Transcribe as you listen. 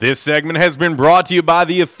This segment has been brought to you by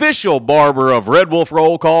the official barber of Red Wolf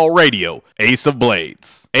Roll Call Radio, Ace of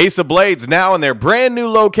Blades. Ace of Blades now in their brand new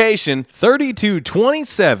location,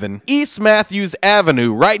 3227 East Matthews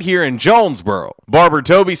Avenue, right here in Jonesboro. Barber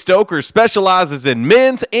Toby Stoker specializes in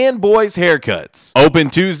men's and boys' haircuts. Open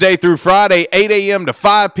Tuesday through Friday, 8 a.m. to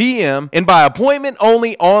 5 p.m. and by appointment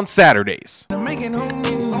only on Saturdays. Making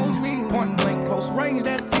home, point blank, close range,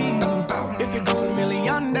 that feed. If it goes a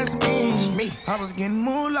million, that's me. I was getting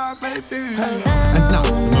moolah, baby. And now,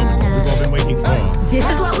 the moment we've all been waiting for. This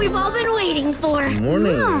is what we've all been waiting for. Good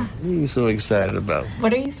morning. What are you so excited about?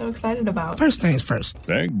 What are you so excited about? First things first.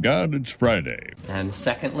 Thank God it's Friday. And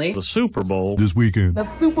secondly, the Super Bowl. This weekend. The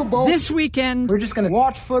Super Bowl. This weekend. We're just going to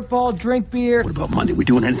watch football, drink beer. What about Monday? We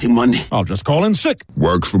doing anything Monday? I'll just call in sick.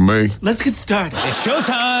 Works for me. Let's get started. It's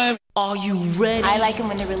showtime. Are you ready? I like them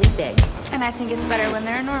when they're really big. And I think it's better when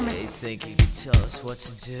they're enormous. They think you can tell us what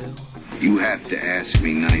to do. You have to ask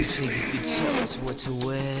me nicely. You think you can tell us what to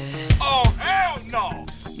wear. Oh, hell no!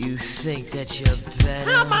 You think that you're better.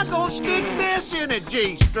 How am I going to stick this in a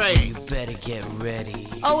G-string? You better get ready.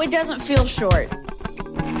 Oh, it doesn't feel short.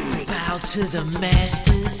 Bow to the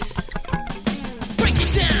masters. Break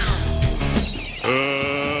it down!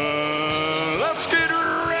 Let's get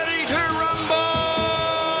ready to rumble!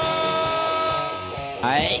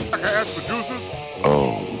 Producers?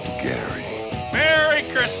 Oh, Gary. Merry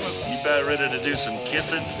Christmas! You better ready to do some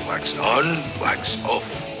kissing? Wax on, wax off.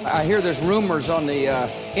 I hear there's rumors on the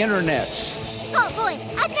internets. Oh boy,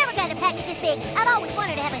 I've never gotten a package this big. I've always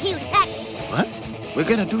wanted to have a huge package. What? We're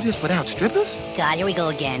gonna do this without strippers? God, here we go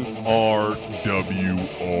again. RWRC.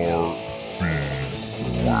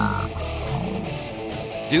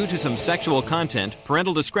 Due to some sexual content,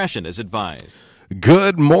 parental discretion is advised.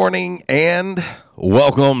 Good morning and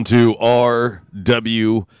welcome to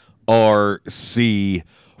RWRC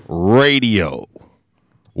Radio.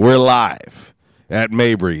 We're live at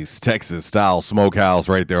Mabry's Texas Style Smokehouse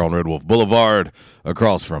right there on Red Wolf Boulevard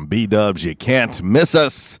across from B-Dubs. You can't miss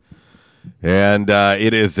us. And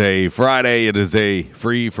it is a Friday. It is a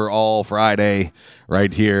free-for-all Friday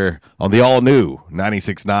right here on the all-new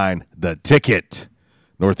 96.9 The Ticket,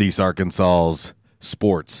 Northeast Arkansas's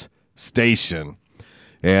sports station.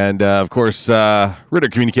 And, of course, Ritter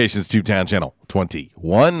Communications Tubetown Channel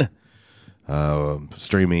 21,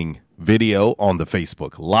 streaming video on the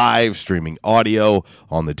Facebook Live, streaming audio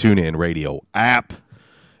on the TuneIn Radio app.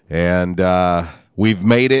 And we've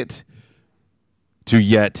made it to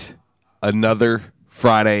yet another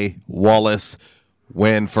Friday Wallace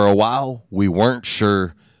when for a while we weren't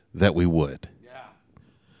sure that we would.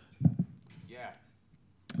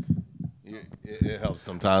 It helps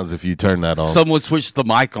sometimes if you turn that on. Someone switched the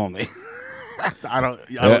mic on me. I don't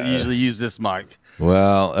usually use this mic.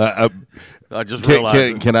 Well, I just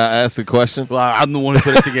realized. Can I ask a question? Well, I'm the one who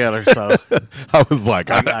put it together, so I was like,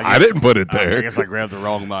 I didn't put it there. I guess I grabbed the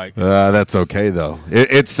wrong mic. That's okay though.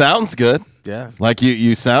 It sounds good. Yeah, like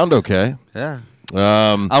you sound okay. Yeah.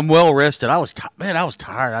 I'm well rested. I was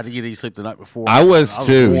tired. I didn't get any sleep the night before. I was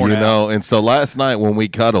too, you know. And so last night when we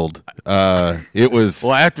cuddled, it was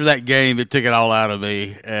well after that game. It took it all out of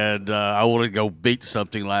me, and I wanted to go beat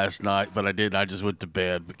something last night, but I didn't. I just went to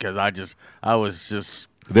bed because I was just.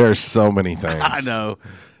 There's so many things. I know,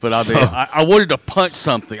 but I mean, I wanted to punch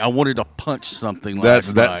something. Last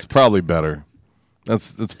night. That's probably better.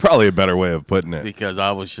 That's probably a better way of putting it. Because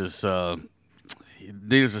I was just.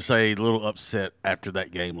 Needless to say, a little upset after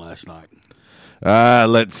that game last night.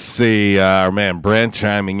 Let's see. Our man Brent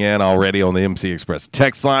chiming in already on the MC Express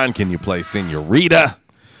text line. Can you play Senorita?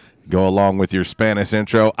 Go along with your Spanish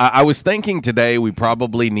intro. I was thinking today we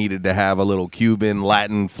probably needed to have a little Cuban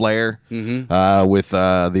Latin flair with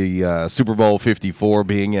the Super Bowl 54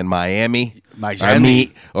 being in Miami.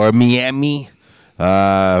 And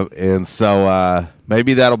so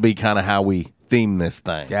maybe that'll be kind of how we theme this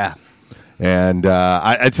thing. Yeah. And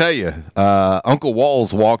I tell you, Uncle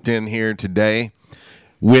Walls walked in here today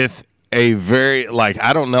with a very,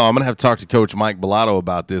 I don't know, I'm going to have to talk to Coach Mike Bellato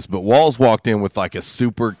about this, but Walls walked in with like a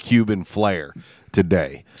super Cuban flair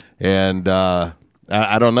today. And I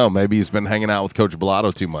don't know, maybe he's been hanging out with Coach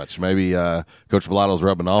Bellato too much. Maybe Coach Bellato's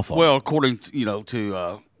rubbing off on him. Well, according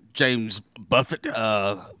to James Buffett,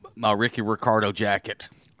 my Ricky Ricardo jacket.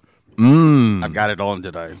 I got it on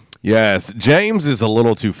today. Yes, James is a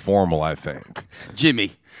little too formal, I think.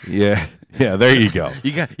 Jimmy. Yeah, there you go.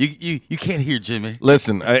 You can't hear Jimmy.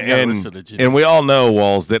 Listen, listen to Jimmy. And we all know,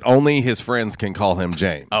 Walls, that only his friends can call him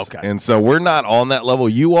James. Okay. And so we're not on that level.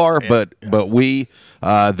 You are, but we,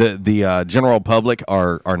 the general public,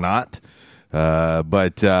 are not.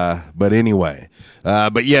 But anyway.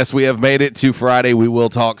 But yes, we have made it to Friday. We will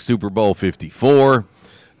talk Super Bowl 54.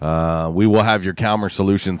 We will have your Calmer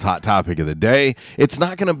Solutions hot topic of the day. It's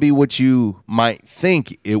not going to be what you might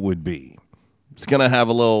think it would be. It's going to have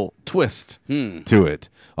a little twist to it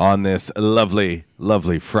on this lovely,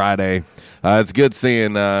 lovely Friday. It's good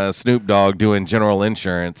seeing Snoop Dogg doing general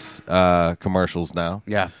insurance commercials now.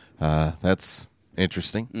 Yeah. That's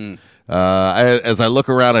interesting. As I look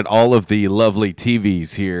around at all of the lovely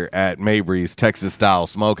TVs here at Mabry's Texas-style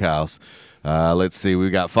Smokehouse, let's see.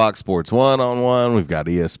 We've got Fox Sports 1 on one. We've got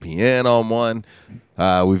ESPN on one.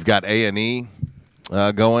 We've got A&E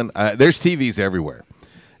going. There's TVs everywhere.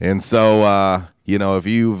 And so, if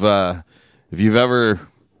you've ever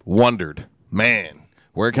wondered, man,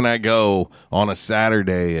 where can I go on a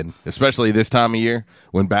Saturday, and especially this time of year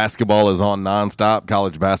when basketball is on nonstop,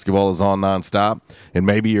 college basketball is on nonstop, and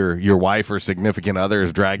maybe your wife or significant other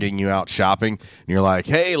is dragging you out shopping, and you're like,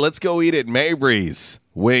 hey, let's go eat at Mabry's,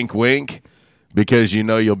 wink, wink, because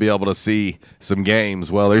you'll be able to see some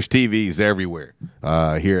games. Well, there's TVs everywhere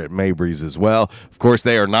here at Mabry's as well. Of course,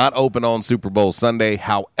 they are not open on Super Bowl Sunday.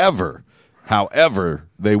 However,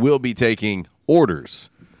 they will be taking orders.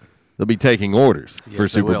 They'll be taking orders for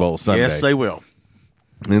Super Bowl Sunday. Yes, they will.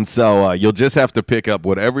 And so you'll just have to pick up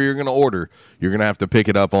whatever you're going to order. You're going to have to pick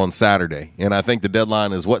it up on Saturday. And I think the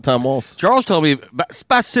deadline is what time, Walls? Charles told me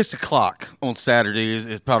by 6 o'clock on Saturday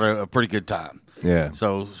is probably a pretty good time. Yeah.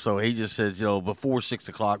 So he just says, before 6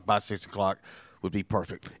 o'clock, by 6 o'clock would be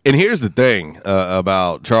perfect. And here's the thing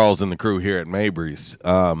about Charles and the crew here at Mabry's.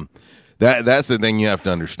 That's the thing you have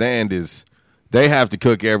to understand is they have to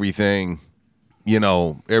cook everything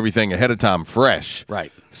ahead of time fresh.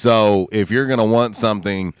 Right. So if you're going to want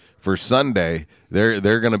something for Sunday, they're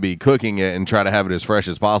going to be cooking it and try to have it as fresh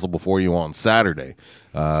as possible for you on Saturday,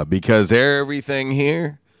 because everything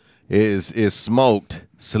here is smoked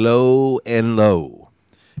slow and low,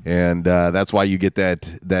 and that's why you get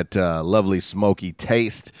that lovely smoky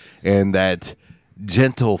taste and that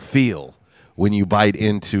gentle feel when you bite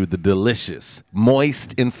into the delicious,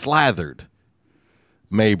 moist and slathered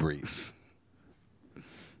Mabry's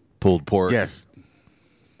pulled pork, yes,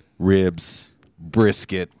 ribs,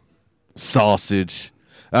 brisket, sausage.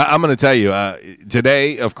 I'm going to tell you,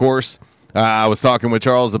 today, of course, I was talking with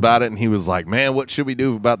Charles about it, and he was like, man, what should we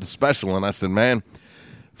do about the special? And I said, man,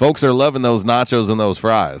 folks are loving those nachos and those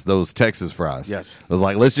fries, those Texas fries. Yes. I was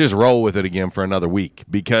like, let's just roll with it again for another week,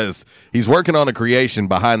 because he's working on a creation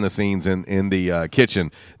behind the scenes in the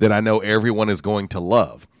kitchen that I know everyone is going to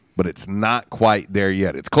love, but it's not quite there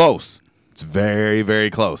yet. It's close. It's very, very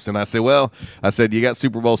close. And I said, you got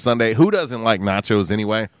Super Bowl Sunday. Who doesn't like nachos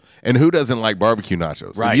anyway? And who doesn't like barbecue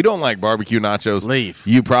nachos? Right. If you don't like barbecue nachos, leave.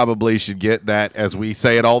 You probably should get that, as we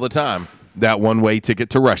say it all the time, that one-way ticket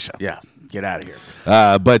to Russia. Yeah, get out of here.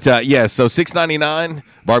 So $6.99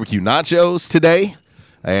 barbecue nachos today,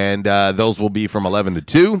 and those will be from 11 to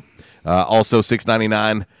 2. Also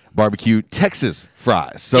 $6.99 barbecue Texas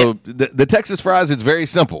fries. So the Texas fries, it's very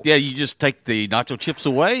simple. Yeah, you just take the nacho chips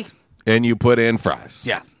away, and you put in fries.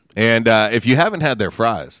 Yeah. And if you haven't had their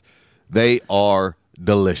fries, they are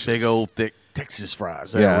delicious. Big old thick Texas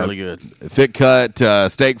fries. They're really good. Thick cut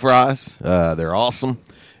steak fries. They're awesome.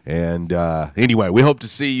 And anyway, we hope to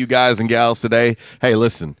see you guys and gals today. Hey,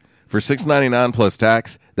 listen, for $6.99 plus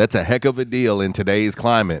tax, that's a heck of a deal in today's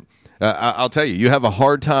climate. I'll tell you, you have a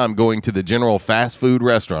hard time going to the general fast food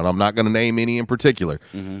restaurant. I'm not going to name any in particular,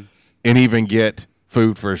 and even get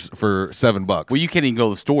food for $7. Well, you can't even go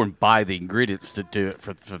to the store and buy the ingredients to do it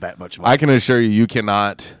for that much money. I can assure you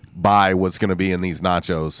cannot buy what's going to be in these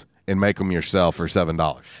nachos and make them yourself for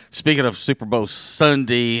 $7. Speaking of Super Bowl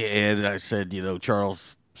Sunday, and I said,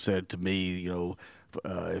 Charles said to me,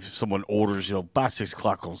 if someone orders, by 6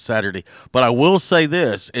 o'clock on Saturday. But I will say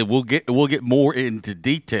this, and we'll get more into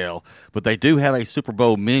detail, but they do have a Super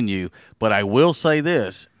Bowl menu. But I will say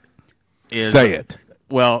this. Say it.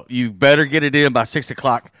 Well, you better get it in by 6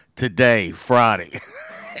 o'clock today, Friday,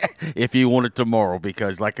 if you want it tomorrow,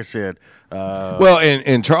 because like I said,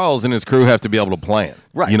 and Charles and his crew have to be able to plan.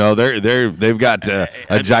 Right. They've got a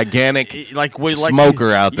gigantic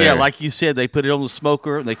smoker out there. Yeah, like you said, they put it on the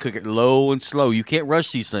smoker and they cook it low and slow. You can't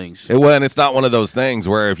rush these things. And it's not one of those things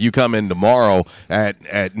where if you come in tomorrow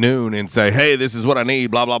at noon and say, hey, this is what I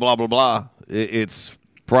need, blah, blah, blah, blah, blah, it's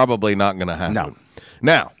probably not going to happen. No.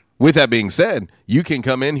 Now, with that being said, you can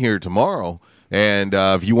come in here tomorrow, and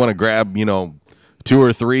if you want to grab, 2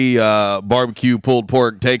 or 3 barbecue pulled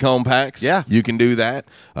pork take-home packs, you can do that.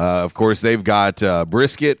 Of course, they've got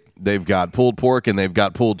brisket, they've got pulled pork, and they've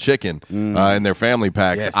got pulled chicken in their family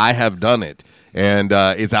packs. Yes. I have done it, and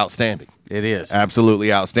it's outstanding. It is.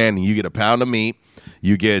 Absolutely outstanding. You get a pound of meat,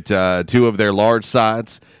 you get 2 of their large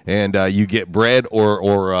sides, and you get bread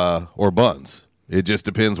or buns. It just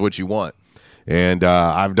depends what you want. And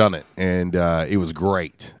I've done it, and it was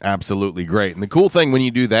great, absolutely great. And the cool thing when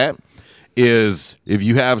you do that is if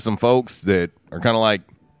you have some folks that are kind of like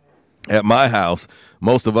at my house,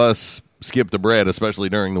 most of us skip the bread, especially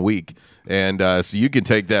during the week. And so you can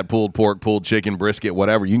take that pulled pork, pulled chicken, brisket,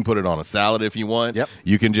 whatever. You can put it on a salad if you want. Yep.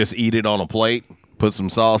 You can just eat it on a plate, put some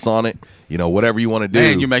sauce on it, whatever you want to do.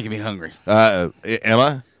 Man, you're making me hungry. Am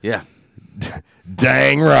I? Yeah.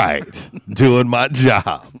 Dang right. Doing my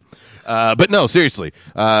job. But no, seriously.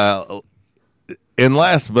 And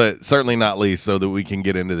last but certainly not least, so that we can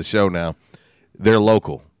get into the show now, they're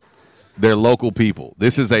local. They're local people.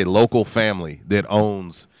 This is a local family that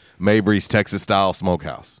owns Mabry's Texas-style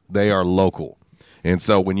smokehouse. They are local. And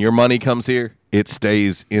so when your money comes here, it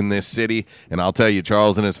stays in this city. And I'll tell you,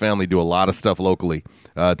 Charles and his family do a lot of stuff locally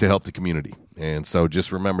to help the community. And so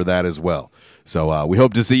just remember that as well. So we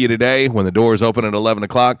hope to see you today when the doors open at 11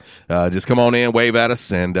 o'clock. Just come on in, wave at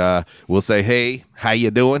us, and we'll say, hey, how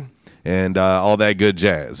you doing? And all that good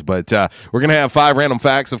jazz. But we're going to have 5 random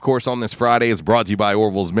facts, of course, on this Friday. It's brought to you by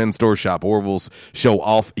Orville's Men's Store. Shop Orville's, show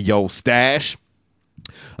off yo stash.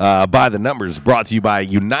 By the Numbers, brought to you by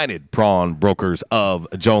United Prawn Brokers of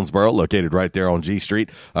Jonesboro, located right there on G Street,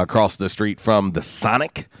 across the street from the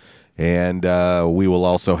Sonic. And we will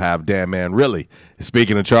also have Damn Man Really.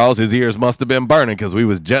 Speaking of Charles, his ears must have been burning because we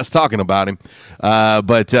was just talking about him.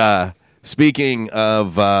 But speaking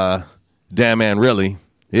of Damn Man Really,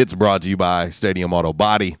 it's brought to you by Stadium Auto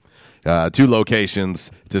Body. 2 locations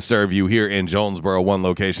to serve you here in Jonesboro, 1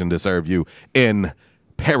 location to serve you in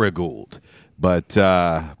Paragould. But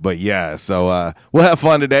yeah, so we'll have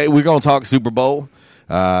fun today. We're going to talk Super Bowl.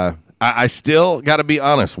 I still got to be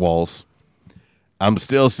honest, Walls. I'm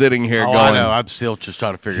still sitting here going. I know. I'm still just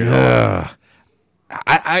trying to figure it out.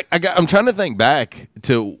 I'm trying to think back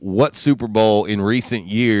to what Super Bowl in recent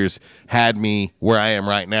years had me where I am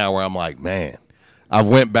right now, where I'm like, man, I've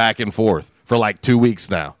went back and forth for like 2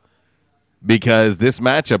 weeks now. Because this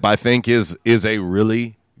matchup, I think, is a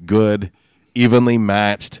really good, evenly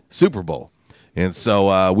matched Super Bowl. And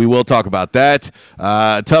so we will talk about that.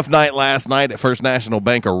 Tough night last night at First National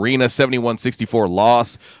Bank Arena, 71-64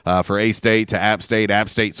 loss for A-State to App State. App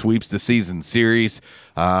State sweeps the season series.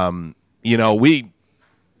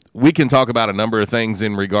 We can talk about a number of things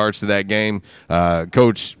in regards to that game.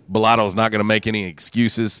 Coach Bellato's not going to make any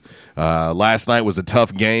excuses. Last night was a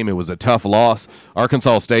tough game. It was a tough loss.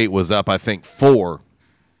 Arkansas State was up, I think, 4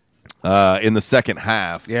 in the second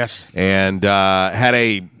half. Yes. And had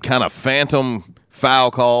a kind of phantom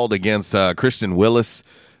foul called against Christian Willis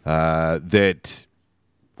that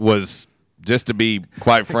was, just to be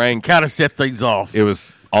quite frank, kind of set things off. It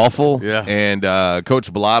was awful. Yeah. And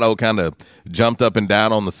Coach Bellato kind of jumped up and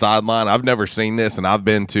down on the sideline. I've never seen this, and I've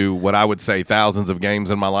been to what I would say thousands of games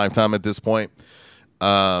in my lifetime at this point.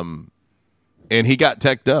 And he got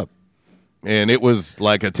teched up. And it was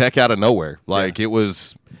like a tech out of nowhere. Like it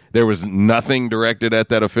was... There was nothing directed at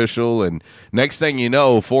that official, and next thing you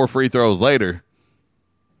know, 4 free throws later,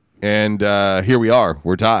 and here we are.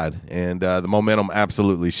 We're tied, and the momentum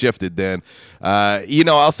absolutely shifted then.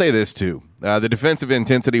 I'll say this, too. The defensive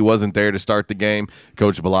intensity wasn't there to start the game.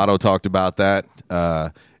 Coach Bellato talked about that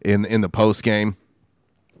in the postgame.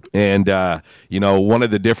 And, one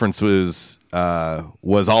of the differences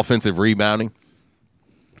was offensive rebounding.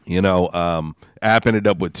 App ended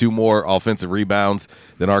up with 2 more offensive rebounds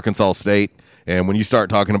than Arkansas State. And when you start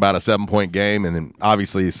talking about a 7-point game, and then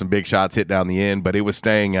obviously some big shots hit down the end, but it was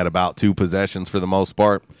staying at about 2 possessions for the most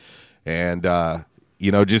part. And, and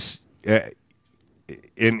Coach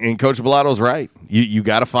Bellato's right. You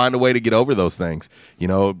got to find a way to get over those things.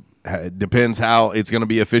 It depends how it's going to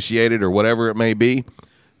be officiated or whatever it may be.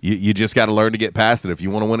 You just got to learn to get past it. If you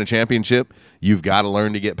want to win a championship, you've got to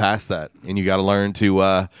learn to get past that, and you got to learn to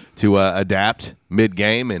adapt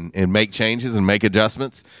mid-game and make changes and make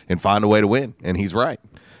adjustments and find a way to win. And he's right.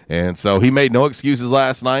 And so he made no excuses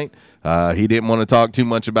last night. He didn't want to talk too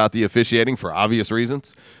much about the officiating for obvious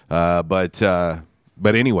reasons. But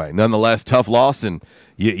anyway, nonetheless, tough loss, and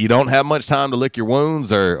you don't have much time to lick your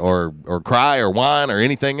wounds or cry or whine or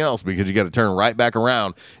anything else, because you got to turn right back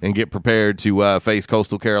around and get prepared to face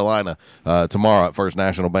Coastal Carolina tomorrow at First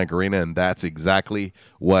National Bank Arena, and that's exactly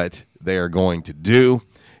what they are going to do.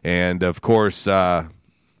 And, of course,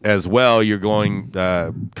 as well, you're going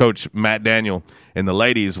Coach Matt Daniel and the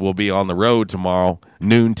ladies will be on the road tomorrow,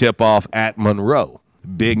 noon tip-off at Monroe.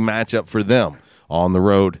 Big matchup for them on the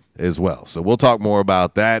road as well. So we'll talk more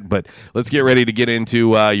about that, but let's get ready to get into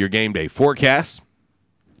your game day forecast.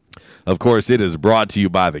 Of course, it is brought to you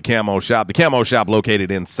by the Camo Shop. The Camo Shop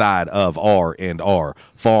located inside of R&R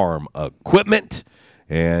Farm Equipment.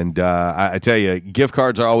 And I tell you, gift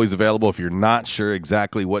cards are always available. If you're not sure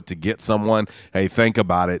exactly what to get someone, hey, think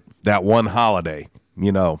about it. That one holiday,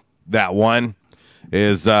 that one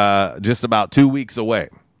is just about 2 weeks away.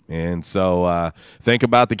 And so think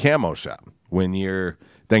about the camo shop when you're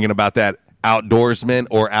thinking about that outdoorsman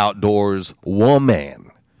or outdoors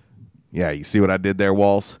woman. Yeah, you see what I did there,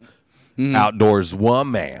 Walls? Outdoors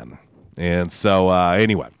woman. And so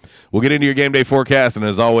anyway, we'll get into your game day forecast. And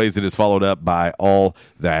as always, it is followed up by all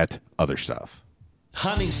that other stuff.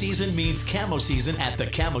 Hunting season means camo season at the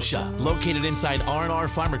Camo Shop, located inside R&R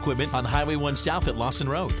Farm Equipment on Highway 1 South at Lawson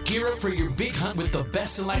Road. Gear up for your big hunt with the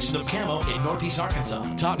best selection of camo in Northeast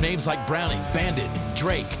Arkansas. Top names like Browning, Bandit,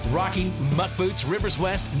 Drake, Rocky, Muck Boots, Rivers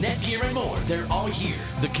West, Netgear, and more. They're all here.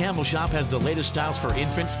 The Camo Shop has the latest styles for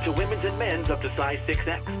infants to women's and men's up to size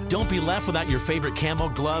 6X. Don't be left without your favorite camo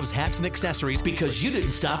gloves, hats, and accessories because you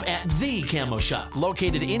didn't stop at the Camo Shop,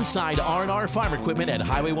 located inside R&R Farm Equipment at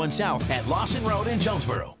Highway 1 South at Lawson Road in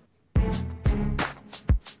Jonesboro.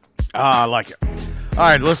 I like it. All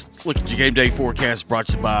right, let's look at your game day forecast brought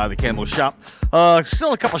to you by the Camo Shop.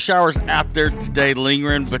 Still a couple showers out there today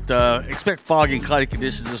lingering, but expect foggy and cloudy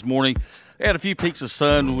conditions this morning. And a few peaks of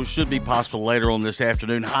sun, which should be possible later on this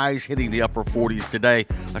afternoon. Highs hitting the upper 40s today.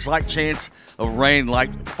 A slight chance of rain,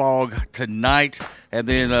 light fog tonight. And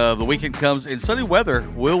then the weekend comes, and sunny weather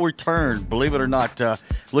will return, believe it or not.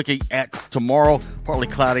 Looking at tomorrow, partly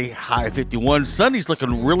cloudy, high of 51. Sunday's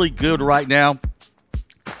looking really good right now.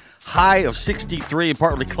 High of 63 and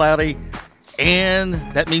partly cloudy. And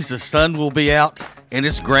that means the sun will be out, and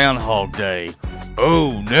it's Groundhog Day.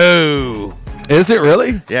 Oh, no. Is it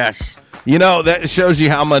really? Yes. That shows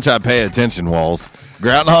you how much I pay attention, Walls.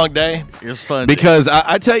 Groundhog Day? It's Sunday. Because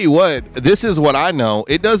I tell you what, this is what I know.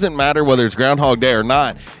 It doesn't matter whether it's Groundhog Day or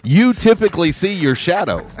not. You typically see your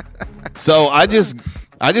shadow. So I just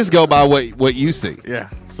go by what you see. Yeah.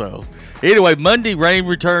 So anyway, Monday rain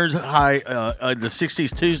returns, high in the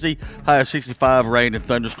 60s. Tuesday, high of 65, rain and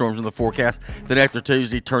thunderstorms in the forecast. Then after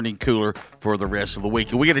Tuesday, turning cooler for the rest of the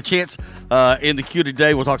week. And we get a chance in the queue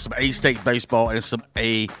today. We'll talk some A-State baseball and some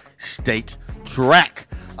A-State track.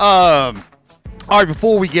 All right,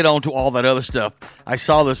 before we get on to all that other stuff, I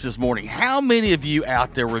saw this morning. How many of you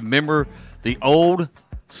out there remember the old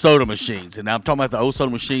soda machines? And I'm talking about the old soda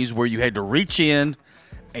machines where you had to reach in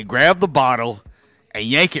and grab the bottle and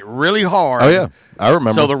yank it really hard. Oh, yeah. I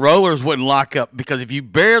remember. So the rollers wouldn't lock up, because if you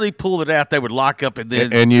barely pulled it out, they would lock up, and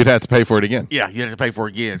then... And you'd have to pay for it again. Yeah, you'd have to pay for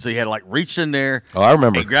it again. So you had to, reach in there... Oh, I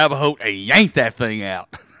remember. And grab a hold and yank that thing out.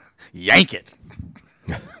 Yank it.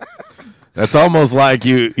 That's almost like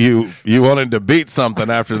you wanted to beat something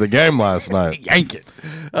after the game last night. Yank it.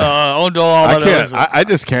 On to all that can't. I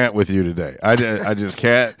just can't with you today. I just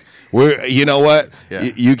can't. You know what? Yeah.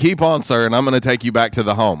 You keep on, sir, and I'm going to take you back to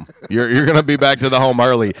the home. You're going to be back to the home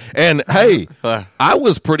early. And hey, I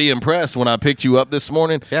was pretty impressed when I picked you up this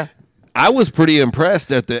morning. Yeah. I was pretty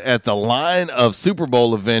impressed at the line of Super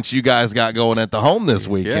Bowl events you guys got going at the home this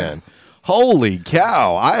weekend. Yeah. Holy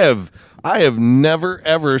cow! I have never,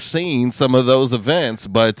 ever seen some of those events,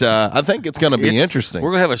 but I think it's going to be interesting.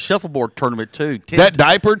 We're going to have a shuffleboard tournament, too. That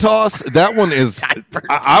diaper toss, that one is –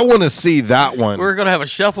 I want to see that one. We're going to have a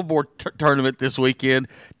shuffleboard tournament this weekend,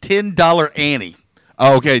 $10 ante.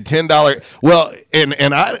 Okay, $10. Well, and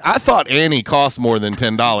I thought Annie cost more than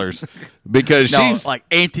 $10 because she's like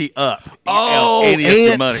ante up. Oh,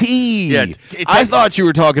 ante. Yeah, I thought you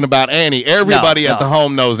were talking about Annie. Everybody at the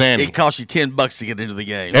home knows Annie. It costs you $10 to get into the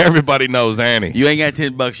game. Everybody knows Annie. You ain't got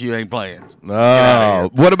 $10, you ain't playing. Oh,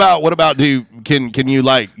 what about can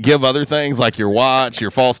you give other things like your watch, your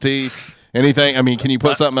false teeth, anything? I mean, can you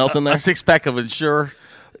put something else in there? A 6-pack of Ensure.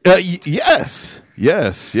 Yes.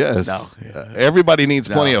 No, everybody needs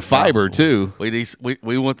plenty of fiber too.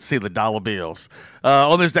 We want to see the dollar bills.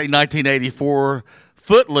 On this day, 1984,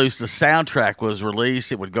 Footloose, the soundtrack, was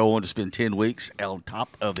released. It would go on to spend 10 weeks on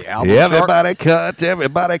top of the album chart.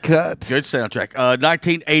 Everybody cut. Good soundtrack.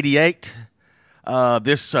 1988.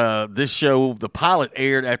 This show, the pilot,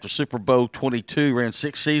 aired after Super Bowl 22, ran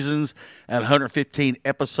 6 seasons and 115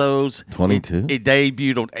 episodes. 22. It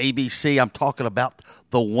debuted on ABC. I'm talking about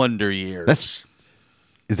the Wonder Years.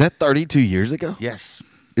 Is that 32 years ago? Yes.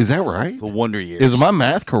 Is that right? The Wonder Years. Is my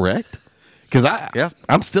math correct? Because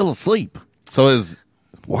I'm still asleep. So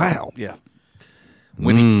wow. Yeah.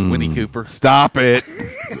 Winnie Cooper. Stop it.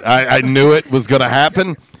 I knew it was going to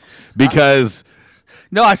happen because.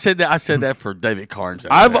 No, I said that for David Carnes.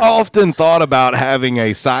 I've often thought about having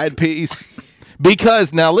a side piece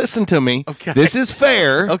because now listen to me. Okay. This is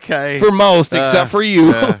fair. Okay. For most, except for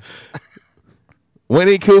you.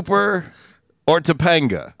 Winnie Cooper or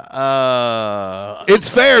Topanga? It's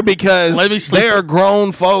fair because let me sleep they are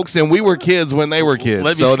grown folks and we were kids when they were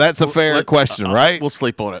kids. So that's a fair question, right? We'll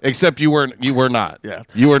sleep on it. Except you were not. Yeah.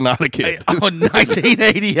 You were not a kid. Hey, on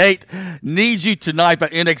 1988, Need You Tonight by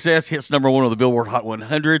NXS hits number 1 on the Billboard Hot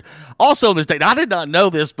 100. Also on this date, I did not know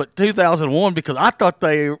this, but 2001, because I thought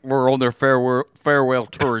they were on their farewell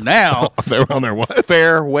tour now. They were on their what?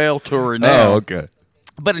 Farewell tour now. Oh, okay.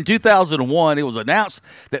 But in 2001, it was announced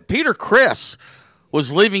that Peter Criss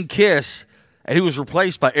was leaving Kiss, and he was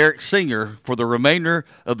replaced by Eric Singer for the remainder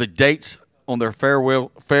of the dates on their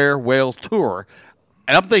farewell tour.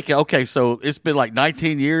 And I'm thinking, okay, so it's been like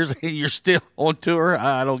 19 years and you're still on tour?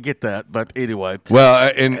 I don't get that, but anyway.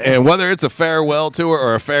 Well, and whether it's a farewell tour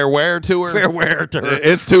or a fairwear tour,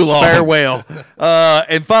 it's too long. Farewell.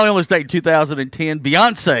 And finally on this date in 2010,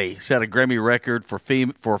 Beyonce set a Grammy record for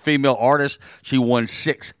a female artist. She won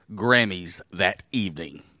 6 Grammys that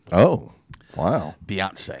evening. Oh, wow.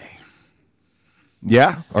 Beyonce.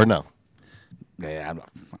 Yeah or no? Yeah, I'm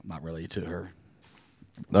not really to her.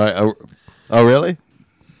 Oh, really?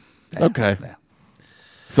 Yeah, okay. Yeah.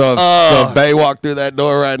 So if Bay walked through that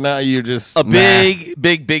door right now, you just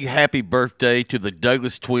big happy birthday to the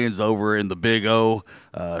Douglas twins over in the Big O.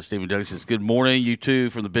 Stephen Douglas says, good morning, you two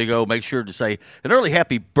from the Big O. Make sure to say an early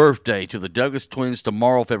happy birthday to the Douglas twins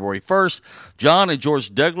tomorrow, February 1st. John and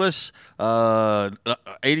George Douglas,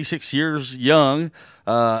 86 years young,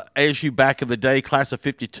 ASU back in the day, class of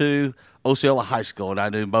 52, Osceola High School, and I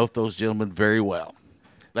knew both those gentlemen very well.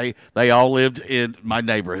 They all lived in my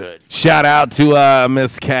neighborhood. Shout out to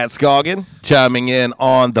Miss Kat Scoggin chiming in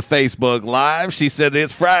on the Facebook Live. She said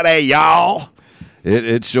it's Friday, y'all.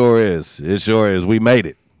 It sure is. It sure is. We made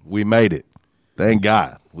it. We made it. Thank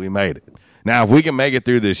God we made it. Now, if we can make it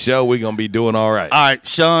through this show, we're going to be doing all right. All right,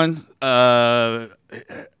 Sean,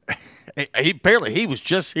 he was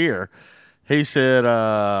just here. He said,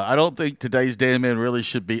 I don't think today's Dan Man really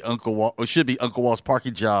should be Uncle Walt's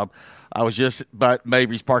parking job. I was just by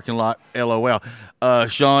Mabry's parking lot, LOL.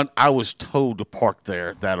 Sean, I was told to park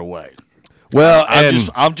there that away. Well,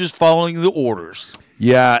 I'm just following the orders.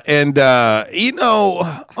 Yeah, and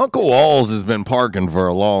Uncle Walls has been parking for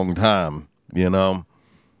a long time.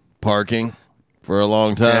 Parking for a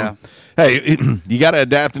long time. Yeah. Hey, you got to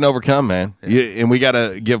adapt and overcome, man. And we got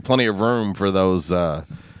to give plenty of room for those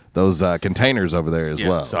containers over there as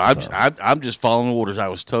well. So I'm just following orders. I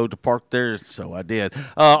was told to park there, so I did.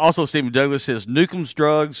 Also, Stephen Douglas says Newcomb's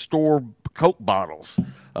Drug store Coke bottles.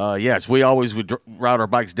 Yes, we always would ride our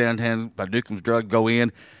bikes downtown by Newcomb's Drug, go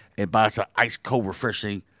in and buy some ice cold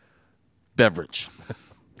refreshing beverage.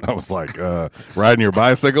 I was like, riding your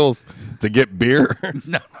bicycles to get beer?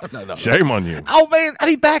 No. Shame on you. Oh, man. I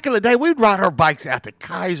mean, back in the day, we'd ride our bikes out to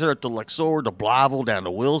Kaiser, to Luxor, to Blytheville, down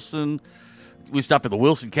to Wilson. We stop at the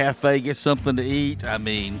Wilson Cafe, get something to eat. I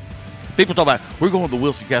mean, people talk about, we're going to the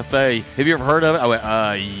Wilson Cafe. Have you ever heard of it? I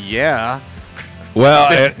went, yeah.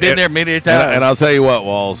 Well, been there many times. And I'll tell you what,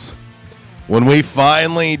 Walls, when we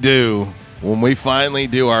finally do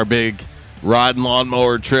our big rod and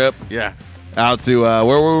lawnmower trip, yeah, out to where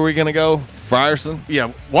were we going to go? Frierson?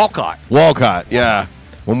 Yeah, Walcott. Yeah.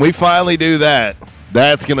 When we finally do that,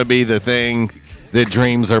 that's going to be the thing that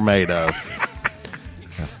dreams are made of.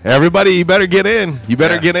 Everybody, you better get in. You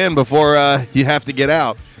better get in before you have to get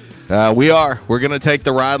out. We're going to take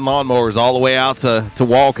the ride and lawnmowers all the way out to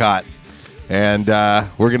Walcott, and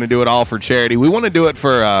we're going to do it all for charity. We want to do it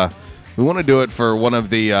for one of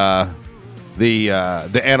the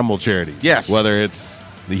animal charities. Yes, whether it's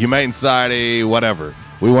the Humane Society, whatever.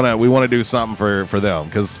 We want to do something for them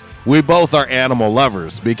because we both are animal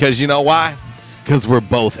lovers. Because you know why? Because we're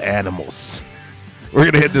both animals. We're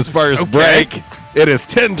going to hit this first break. It is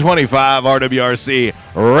 1025 RWRC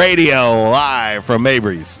Radio live from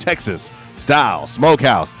Mabry's Texas Style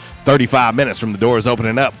Smokehouse. 35 minutes from the doors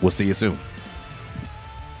opening up. We'll see you soon.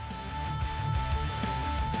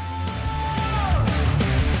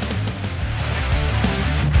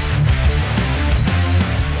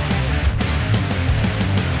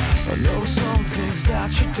 I know some things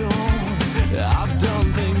that you don't. I've done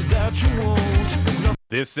things that you won't.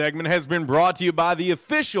 This segment has been brought to you by the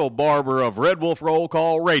official barber of Red Wolf Roll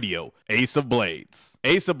Call Radio, Ace of Blades.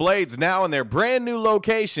 Ace of Blades now in their brand new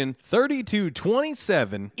location,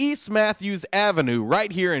 3227 East Matthews Avenue,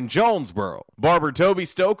 right here in Jonesboro. Barber Toby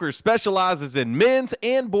Stoker specializes in men's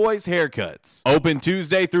and boys' haircuts. Open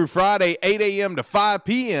Tuesday through Friday, 8 a.m. to 5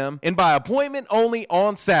 p.m. and by appointment only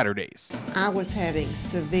on Saturdays. I was having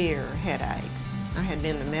severe headaches. I had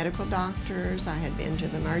been to medical doctors. I had been to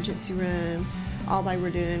the emergency room. All they were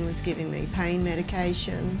doing was giving me pain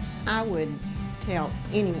medication. I would tell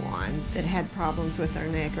anyone that had problems with their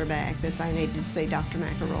neck or back that they needed to see Dr.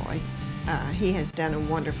 McElroy. He has done a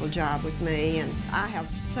wonderful job with me, and I have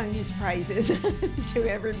sung his praises to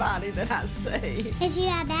everybody that I see. If you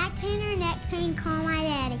have back pain or neck pain, call my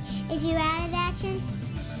daddy. If you're out of action,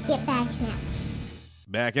 get back in action.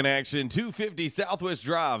 Back in action, 250 Southwest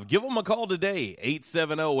Drive. Give them a call today,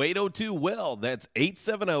 870-802-WELL. That's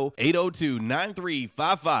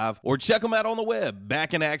 870-802-9355. Or check them out on the web,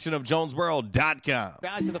 backinactionofjonesboro.com.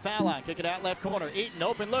 Guys to the foul line, kick it out left corner. Eaton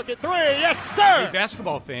open, look at three. Yes, sir! Hey,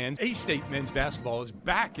 basketball fans, A-State men's basketball is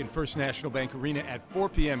back in First National Bank Arena at 4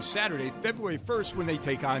 p.m. Saturday, February 1st when they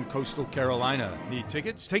take on Coastal Carolina. Need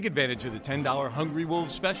tickets? Take advantage of the $10 Hungry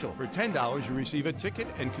Wolves special. For $10, you receive a ticket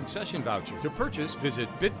and concession voucher. To purchase, visit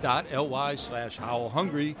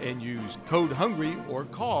bit.ly/howlhungry and use code HUNGRY or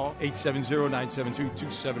call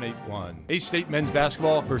 870-972-2781. A-State men's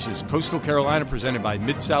basketball versus Coastal Carolina, presented by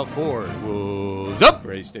Mid-South Ford. What's up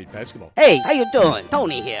for A-State basketball? Hey, how you doing?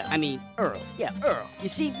 Tony here. Earl. Yeah, Earl. You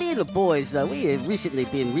see, me and the boys, we have recently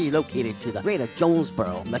been relocated to the greater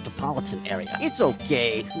Jonesboro metropolitan area. It's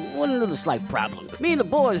okay. One little slight problem. Me and the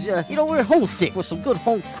boys, we're homesick for some good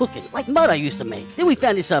home cooking, like Mother used to make. Then we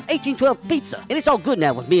found this 1812 pizza, and it's all good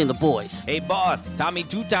now with me and the boys. Hey, boss, Tommy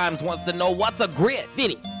 2 Times wants to know what's a grit.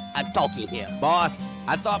 Vinny, I'm talking here. Boss,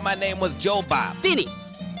 I thought my name was Joe Bob. Vinny,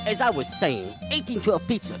 as I was saying, 1812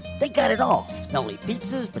 Pizza, they got it all. Not only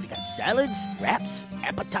pizzas, but they got salads, wraps,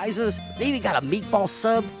 appetizers. They even got a meatball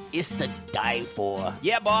sub. It's to die for.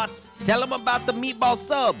 Yeah, boss. Tell them about the meatball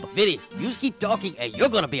sub. Vinny, you just keep talking and you're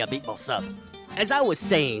gonna be a meatball sub. As I was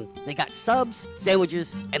saying, they got subs,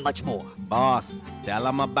 sandwiches, and much more. Boss, tell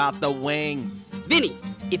them about the wings. Vinny,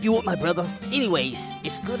 if you want my brother, anyways,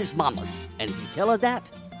 it's good as Mama's. And if you tell her that,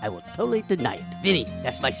 I will totally deny it. Vinny,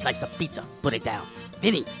 that's my slice of pizza. Put it down.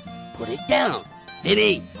 Vinny, put it down.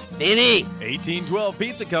 Vinny! 1812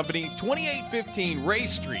 Pizza Company, 2815 Ray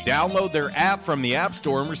Street. Download their app from the App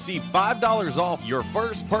Store and receive $5 off your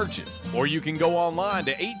first purchase. Or you can go online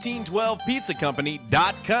to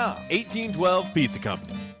 1812pizzacompany.com. 1812 Pizza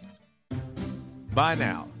Company. By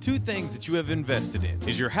now, two things that you have invested in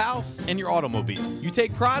is your house and your automobile. You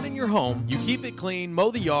take pride in your home, you keep it clean,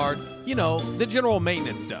 mow the yard, the general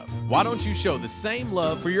maintenance stuff. Why don't you show the same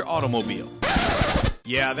love for your automobile?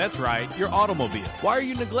 Yeah, that's right, your automobile. Why are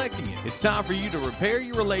you neglecting it? It's time for you to repair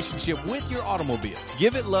your relationship with your automobile.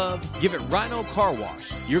 Give it love, give it Rhino Car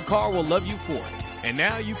Wash. Your car will love you for it. And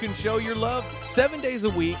now you can show your love 7 days a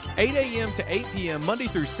week, 8 a.m. to 8 p.m. Monday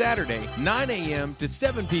through Saturday, 9 a.m. to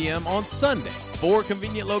 7 p.m. on Sunday. 4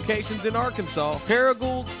 convenient locations in Arkansas: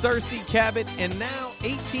 Paragould, Searcy, Cabot, and now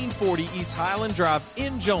 1840 East Highland Drive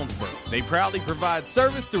in Jonesboro. They proudly provide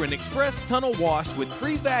service through an express tunnel wash with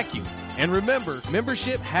free vacuums. And remember,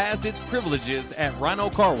 membership has its privileges at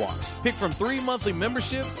Rhino Car Wash. Pick from 3 monthly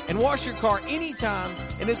memberships and wash your car anytime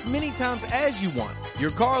and as many times as you want.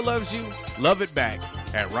 Your car loves you, love it back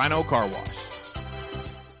at Rhino Car Wash.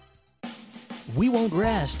 We won't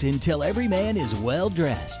rest until every man is well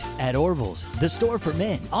dressed. At Orville's, the store for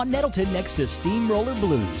men, on Nettleton next to Steamroller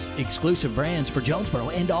Blues. Exclusive brands for Jonesboro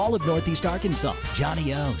and all of Northeast Arkansas.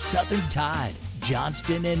 Johnny O, Southern Tide,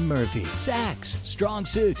 Johnston and Murphy, Saks, Strong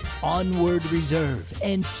Suit, Onward Reserve,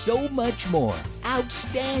 and so much more.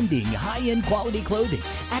 Outstanding high-end quality clothing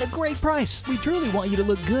at a great price. We truly want you to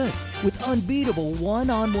look good with unbeatable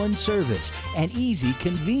one-on-one service and easy,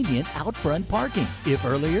 convenient out front parking. If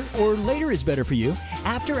earlier or later is better for you,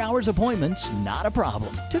 after-hours appointments, not a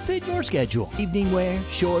problem. To fit your schedule. Evening wear,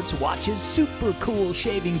 shorts, watches, super cool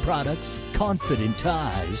shaving products, confident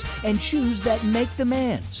ties, and shoes that make the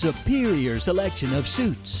man. Superior selection of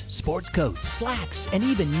suits, sports coats, slacks, and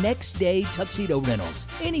even next-day tuxedo rentals.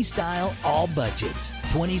 Any style, all budgets.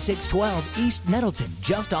 2612 East Nettleton,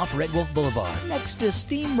 just off Red Wolf Boulevard, next to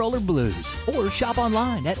Steamroller Blues. Or shop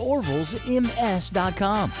online at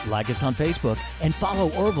orvillesms.com. Like us on Facebook and follow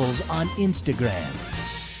Orville's on Instagram.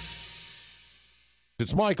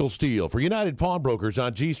 It's Michael Steele for United Pawnbrokers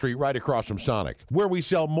on G Street right across from Sonic, where we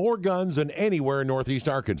sell more guns than anywhere in Northeast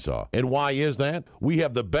Arkansas. And why is that? We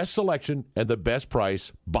have the best selection and the best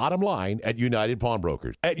price, bottom line, at United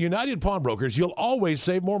Pawnbrokers. At United Pawnbrokers, you'll always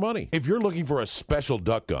save more money. If you're looking for a special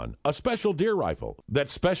duck gun, a special deer rifle, that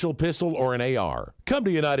special pistol, or an AR, come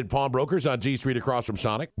to United Pawnbrokers on G Street across from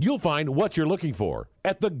Sonic. You'll find what you're looking for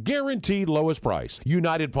at the guaranteed lowest price.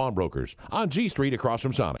 United Pawnbrokers on G Street across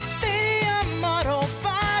from Sonic. Auto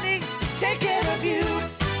Body, take care of you.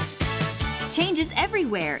 Changes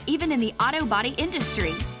everywhere, even in the auto body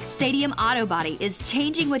industry. Stadium Auto Body is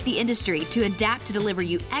changing with the industry to adapt to deliver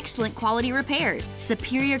you excellent quality repairs,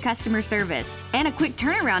 superior customer service, and a quick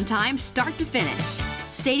turnaround time start to finish.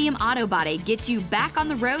 Stadium Auto Body gets you back on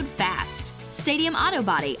the road fast. Stadium Auto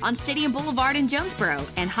Body on Stadium Boulevard in Jonesboro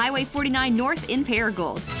and Highway 49 North in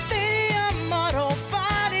Paragould. Stadium Auto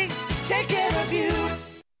Body, take care of you.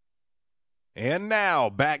 And now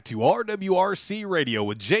back to RWRC Radio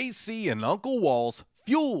with JC and Uncle Walls,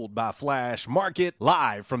 fueled by Flash Market,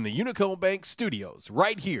 live from the Unico Bank Studios,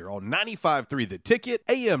 right here on 95.3 The Ticket,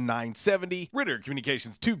 AM 970, Ritter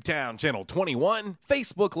Communications Tubetown Channel 21,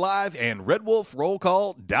 Facebook Live, and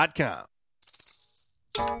RedWolfRollCall.com.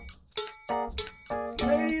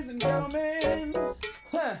 Ladies and gentlemen,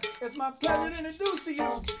 it's my pleasure to introduce to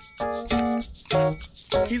you.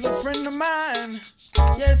 He's a friend of mine.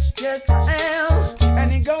 Yes, yes, I am.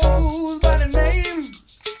 And he goes by the name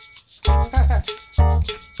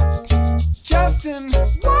Justin.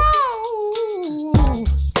 Whoa!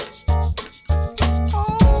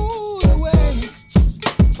 All the way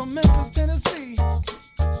from Memphis, Tennessee.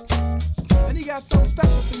 And he got something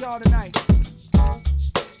special for y'all tonight.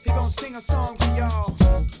 He gonna sing a song for y'all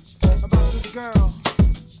about this girl.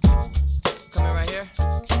 Coming right here?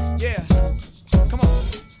 Yeah. Come on.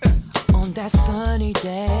 On that sunny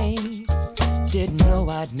day, didn't know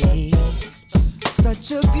I'd meet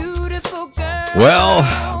such a beautiful girl. Well,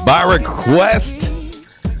 by request,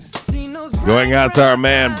 going out to our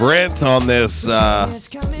man Brent on this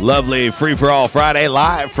lovely Free-for-All Friday,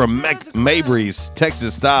 live from Mabry's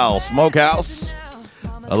Texas-style smokehouse.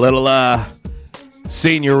 A little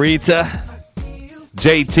Senorita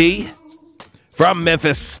JT from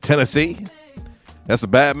Memphis, Tennessee. That's a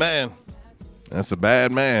bad man. That's a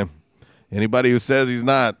bad man. Anybody who says he's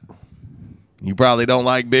not, you probably don't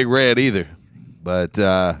like Big Red either. But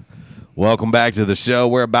welcome back to the show.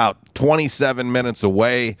 We're about 27 minutes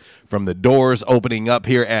away from the doors opening up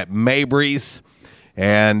here at Mabry's.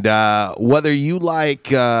 And whether you like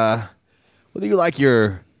your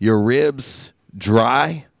ribs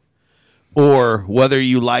dry or whether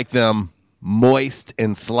you like them moist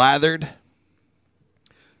and slathered,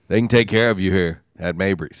 they can take care of you here at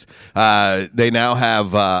Mabry's. They now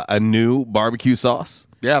have a new barbecue sauce.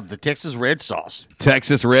 Yeah, the Texas red sauce.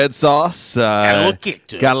 Texas red sauce. Got a little kick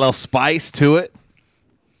to it. Got a little spice to it.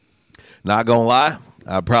 Not going to lie,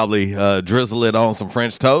 I'd probably drizzle it on some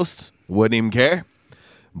French toast. Wouldn't even care.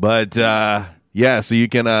 But, yeah, so you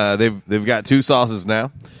can, they've got 2 sauces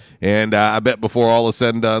now. And I bet before all is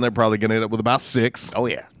said and done, they're probably going to end up with about 6. Oh,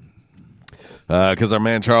 yeah. Because our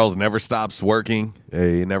man Charles never stops working.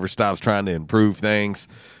 He never stops trying to improve things.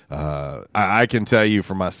 I can tell you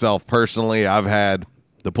for myself personally, I've had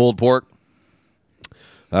the pulled pork.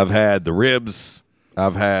 I've had the ribs.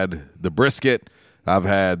 I've had the brisket. I've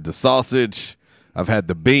had the sausage. I've had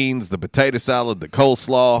the beans, the potato salad, the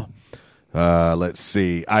coleslaw. Let's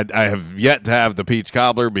see. I have yet to have the peach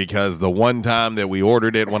cobbler because the one time that we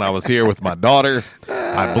ordered it when I was here with my daughter,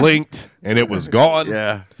 I blinked and it was gone.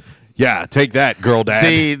 Yeah. Yeah, take that, girl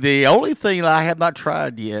dad. The only thing I have not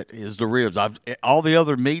tried yet is the ribs. All the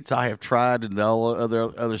other meats I have tried and all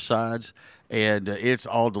other sides, and it's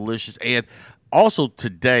all delicious. And also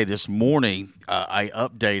today, this morning, I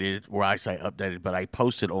updated, or I say updated, but I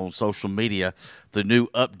posted on social media the new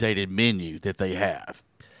updated menu that they have.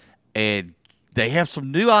 And they have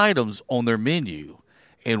some new items on their menu.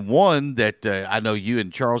 And one that I know you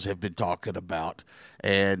and Charles have been talking about,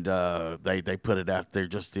 and they put it out there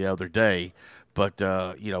just the other day. But,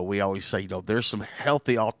 we always say, there's some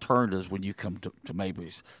healthy alternatives when you come to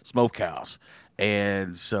Mabry's Smokehouse.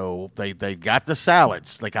 And so they got the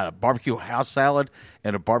salads. They got a barbecue house salad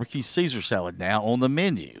and a barbecue Caesar salad now on the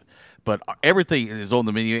menu. But everything is on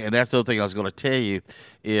the menu, and that's the other thing I was going to tell you.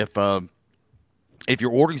 If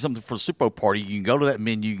you're ordering something for the Super Bowl party, you can go to that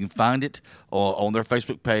menu. You can find it on their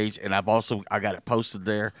Facebook page, and I got it posted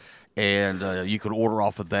there, and you can order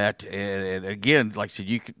off of that. And again, like I said,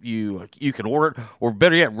 you can order it, or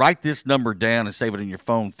better yet, write this number down and save it in your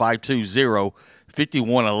phone: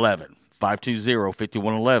 520-5111.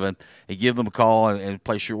 520-5111, and give them a call and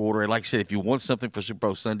place your order. And like I said, if you want something for Super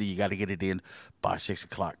Bowl Sunday, you got to get it in by 6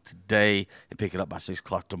 o'clock today and pick it up by 6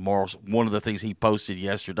 o'clock tomorrow. So one of the things he posted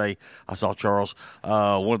yesterday, I saw Charles,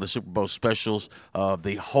 one of the Super Bowl specials,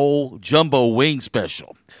 the whole jumbo wing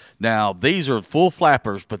special. Now, these are full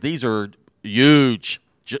flappers, but these are huge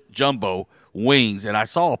jumbo wings. And I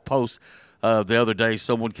saw a post the other day,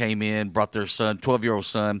 someone came in, brought their son, 12-year-old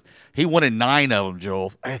son. He wanted 9 of them,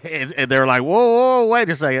 Joel. And they're like, whoa, wait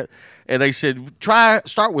a second. And they said,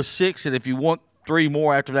 start with 6, and if you want 3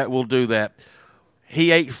 more after that, we'll do that. He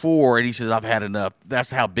ate 4, and he says, I've had enough. That's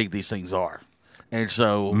how big these things are. And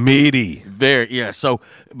so meaty. So,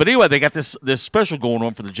 but anyway, they got this special going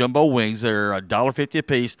on for the jumbo wings. They're $1.50 a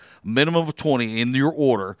piece, minimum of 20 in your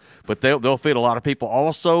order, but they'll feed a lot of people.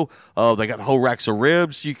 Also, they got whole racks of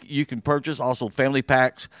ribs you can purchase. Also, family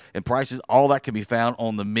packs and prices. All that can be found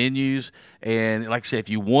on the menus. And like I said, if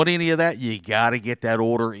you want any of that, you got to get that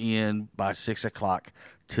order in by 6:00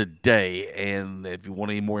 today. And if you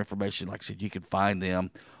want any more information, like I said, you can find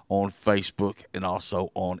them on Facebook and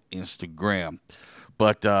also on Instagram.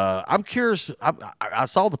 But I'm curious. I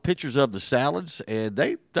saw the pictures of the salads, and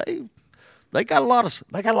they got a lot of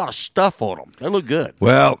stuff on them. They look good.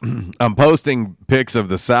 Well, I'm posting pics of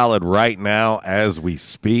the salad right now as we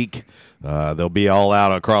speak. They'll be all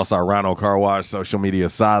out across our Rhino Car Wash social media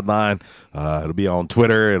sideline. It'll be on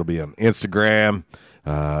Twitter. It'll be on Instagram.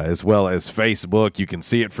 As well as Facebook. You can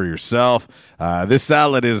see it for yourself. This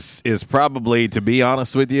salad is probably, to be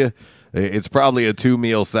honest with you, it's probably a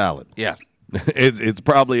 2-meal salad. Yeah. It's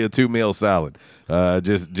probably a 2-meal salad,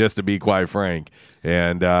 just to be quite frank.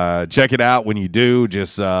 And check it out when you do.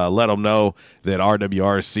 Just let them know that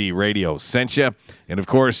RWRC Radio sent you. And, of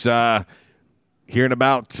course, here in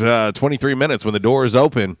about 23 minutes when the doors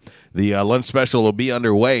open, the lunch special will be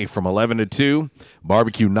underway from 11 to 2.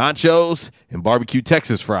 Barbecue nachos and barbecue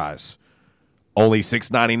Texas fries, only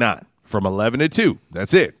 $6.99 from 11 to 2.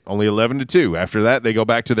 That's it, only 11 to 2. After that, they go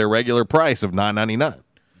back to their regular price of $9.99.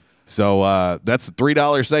 So that's a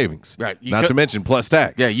 $3 savings. Right. Not to mention plus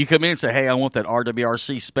tax. Yeah, you come in and say, hey, I want that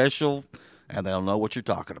RWRC special, and they'll know what you're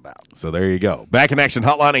talking about. So there you go. Back in action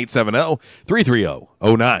hotline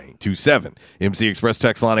 870-330-0927. MC Express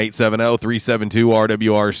text line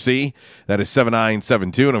 870-372-RWRC. That is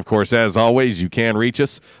 7972. And, of course, as always, you can reach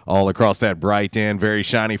us all across that bright and very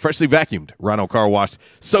shiny, freshly vacuumed Rhino Car Wash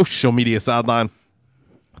social media sideline,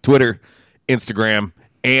 Twitter, Instagram,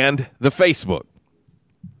 and the Facebook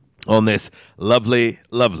on this lovely,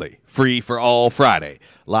 lovely Free for All Friday,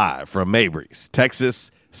 live from Mabry's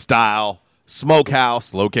Texas Style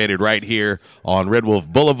Smokehouse, located right here on Red Wolf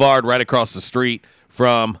Boulevard, right across the street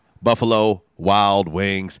from Buffalo Wild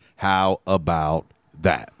Wings. How about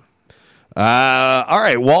that? All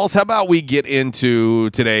right, Walls, how about we get into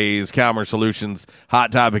today's Calmer Solutions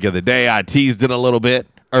hot topic of the day? I teased it a little bit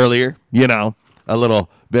earlier, a little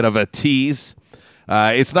bit of a tease.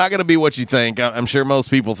 It's not going to be what you think. I'm sure most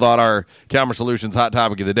people thought our Calmer Solutions hot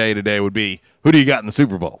topic of the day today would be, who do you got in the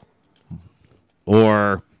Super Bowl?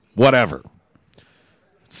 Or whatever.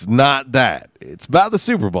 It's not that. It's about the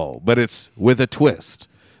Super Bowl, but it's with a twist.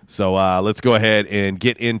 So let's go ahead and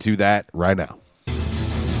get into that right now.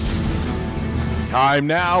 Time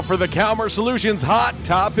now for the Calmer Solutions hot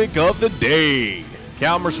topic of the day.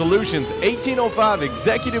 Calmer Solutions 1805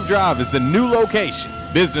 Executive Drive is the new location.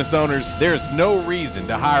 Business owners, there's no reason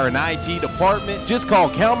to hire an IT department. Just call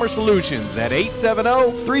Calmer Solutions at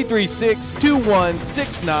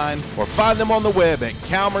 870-336-2169 or find them on the web at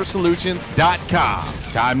calmersolutions.com.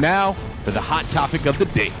 Time now for the hot topic of the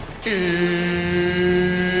day.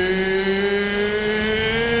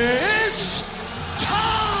 It's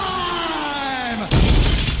time!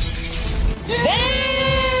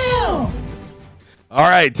 Damn! All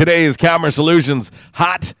right, today is Calmer Solutions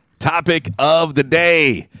hot topic of the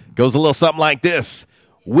day. Goes a little something like this.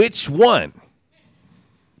 Which one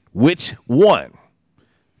do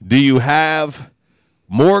you have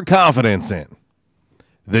more confidence in?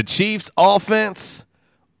 The Chiefs offense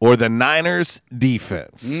or the Niners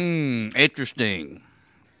defense? Interesting.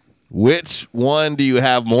 Which one do you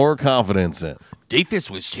have more confidence in? Defense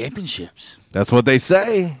wins championships. That's what they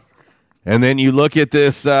say. And then you look at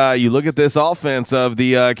this offense of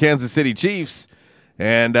the Kansas City Chiefs,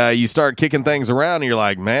 and you start kicking things around, and you're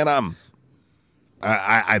like, man,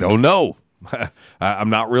 I don't know. I'm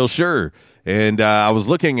not real sure. And I was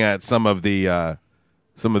looking at some of the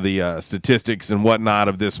statistics and whatnot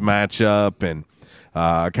of this matchup, and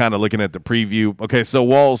kind of looking at the preview. Okay, so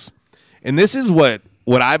Walls, and this is what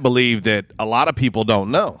I believe that a lot of people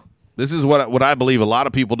don't know. This is what I believe a lot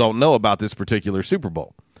of people don't know about this particular Super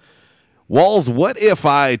Bowl. Walls, what if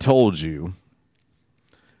I told you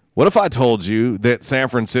that San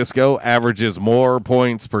Francisco averages more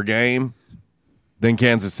points per game than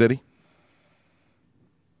Kansas City?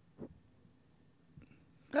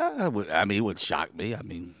 It would shock me.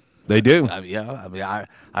 They do. I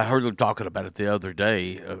heard them talking about it the other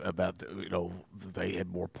day about they had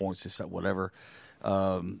more points and stuff, whatever.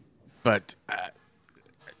 But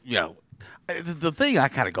the thing I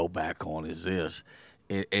kind of go back on is this.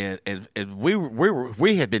 And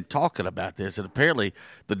we had been talking about this, and apparently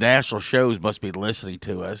the national shows must be listening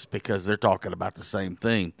to us because they're talking about the same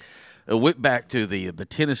thing. It went back to the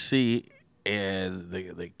Tennessee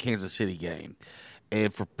the Kansas City game.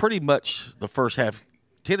 And for pretty much the first half,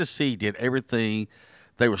 Tennessee did everything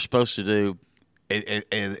they were supposed to do,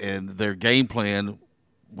 and their game plan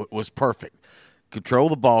was perfect. Control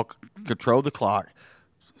the ball, control the clock,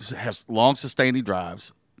 have long sustaining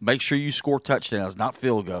drives, make sure you score touchdowns, not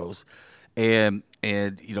field goals, and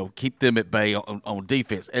keep them at bay on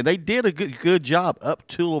defense. And they did a good job up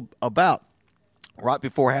to about right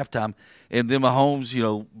before halftime. And then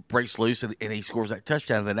Mahomes, breaks loose and he scores that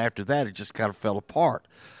touchdown. And then after that, it just kind of fell apart.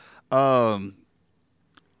 And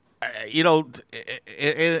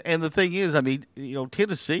the thing is,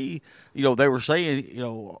 Tennessee, they were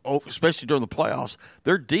saying, especially during the playoffs,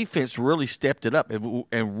 their defense really stepped it up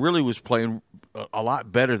and really was playing a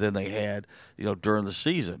lot better than they had, during the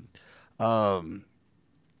season. I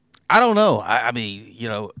don't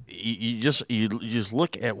know. You just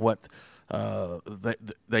look at what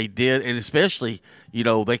they did, and especially,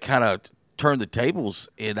 they kind of turned the tables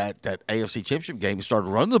in that AFC Championship game and started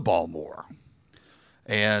running the ball more.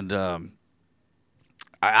 And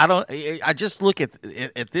I just look at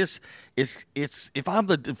this. It's if I'm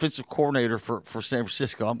the defensive coordinator for San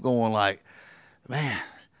Francisco, I'm going like, man,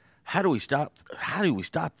 how do we stop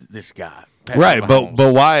this guy? Right, but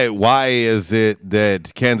why is it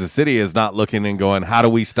that Kansas City is not looking and going, how do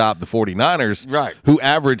we stop the 49ers, right, who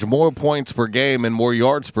average more points per game and more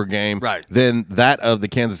yards per game, right, than that of the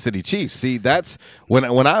Kansas City Chiefs? See, that's when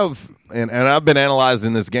I've been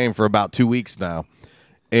analyzing this game for about 2 weeks now,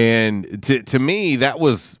 and to me, that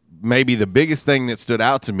was maybe the biggest thing that stood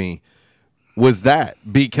out to me was that,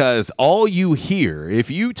 because all you hear,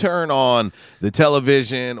 if you turn on the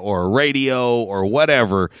television or radio or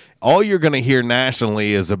whatever, all you're going to hear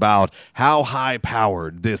nationally is about how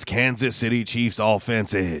high-powered this Kansas City Chiefs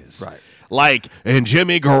offense is. Right. And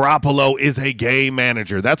Jimmy Garoppolo is a game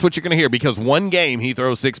manager. That's what you're going to hear, because one game he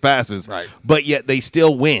throws 6 passes, right, but yet they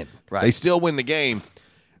still win. Right. They still win the game.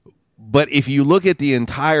 But if you look at the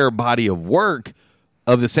entire body of work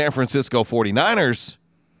of the San Francisco 49ers,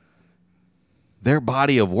 their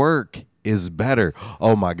body of work is better.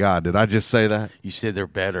 Oh, my God. Did I just say that? You said they're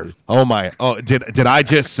better. Did I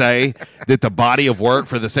just say that the body of work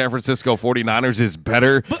for the San Francisco 49ers is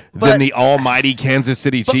better than the almighty Kansas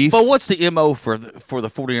City Chiefs? But what's the MO for the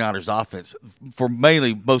 49ers offense for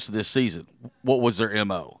mainly most of this season? What was their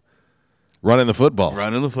MO? Running the football.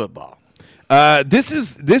 This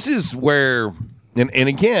is where, and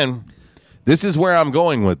again, this is where I'm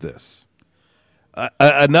going with this.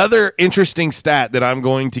 Another interesting stat that I'm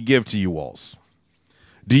going to give to you alls.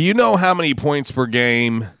 Do you know how many points per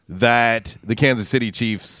game that the Kansas City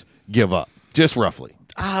Chiefs give up? Just roughly.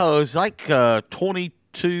 Oh, it's like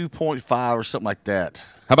 22.5 or something like that.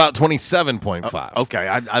 How about 27.5?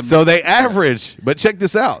 Okay. So they average, but check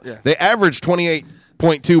this out. Yeah. They average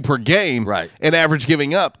 28.2 per game, right, and average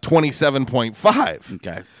giving up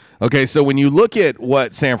 27.5. Okay, so when you look at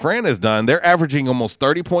what San Fran has done, they're averaging almost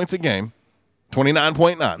 30 points a game.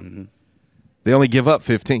 29.9. Mm-hmm. They only give up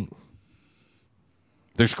 15.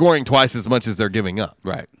 They're scoring twice as much as they're giving up.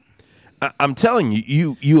 Right. I'm telling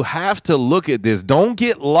you have to look at this. Don't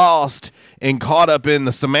get lost and caught up in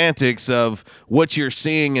the semantics of what you're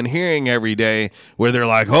seeing and hearing every day, where they're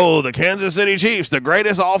like, oh, the Kansas City Chiefs, the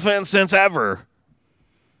greatest offense since ever.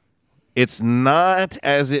 It's not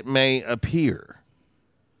as it may appear.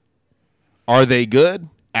 Are they good?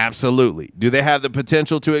 Absolutely. Do they have the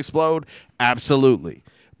potential to explode? Absolutely.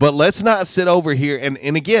 But let's not sit over here. And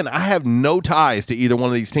again, I have no ties to either one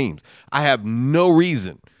of these teams. I have no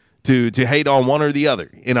reason to hate on one or the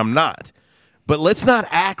other, and I'm not. But let's not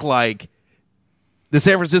act like the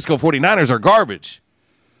San Francisco 49ers are garbage.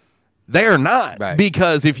 They are not. Right.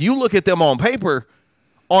 Because if you look at them on paper,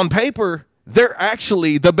 they're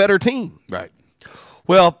actually the better team. Right.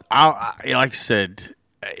 Well, like I said,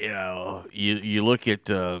 you look at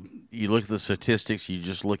the statistics. You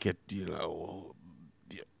just look at the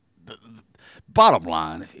bottom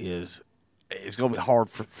line is it's going to be hard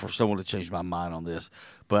for someone to change my mind on this,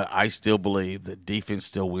 but I still believe that defense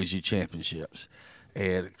still wins you championships,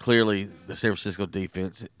 and clearly the San Francisco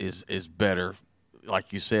defense is better.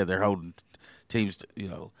 Like you said, they're holding teams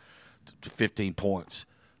to 15 points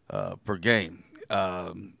per game,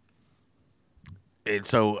 and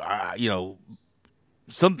so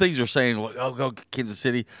some things are saying, "Oh, go Kansas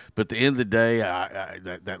City," but at the end of the day,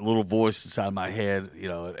 that little voice inside my head,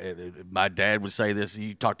 my dad would say this.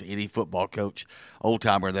 You talk to any football coach, old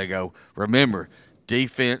timer, and they go, "Remember,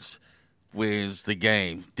 defense wins the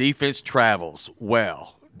game. Defense travels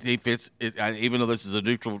well. Defense, even though this is a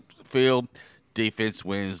neutral field, defense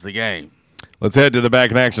wins the game." Let's head to the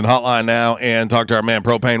Back in Action hotline now and talk to our man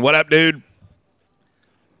Propane. What up, dude?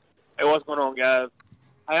 Hey, what's going on, guys?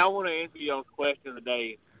 Hey, I want to answer y'all's question of the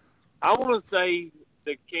day. I want to say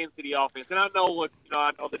the Kansas City offense, and I know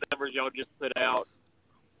the numbers y'all just put out,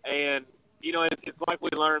 and it's like we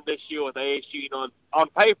learned this year with ASU. On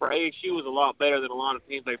paper, ASU was a lot better than a lot of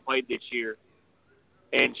teams they played this year,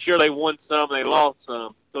 and sure they won some, they lost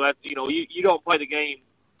some. So that's you don't play the game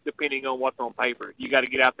depending on what's on paper. You got to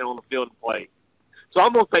get out there on the field and play. So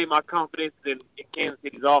I'm gonna say my confidence in Kansas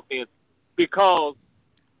City's offense because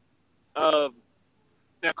of.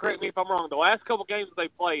 Now, correct me if I'm wrong. The last couple games they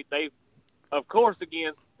played, of course,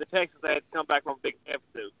 against the Texans, they had to come back from a big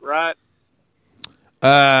deficit, right?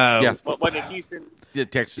 Yeah. But when in Houston, the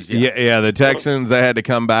Texans, yeah, the Texans they had to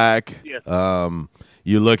come back. Yes.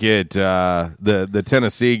 You look at the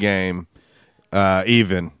Tennessee game,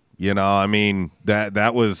 even. I mean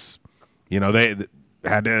that was, they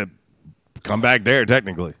had to come back there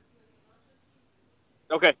technically.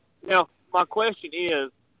 Okay. Now my question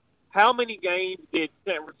is, how many games did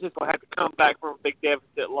San Francisco have to come back from a big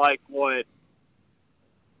deficit like what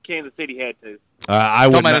Kansas City had to? I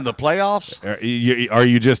would not in the playoffs. Are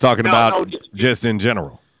you just talking about no, just in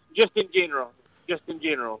general? Just in general. Just in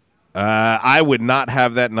general. I would not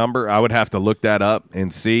have that number. I would have to look that up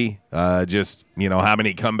and see just how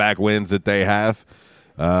many comeback wins that they have.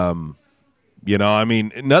 I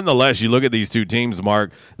mean, nonetheless, you look at these two teams,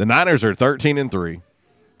 Mark. The Niners are 13-3.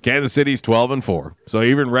 Kansas City's 12-4. So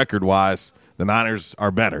even record-wise, the Niners are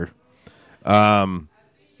better.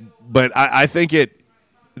 But I think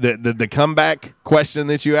the comeback question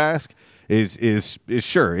that you ask is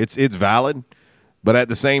sure it's valid, but at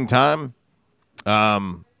the same time,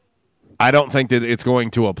 I don't think that it's going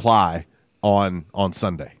to apply on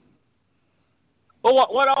Sunday. Well,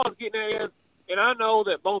 what I was getting at is, and I know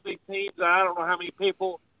that both these teams, I don't know how many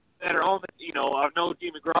people that are on the, I know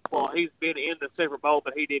Jimmy Garoppolo, he's been in the Super Bowl,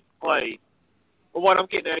 but he didn't play. But what I'm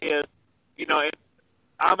getting at is, and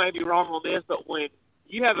I may be wrong on this, but when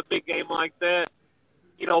you have a big game like that,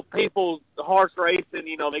 people's hearts racing,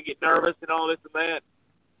 they get nervous and all this and that.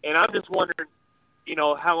 And I'm just wondering,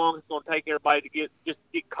 how long it's going to take everybody to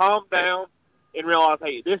get calmed down and realize,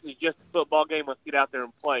 hey, this is just a football game. Let's get out there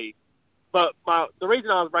and play. But the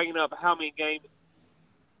reason I was bringing up how many games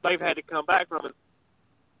they've had to come back from is,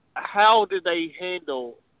 how do they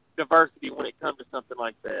handle diversity when it comes to something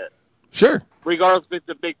like that? Sure. Regardless if it's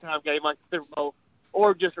a big-time game like the Super Bowl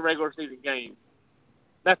or just a regular season game.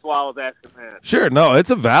 That's why I was asking that. Sure. No, it's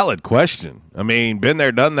a valid question. I mean, been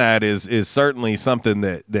there, done that is certainly something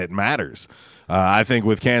that matters. I think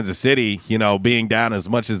with Kansas City, being down as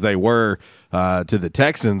much as they were to the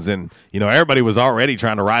Texans, and, everybody was already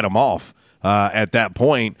trying to write them off at that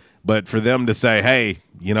point. But for them to say, hey,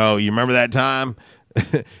 you remember that time?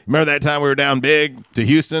 Remember that time we were down big to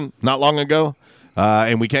Houston not long ago,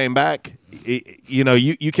 and we came back?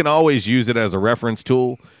 You can always use it as a reference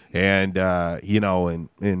tool, and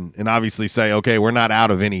and obviously say, okay, we're not out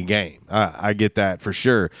of any game. I get that for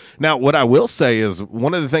sure. Now, what I will say is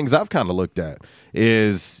one of the things I've kind of looked at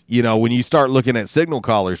is, when you start looking at signal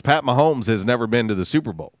callers, Pat Mahomes has never been to the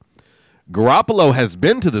Super Bowl. Garoppolo has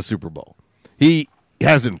been to the Super Bowl. He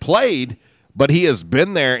hasn't played, but he has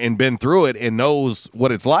been there and been through it and knows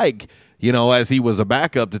what it's like, as he was a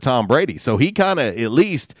backup to Tom Brady. So he kind of at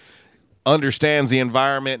least understands the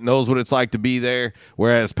environment, knows what it's like to be there,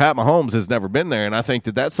 whereas Pat Mahomes has never been there. And I think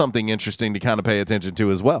that that's something interesting to kind of pay attention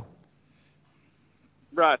to as well.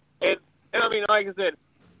 Right. And I mean, like I said,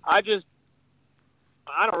 I don't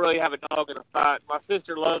really have a dog in a fight. My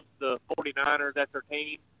sister loves the 49ers. That's her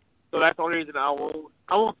team. So that's the only reason I want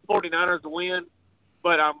the 49ers to win.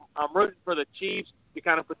 But I'm rooting for the Chiefs to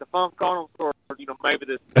kind of put the funk on them, or maybe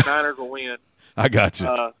the Niners will win. I got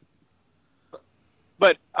you.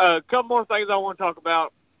 But a couple more things I want to talk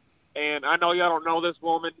about, and I know y'all don't know this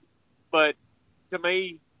woman, but to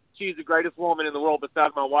me, she's the greatest woman in the world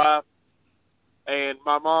besides my wife. And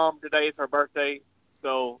my mom, today is her birthday,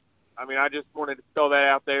 so I mean, I just wanted to throw that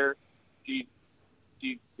out there. She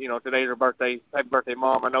today's her birthday. Happy birthday,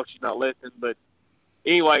 Mom. I know she's not listening, but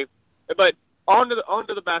anyway, but. On to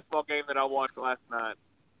the basketball game that I watched last night,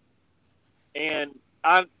 and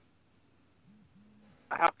how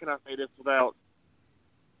can I say this without?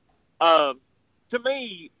 To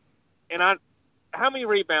me, how many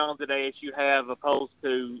rebounds did ASU have opposed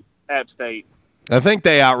to App State? I think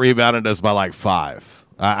they out-rebounded us by like 5.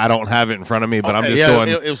 I don't have it in front of me, but Okay.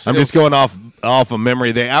 I'm just going off of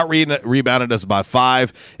memory. They out-rebounded us by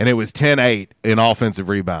 5, and it was 10-8 in offensive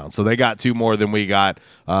rebounds. So they got 2 more than we got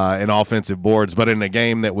in offensive boards. But in a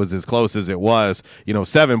game that was as close as it was,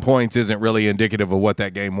 7 points isn't really indicative of what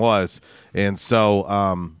that game was. And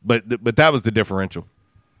so, but that was the differential.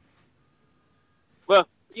 Well,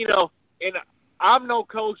 and I'm no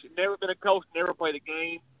coach, never been a coach, never played a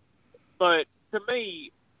game. But to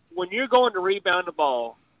me, when you're going to rebound the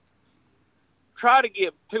ball, try to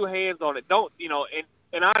get two hands on it. Don't,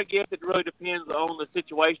 and I guess it really depends on the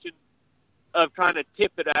situation of trying to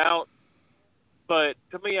tip it out. But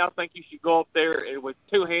to me, I think you should go up there and with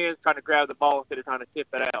two hands trying to grab the ball instead of trying to tip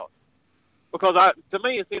it out. Because to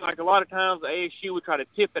me, it seemed like a lot of times the ASU would try to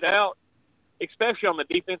tip it out, especially on the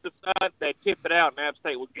defensive side. They'd tip it out, and App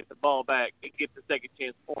State would get the ball back and get the second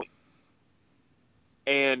chance point.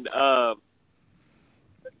 And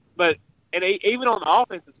even on the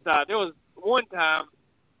offensive side, there was one time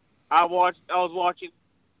I was watching,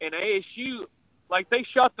 and ASU, like, they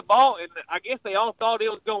shot the ball, and I guess they all thought it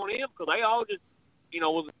was going in because they all just,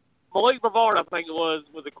 was Malik Brevard, I think it was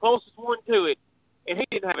the closest one to it, and he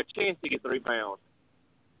didn't have a chance to get the rebound.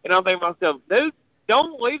 And I'm thinking to myself, dude,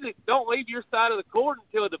 don't leave your side of the court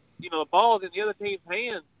until the ball's in the other team's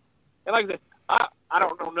hands. And like I said, I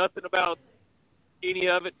don't know nothing about any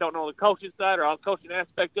of it. Don't know the coaching side or the coaching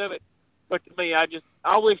aspect of it. But to me, I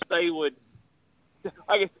wish they would.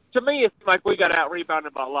 I guess to me, it's like we got out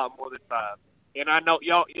rebounded by a lot more than 5. And I know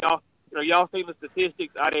y'all seen the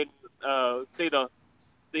statistics. I didn't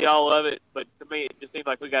see all of it, but to me, it just seems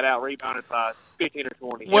like we got out rebounded by 15 or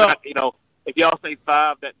 20. Well, if y'all say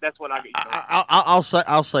 5, that's what I get.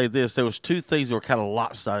 I'll say this: there was two things that were kind of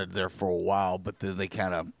lopsided there for a while, but then they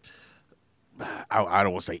kind of. I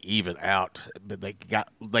don't want to say even out, but they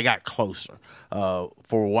got closer.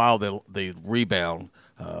 For a while, the rebound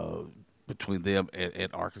between them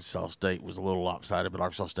and Arkansas State was a little lopsided, but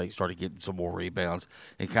Arkansas State started getting some more rebounds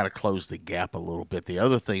and kind of closed the gap a little bit. The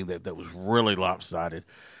other thing that was really lopsided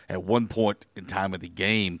at one point in time of the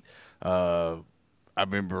game, I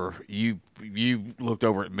remember you looked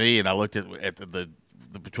over at me and I looked at the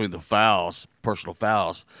between the fouls, personal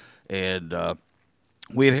fouls, and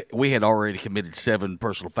we had already committed 7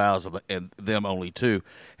 personal fouls and them only 2.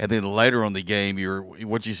 And then later on the game,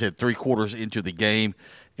 what you said, 3 quarters into the game,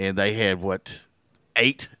 and they had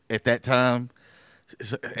 8 at that time.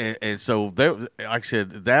 And so there, like I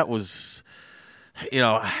said, that was, like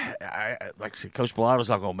I said, Coach Bellato's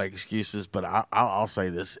not going to make excuses, but I'll say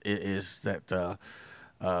this is that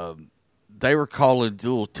they were calling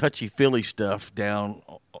little touchy-feely stuff down.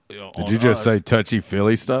 Did you just say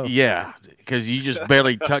touchy-feely stuff? Yeah, because you just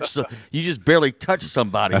barely touch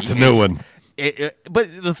somebody. That's a new one.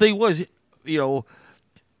 But the thing was,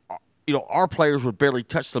 our players would barely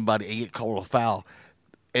touch somebody and get called a foul,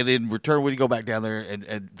 and in return, we'd go back down there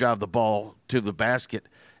and drive the ball to the basket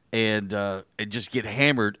and just get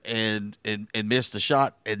hammered and miss the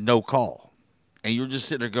shot and no call, and you're just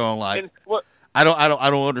sitting there going like. I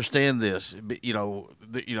don't understand this.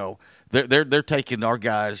 They're taking our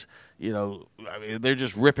guys. They're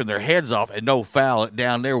just ripping their heads off and no foul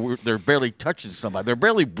down there. They're barely touching somebody. They're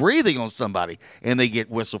barely breathing on somebody, and they get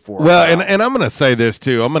whistled for. Well, and I'm going to say this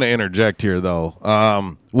too. I'm going to interject here though.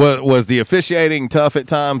 Was the officiating tough at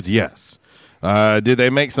times? Yes. Did they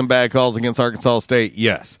make some bad calls against Arkansas State?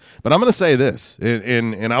 Yes. But I'm going to say this,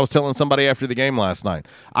 and I was telling somebody after the game last night.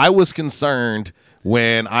 I was concerned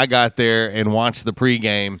when I got there and watched the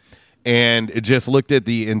pregame and just looked at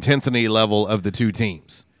the intensity level of the two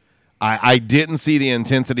teams. I didn't see the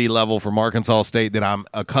intensity level from Arkansas State that I'm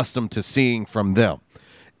accustomed to seeing from them.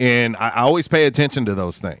 And I always pay attention to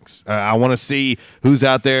those things. I want to see who's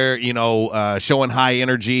out there, showing high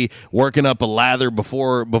energy, working up a lather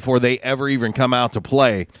before they ever even come out to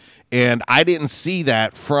play. And I didn't see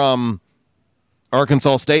that from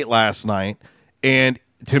Arkansas State last night. And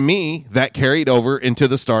to me, that carried over into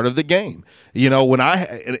the start of the game.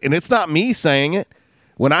 And it's not me saying it.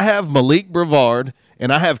 When I have Malik Brevard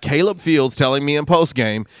and I have Caleb Fields telling me in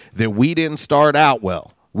postgame that we didn't start out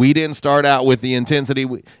well. We didn't start out with the intensity.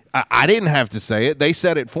 I didn't have to say it. They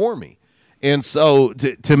said it for me. And so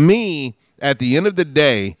to me, at the end of the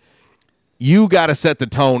day, you got to set the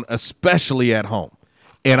tone, especially at home.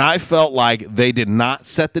 And I felt like they did not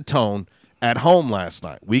set the tone at home last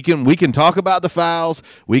night. We can talk about the fouls.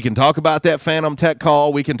 We can talk about that phantom tech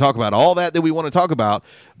call. We can talk about all that we want to talk about.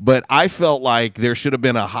 But I felt like there should have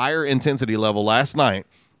been a higher intensity level last night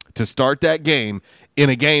to start that game in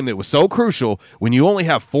a game that was so crucial when you only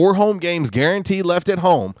have 4 home games guaranteed left at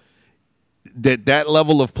home. That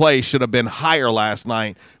level of play should have been higher last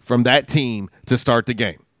night from that team to start the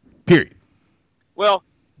game. Period. Well,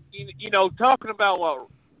 talking about what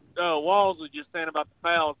Walls was just saying about the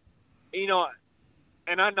fouls,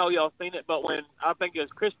 and I know y'all seen it, but when I think it was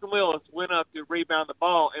Christian Willis went up to rebound the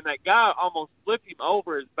ball, and that guy almost flipped him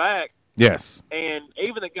over his back. Yes. And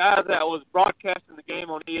even the guy that was broadcasting the game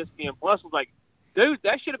on ESPN Plus was like, dude,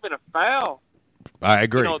 that should have been a foul. I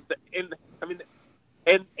agree.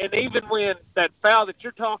 And even when that foul that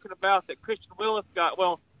you're talking about that Christian Willis got,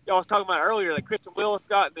 well, y'all was talking about earlier that Christian Willis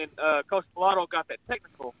got, and then Coach Pilato got that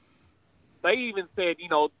technical. They even said,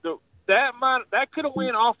 that could have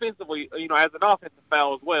went offensively, as an offensive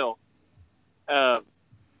foul as well.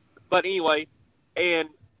 But anyway, and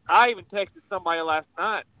I even texted somebody last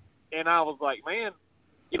night, and I was like, man,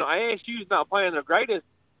 ASU's not playing their greatest,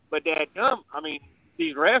 but dadgum,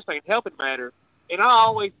 these refs ain't helping matter. And I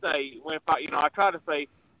always say, I try to say,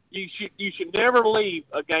 you should never leave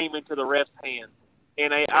a game into the refs' hands.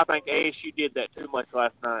 And I think ASU did that too much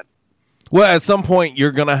last night. Well, at some point,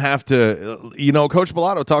 you're going to have to, Coach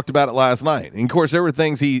Pilato talked about it last night. And, of course, there were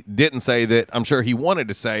things he didn't say that I'm sure he wanted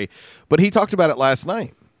to say, but he talked about it last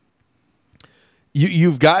night.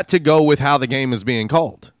 You've got to go with how the game is being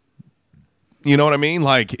called. You know what I mean?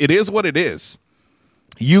 Like, it is what it is.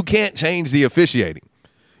 You can't change the officiating.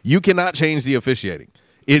 You cannot change the officiating.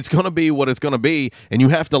 It's going to be what it's going to be, and you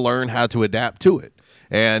have to learn how to adapt to it.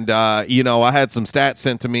 And, I had some stats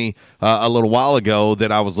sent to me a little while ago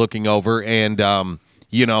that I was looking over, and,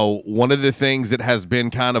 one of the things that has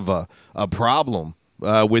been kind of a problem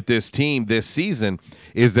with this team this season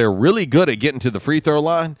is they're really good at getting to the free throw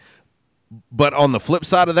line, but on the flip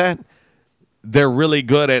side of that, they're really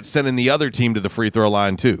good at sending the other team to the free throw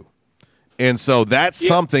line too. And so that's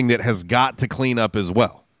something that has got to clean up as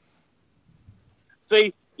well.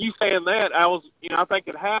 See, you saying that, I think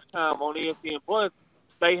at halftime on ESPN Plus,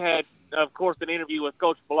 they had, of course, an interview with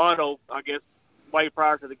Coach Pilato, I guess, way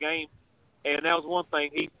prior to the game. And that was one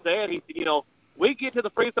thing he said. He said, we get to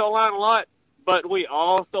the free throw line a lot, but we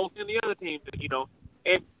also send the other team to,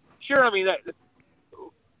 And sure, that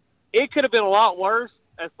it could have been a lot worse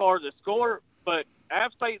as far as the score, but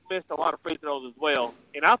App State missed a lot of free throws as well.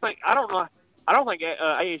 And I don't think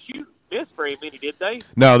ASU missed very many, did they?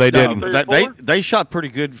 No, they didn't. They shot pretty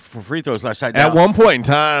good for free throws last night. At one point in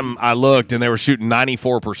time, I looked, and they were shooting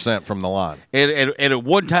 94% from the line. And at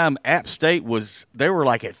one time, App State they were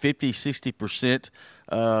like at 50, 60%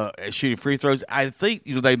 shooting free throws. I think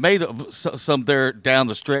they made some there down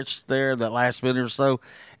the stretch there, that last minute or so,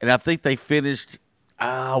 and I think they finished,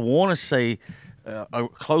 I want to say,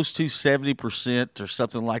 close to 70% or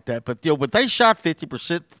something like that. But but they shot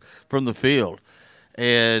 50% from the field.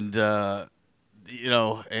 And and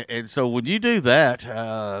so when you do that,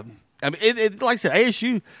 like I said,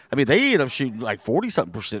 ASU, they end up shooting like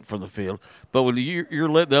 40-something% from the field. But when you're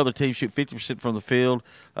letting the other team shoot 50% from the field,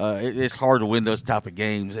 it's hard to win those type of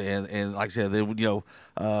games. And like I said, and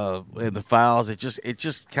the fouls, it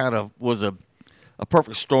just kind of was a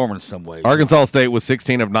perfect storm in some ways. Arkansas State was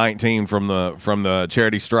 16 of 19 from the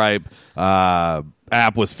charity stripe.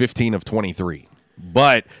 App was 15 of 23.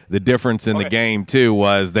 But the difference in the game, too,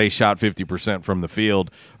 was they shot 50% from the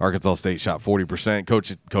field. Arkansas State shot 40%.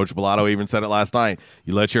 Coach Pilato even said it last night.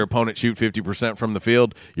 You let your opponent shoot 50% from the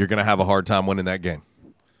field, you're going to have a hard time winning that game.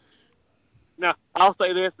 Now, I'll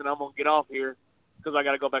say this, and I'm going to get off here because I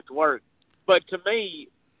got to go back to work. But to me,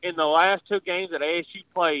 in the last two games that ASU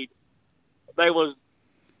played, they was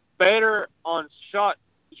better on shot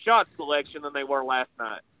selection than they were last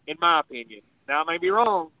night, in my opinion. Now, I may be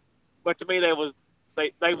wrong, but to me, they were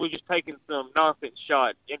just taking some nonsense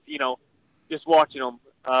shots, and just watching them.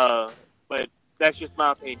 But that's just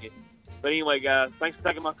my opinion. But anyway, guys, thanks for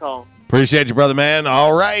taking my call. Appreciate you, brother, man.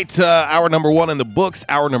 All right, hour number 1 in the books.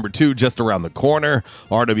 Hour number 2 just around the corner.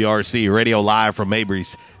 RWRC Radio live from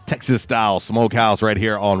Mabry's Texas-style smokehouse right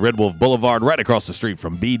here on Red Wolf Boulevard, right across the street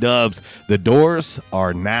from B-Dubs. The doors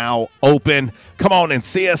are now open. Come on and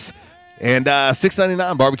see us. And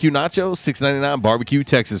 $6.99 barbecue nachos, $6.99 barbecue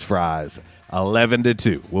Texas fries, 11 to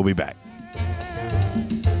 2. We'll be back.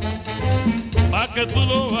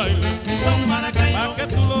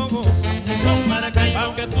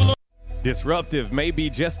 Disruptive may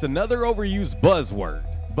be just another overused buzzword,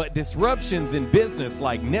 but disruptions in business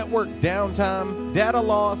like network downtime, data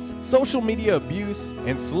loss, social media abuse,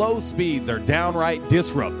 and slow speeds are downright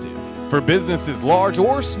disruptive. For businesses large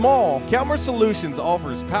or small, Calmer Solutions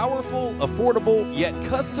offers powerful, affordable, yet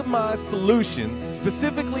customized solutions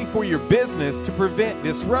specifically for your business to prevent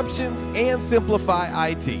disruptions and simplify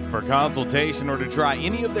IT. For consultation or to try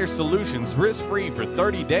any of their solutions risk-free for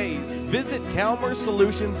 30 days, visit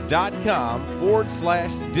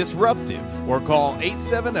calmersolutions.com/disruptive or call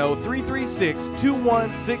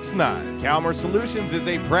 870-336-2169. Calmer Solutions is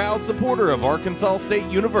a proud supporter of Arkansas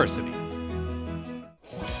State University.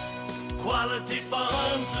 Quality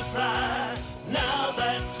Farm Supply, now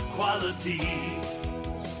that's quality.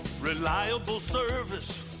 Reliable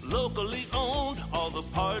service, locally owned, all the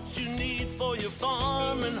parts you need for your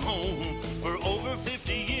farm and home. For over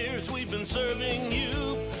 50 years we've been serving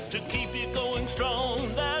you to keep you going strong.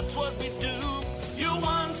 That's what we do. Your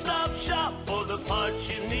one-stop shop for the parts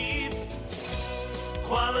you need.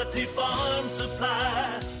 Quality Farm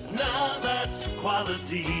Supply. Now that's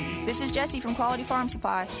quality. This is Jessie from Quality Farm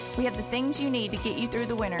Supply. We have the things you need to get you through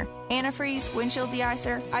the winter. Antifreeze, windshield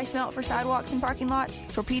deicer, ice melt for sidewalks and parking lots,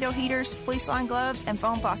 torpedo heaters, fleece line gloves, and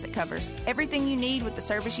foam faucet covers. Everything you need with the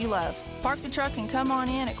service you love. Park the truck and come on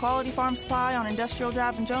in at Quality Farm Supply on Industrial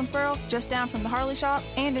Drive in Jonesboro, just down from the Harley Shop,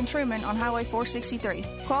 and in Truman on Highway 463.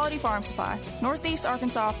 Quality Farm Supply. Northeast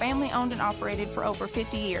Arkansas, family owned and operated for over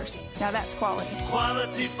 50 years. Now that's quality.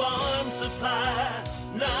 Quality Farm Supply.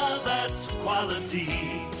 Now that's quality.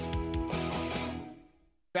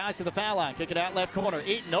 Guys to the foul line, kick it out left corner.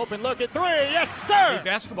 Eaton open look at three. Yes, sir! Hey,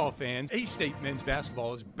 basketball fans, A-State men's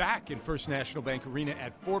basketball is back in First National Bank Arena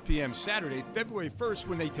at 4 p.m. Saturday, February 1st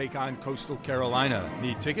when they take on Coastal Carolina.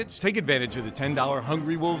 Need tickets? Take advantage of the $10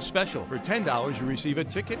 Hungry Wolves special. For $10, you receive a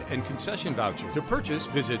ticket and concession voucher. To purchase,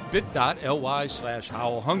 visit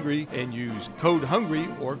bit.ly/howlhungry and use code HUNGRY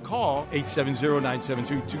or call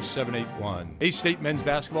 870-972-2781. A-State men's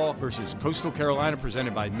basketball versus Coastal Carolina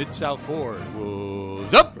presented by Mid-South Ford.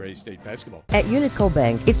 What's up for A-State basketball? At Unico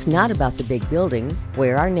Bank, it's not about the big buildings,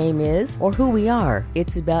 where our name is, or who we are.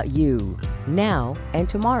 It's about you, now and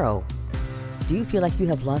tomorrow. Do you feel like you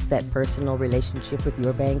have lost that personal relationship with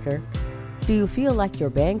your banker? Do you feel like your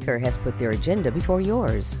banker has put their agenda before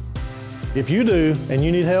yours? If you do and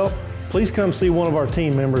you need help, please come see one of our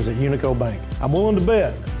team members at Unico Bank. I'm willing to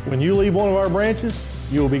bet when you leave one of our branches,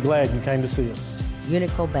 you will be glad you came to see us.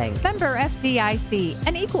 Unico Bank. Member FDIC,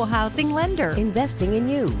 an equal housing lender. Investing in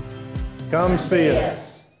you. Come see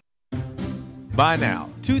us. By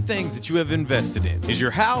now, two things that you have invested in is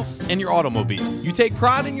your house and your automobile. You take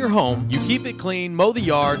pride in your home, you keep it clean, mow the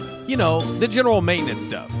yard, you know, the general maintenance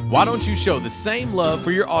stuff. Why don't you show the same love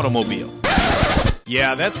for your automobile?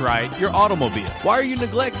 Yeah, that's right, your automobile. Why are you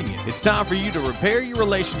neglecting it? It's time for you to repair your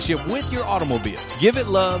relationship with your automobile. Give it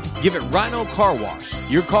love, give it Rhino Car Wash.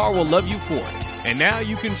 Your car will love you for it. And now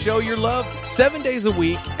you can show your love 7 days a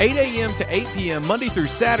week, 8 a.m. to 8 p.m. Monday through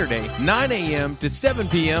Saturday, 9 a.m. to 7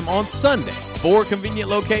 p.m. on Sunday. 4 convenient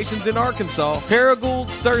locations in Arkansas: Paragould,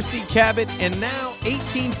 Searcy, Cabot, and now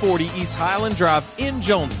 1840 East Highland Drive in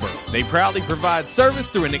Jonesboro. They proudly provide service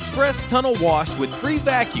through an express tunnel wash with free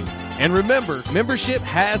vacuums. And remember, membership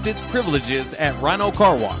has its privileges at Rhino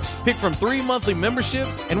Car Wash. Pick from 3 monthly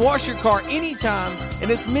memberships and wash your car anytime and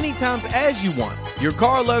as many times as you want. Your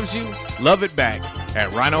car loves you, love it back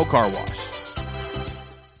at Rhino Car Wash.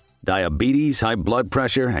 Diabetes, high blood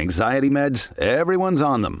pressure, anxiety meds, everyone's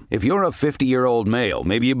on them. If you're a 50-year-old male,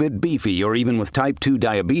 maybe a bit beefy, or even with type 2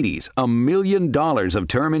 diabetes, $1 million of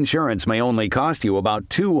term insurance may only cost you about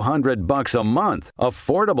 $200 a month.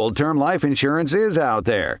 Affordable term life insurance is out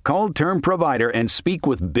there. Call Term Provider and speak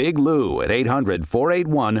with Big Lou at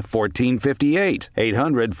 800-481-1458.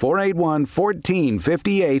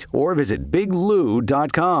 800-481-1458 or visit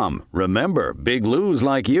biglou.com. Remember, Big Lou's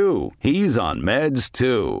like you. He's on meds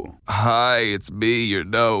too. Hi, it's me, your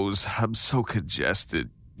nose. I'm so congested.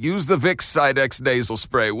 Use the Vicks Sidex nasal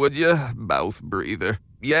spray, would you? Mouth breather.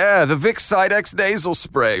 Yeah, the Vicks Sidex nasal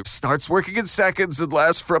spray. Starts working in seconds and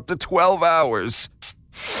lasts for up to 12 hours.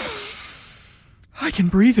 I can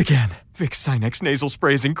breathe again. Vicks Sinex nasal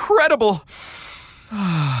spray is incredible.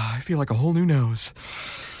 I feel like a whole new nose.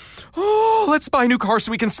 Oh, let's buy a new car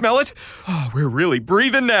so we can smell it. Oh, we're really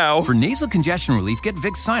breathing now. For nasal congestion relief, get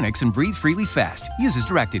Vicks Sinex and breathe freely fast. Use as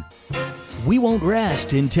directed. We won't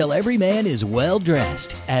rest until every man is well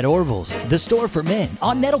dressed. At Orville's, the store for men,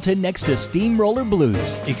 on Nettleton next to Steamroller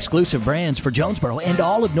Blues. Exclusive brands for Jonesboro and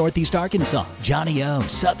all of Northeast Arkansas. Johnny O,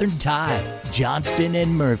 Southern Tide, Johnston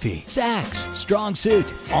and Murphy, Saks, Strong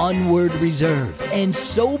Suit, Onward Reserve, and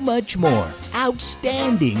so much more.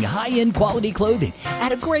 Outstanding high-end quality clothing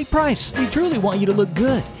at a great price. We truly want you to look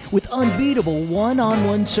good with unbeatable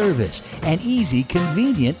one-on-one service and easy,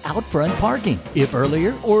 convenient out-front parking. If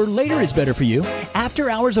earlier or later is better for you,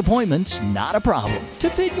 after-hours appointments, not a problem. To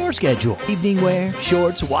fit your schedule, evening wear,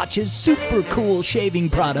 shorts, watches, super cool shaving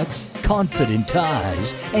products, confident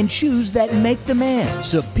ties, and shoes that make the man.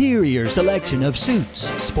 Superior selection of suits,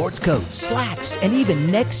 sports coats, slacks, and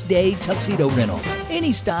even next-day tuxedo rentals.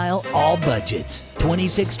 Any style, all budgets.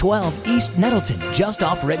 2612 East Nettleton, just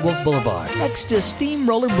off Red Wolf Boulevard, next to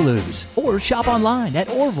Steamroller Blues. Or shop online at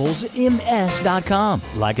orvillesms.com.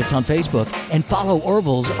 Like us on Facebook and follow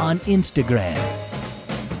Orville's on Instagram.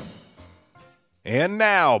 And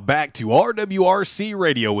now, back to RWRC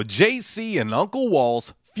Radio with JC and Uncle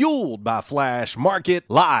Walls fueled by Flash Market,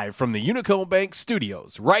 live from the Unico Bank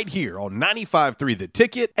Studios, right here on 95.3 The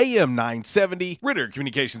Ticket, AM 970, Ritter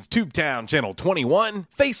Communications Tubetown Channel 21,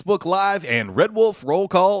 Facebook Live, and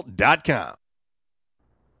RedWolfRollCall.com.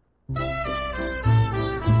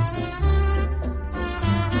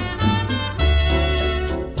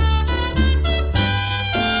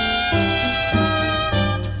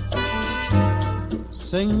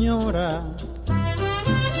 Señora,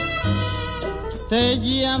 te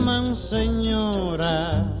llaman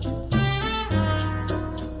señora,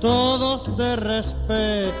 todos te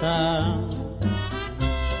respetan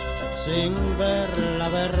sin ver la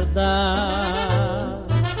verdad.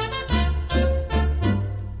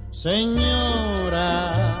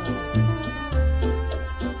 Señora,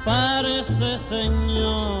 parece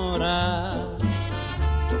señora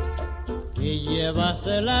y llevas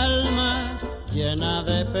el alma llena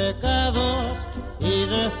de pecados y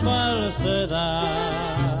de falsedad.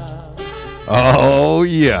 Oh,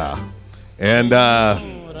 yeah. And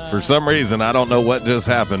for some reason, I don't know what just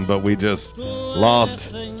happened, but we just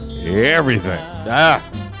lost everything. I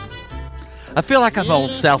feel like I'm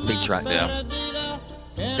on South Beach right now,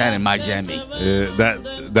 down in Miami.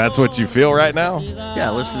 That's what you feel right now?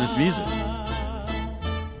 Yeah, listen to this music.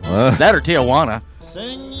 That or Tijuana.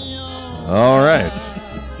 All right.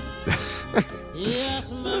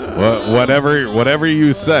 Whatever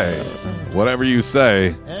you say.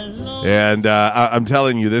 And I'm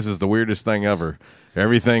telling you, this is the weirdest thing ever.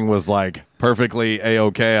 Everything was like perfectly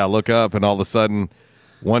A-OK. I look up and all of a sudden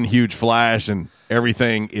one huge flash and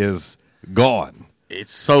everything is gone.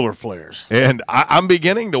 It's solar flares. And I'm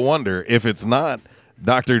beginning to wonder if it's not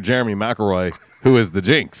Dr. Jeremy McElroy who is the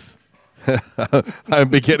jinx.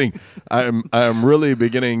 I'm really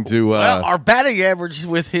beginning to. Well, our batting average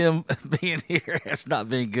with him being here has not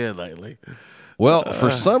been good lately. Well,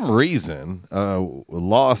 for some reason,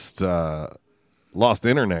 lost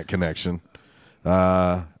internet connection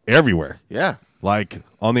everywhere. Yeah, like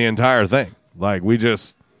on the entire thing. Like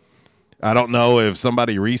I don't know if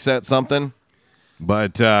somebody reset something,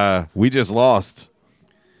 but we just lost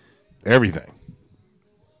everything.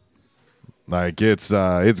 Like it's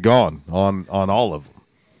gone on all of them.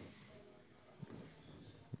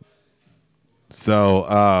 So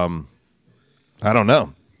I don't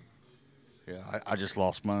know. Yeah, I just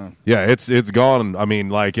lost mine. Yeah, it's gone. I mean,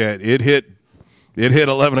 like it hit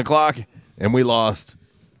 11 o'clock and we lost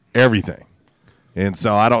everything. And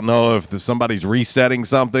so I don't know if somebody's resetting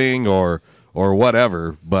something or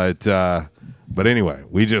whatever. But anyway,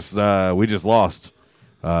 we just lost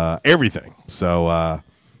everything. So.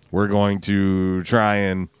 We're going to try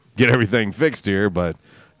and get everything fixed here, but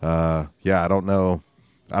I don't know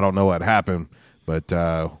what happened, but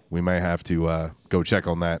we may have to go check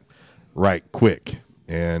on that right quick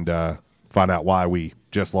and find out why we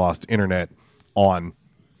just lost internet on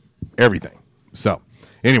everything. So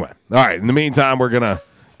anyway, all right. In the meantime, we're gonna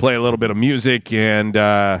play a little bit of music, and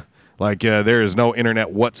there is no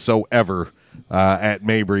internet whatsoever at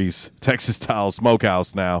Mabry's Texas Style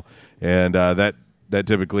Smokehouse now, and that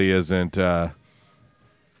typically isn't a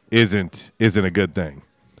good thing,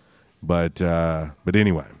 but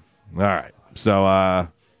anyway, all right. So all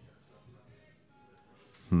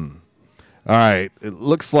right. It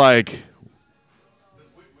looks like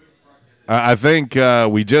I think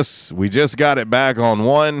we just got it back on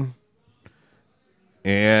one,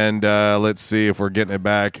 and let's see if we're getting it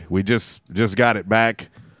back. We just got it back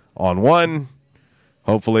on one.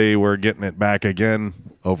 Hopefully, we're getting it back again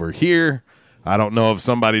over here. I don't know if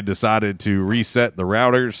somebody decided to reset the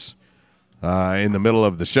routers in the middle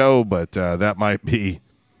of the show, but that might be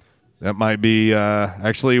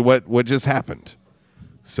actually what just happened.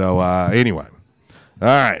 So anyway, all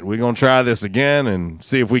right, we're gonna try this again and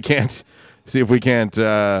see if we can't fix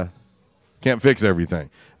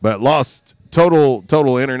everything. But lost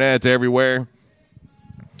total internet everywhere,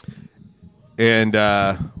 and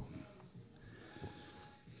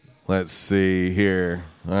let's see here.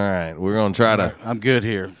 All right, we're gonna try to. I'm good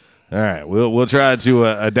here. All right, we'll try to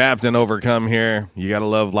adapt and overcome here. You gotta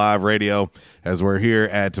love live radio, as we're here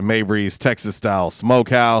at Mabry's Texas Style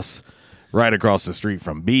Smokehouse, right across the street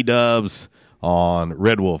from B-Dubs on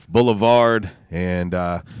Red Wolf Boulevard, and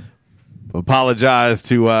apologize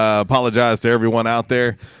to everyone out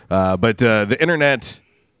there, but the internet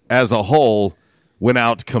as a whole went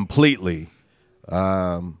out completely.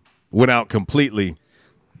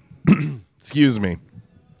 Excuse me.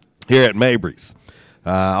 Here at Mabry's.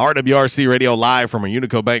 RWRC Radio live from our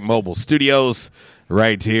Unico Bank Mobile Studios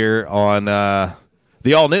right here on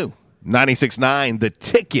the all-new 96.9 The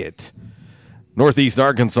Ticket. Northeast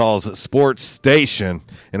Arkansas's sports station.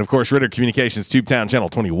 And, of course, Ritter Communications Tubetown Channel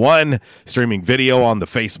 21, streaming video on the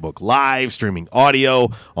Facebook Live, streaming audio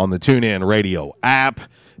on the TuneIn Radio app.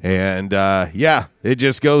 And, it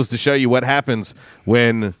just goes to show you what happens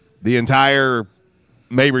when the entire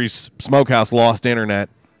Mabry's Smokehouse lost internet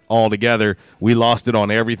altogether. We lost it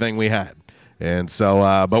on everything we had. And so,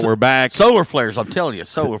 but we're back. Solar flares, I'm telling you,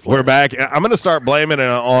 solar flares. We're back. I'm going to start blaming it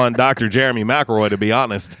on Dr. Jeremy McElroy, to be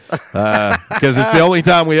honest, because it's the only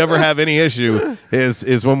time we ever have any issue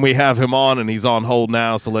is when we have him on, and he's on hold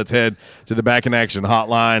now. So let's head to the Back in Action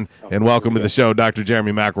hotline, and welcome to the show, Dr.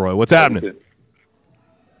 Jeremy McElroy. What's happening?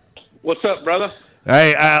 What's up, brother?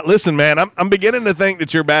 Hey, listen, man, I'm beginning to think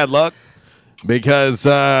that you're bad luck because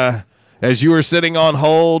as you were sitting on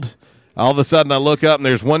hold, all of a sudden I look up and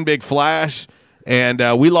there's one big flash,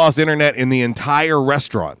 and we lost internet in the entire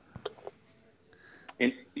restaurant.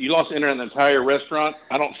 And you lost internet in the entire restaurant?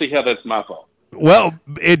 I don't see how that's my fault. Well,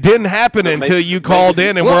 it didn't happen until you called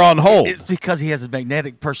in and we're on hold. It's because he has a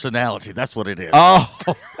magnetic personality. That's what it is. Oh.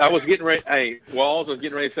 I was getting ready. Hey, Walls, I was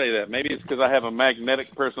getting ready to say that. Maybe it's because I have a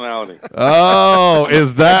magnetic personality. Oh,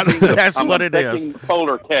 is that? That's what it is.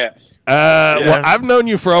 Polar caps. Well, I've known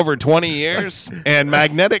you for over 20 years, and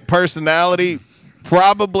magnetic personality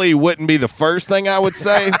probably wouldn't be the first thing I would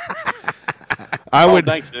say.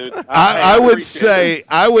 Thanks, dude. I would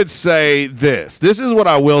say this. This is what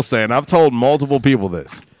I will say, and I've told multiple people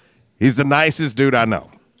this. He's the nicest dude I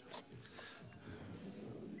know.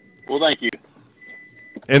 Well, thank you.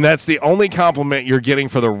 And that's the only compliment you're getting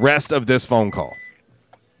for the rest of this phone call.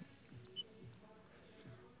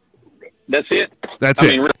 That's it?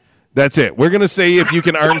 That's it. We're going to see if you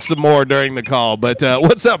can earn some more during the call. But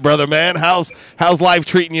what's up, brother, man? How's life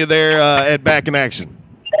treating you there at Back in Action?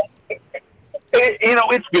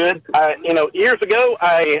 It's good. Years ago,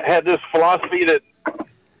 I had this philosophy that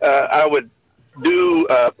I would do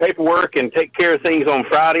paperwork and take care of things on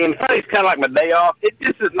Friday. And Friday's kind of like my day off. It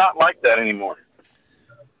just is not like that anymore.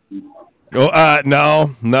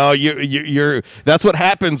 No, you're. That's what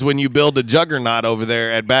happens when you build a juggernaut over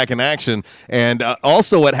there at Back in Action, and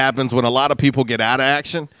also what happens when a lot of people get out of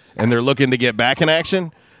action and they're looking to get back in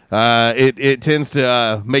action. It tends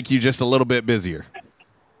to make you just a little bit busier.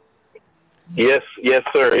 Yes,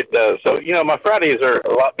 sir, it does. So my Fridays are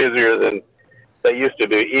a lot busier than they used to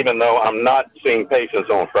be. Even though I'm not seeing patients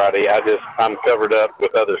on Friday, I'm covered up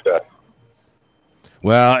with other stuff.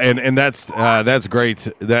 Well, and that's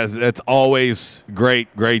great. That's always great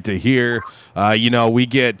to hear. We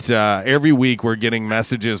get every week we're getting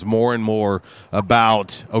messages more and more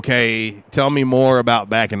about, okay, tell me more about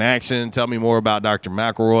Back in Action. Tell me more about Dr.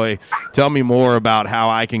 McElroy. Tell me more about how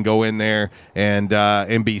I can go in there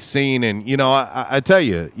and be seen. And I tell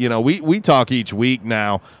you, we talk each week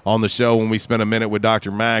now on the show when we spend a minute with Dr.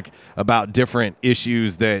 Mack about different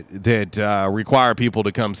issues that require people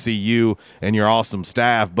to come see you and your awesome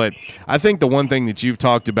staff. But I think the one thing that you've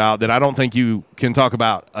talked about that I don't think you can talk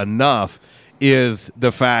about enough is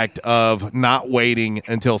the fact of not waiting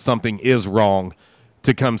until something is wrong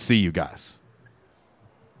to come see you guys.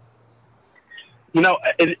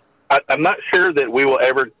 I'm not sure that we will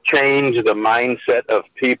ever change the mindset of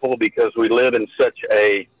people because we live in such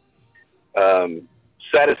a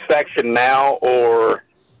satisfaction now, or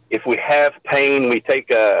if we have pain, we take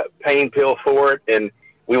a pain pill for it and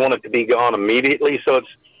we want it to be gone immediately. So it's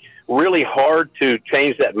really hard to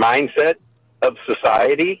change that mindset of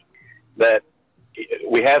society that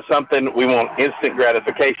we have something, we want instant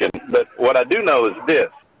gratification. But what I do know is this.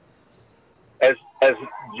 As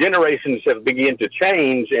generations have begun to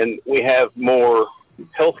change and we have more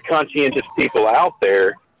health conscientious people out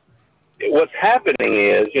there, what's happening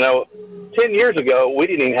is, 10 years ago, we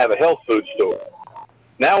didn't even have a health food store.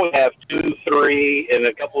 Now we have 2, 3, and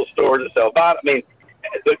a couple of stores that sell vitamins.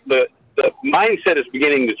 I mean, the mindset is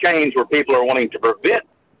beginning to change where people are wanting to prevent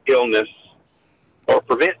illness or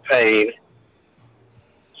prevent pain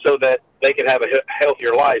so that they can have a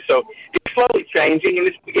healthier life. So it's slowly changing, and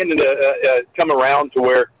it's beginning to come around to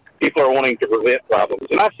where people are wanting to prevent problems.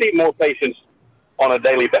 And I see more patients on a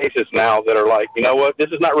daily basis now that are like, you know what, this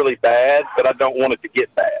is not really bad, but I don't want it to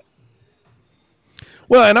get bad.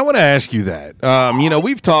 Well, and I want to ask you that.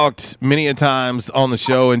 We've talked many a times on the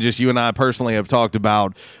show, and just you and I personally have talked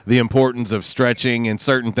about the importance of stretching and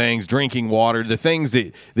certain things, drinking water, the things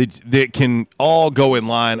that can all go in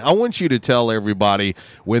line. I want you to tell everybody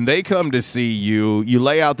when they come to see you, you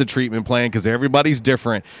lay out the treatment plan because everybody's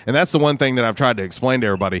different. And that's the one thing that I've tried to explain to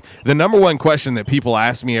everybody. The number one question that people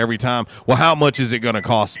ask me every time, well, how much is it going to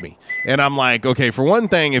cost me? And I'm like, okay, for one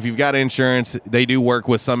thing, if you've got insurance, they do work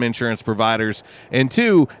with some insurance providers. And two,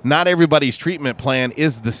 two, not everybody's treatment plan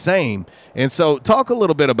is the same. And so talk a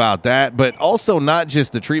little bit about that, but also not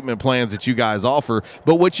just the treatment plans that you guys offer,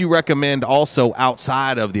 but what you recommend also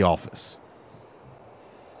outside of the office.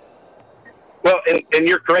 Well, and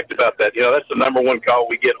you're correct about that. You know, that's the number one call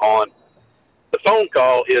we get on the phone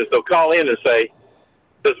call is they'll call in and say,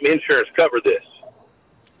 does my insurance cover this?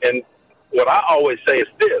 And what I always say is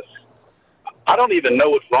this: I don't even know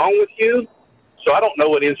what's wrong with you, so I don't know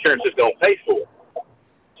what insurance is going to pay for.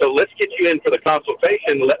 So let's get you in for the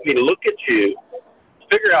consultation. Let me look at you,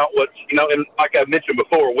 figure out what's, you know, and like I mentioned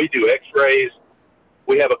before, we do x-rays.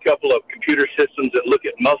 We have a couple of computer systems that look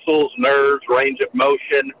at muscles, nerves, range of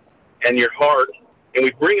motion, and your heart. And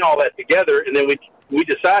we bring all that together, and then we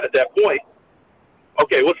decide at that point,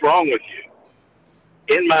 okay, what's wrong with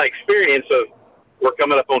you? In my experience of, we're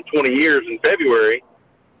coming up on 20 years in February,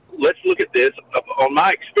 let's look at this. On my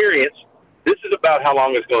experience, this is about how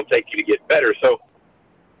long it's going to take you to get better. So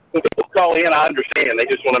when people call in, I understand. They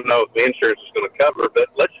just want to know if the insurance is going to cover. But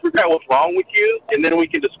let's figure out what's wrong with you, and then we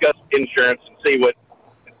can discuss insurance and see what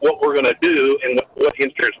we're going to do and what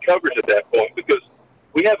insurance covers at that point. Because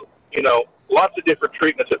we have, you know, lots of different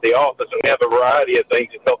treatments at the office, and we have a variety of things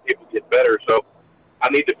that help people get better. So I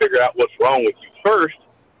need to figure out what's wrong with you first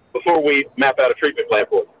before we map out a treatment plan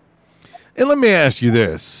for you. And let me ask you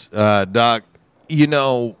this, Doc. You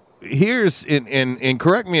know, here's and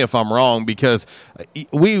correct me if I'm wrong, because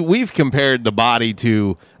we've compared the body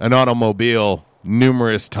to an automobile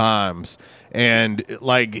numerous times, and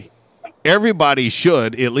like everybody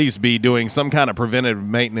should at least be doing some kind of preventative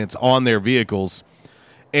maintenance on their vehicles.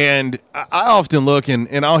 And I often look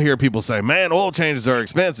and I'll hear people say, man, oil changes are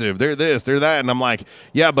expensive. They're this, they're that. And I'm like,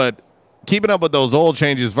 yeah, but keeping up with those oil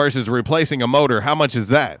changes versus replacing a motor, how much is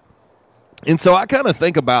that? And so I kind of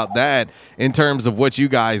think about that in terms of what you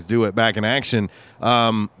guys do at Back in Action,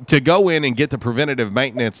 to go in and get the preventative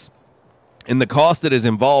maintenance and the cost that is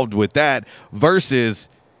involved with that versus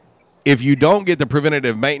if you don't get the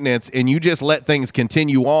preventative maintenance and you just let things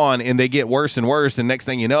continue on and they get worse and worse, and next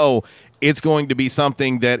thing you know, it's going to be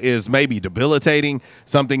something that is maybe debilitating,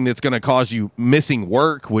 something that's going to cause you missing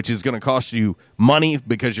work, which is going to cost you money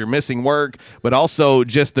because you're missing work, but also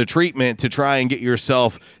just the treatment to try and get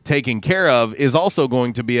yourself taken care of is also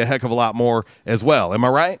going to be a heck of a lot more as well. Am I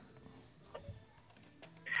right?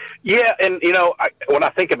 Yeah, and, you know, when I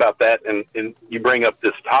think about that and you bring up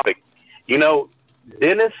this topic, you know,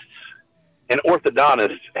 dentists and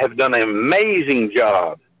orthodontists have done an amazing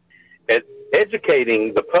job at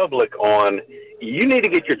educating the public on you need to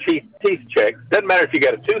get your teeth checked. Doesn't matter if you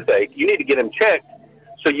got a toothache, you need to get them checked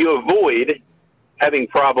so you avoid having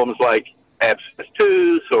problems like abscess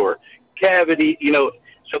tooth or cavity, you know.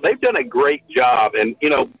 So they've done a great job, and, you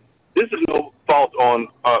know, this is no fault on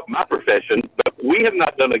my profession, but we have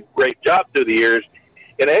not done a great job through the years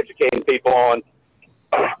in educating people on,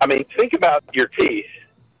 I mean, think about your teeth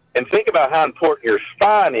and think about how important your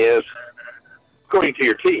spine is according to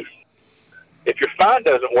your teeth. If your spine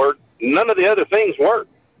doesn't work, none of the other things work.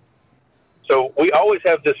 So we always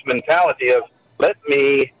have this mentality of, let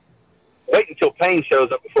me wait until pain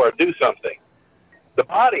shows up before I do something. The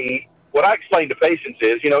body, what I explain to patients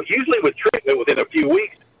is, you know, usually with treatment within a few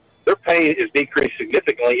weeks, their pain is decreased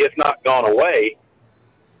significantly, if not gone away.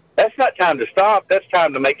 That's not time to stop. That's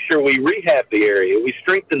time to make sure we rehab the area, we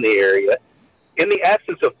strengthen the area. In the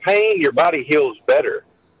absence of pain, your body heals better.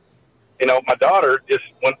 You know, my daughter just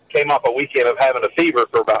came off a weekend of having a fever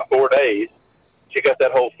for about 4 days. She got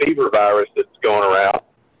that whole fever virus that's going around.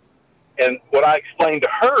 And what I explained to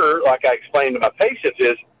her, like I explained to my patients,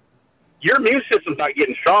 is your immune system's not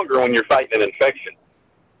getting stronger when you're fighting an infection.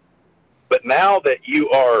 But now that you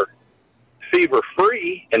are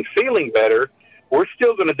fever-free and feeling better, we're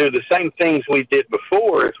still going to do the same things we did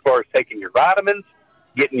before as far as taking your vitamins,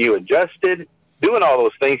 getting you adjusted, doing all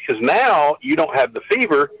those things, because now you don't have the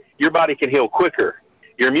fever. Your body can heal quicker.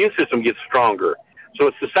 Your immune system gets stronger. So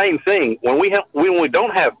it's the same thing. When we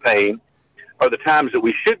don't have pain are the times that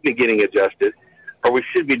we should be getting adjusted, or we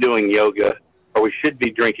should be doing yoga, or we should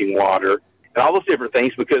be drinking water, and all those different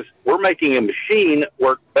things, because we're making a machine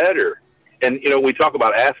work better. And, you know, we talk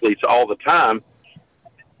about athletes all the time.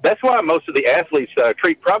 That's why most of the athletes that I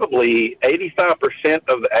treat, probably 85%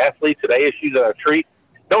 of the athletes at ASU that I treat,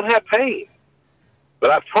 don't have pain. But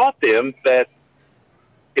I've taught them that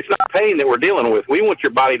it's not pain that we're dealing with. We want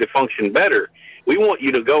your body to function better. We want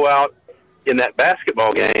you to go out in that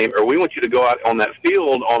basketball game, or we want you to go out on that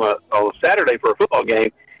field on a Saturday for a football game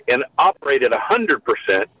and operate at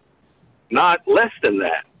 100%, not less than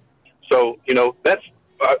that. So, you know,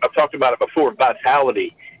 I've talked about it before,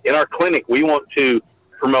 vitality. In our clinic, we want to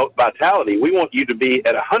promote vitality. We want you to be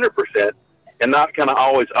at 100% and not kind of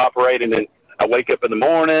always operating. And I wake up in the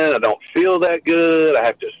morning, I don't feel that good. I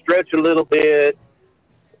have to stretch a little bit.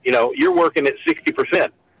 You're working at 60%.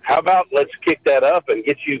 How about let's kick that up and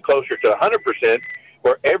get you closer to 100%,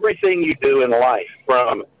 where everything you do in life,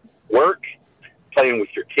 from work, playing with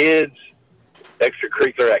your kids,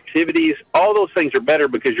 extracurricular activities, all those things are better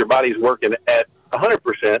because your body's working at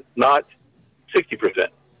 100%, not 60%.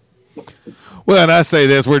 Well, and I say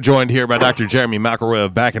this, we're joined here by Dr. Jeremy McElroy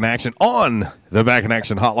of Back in Action on the Back in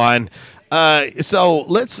Action hotline. So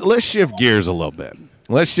let's shift gears a little bit.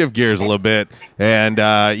 And,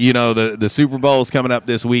 the Super Bowl is coming up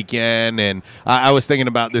this weekend, and I was thinking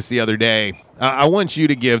about this the other day. I want you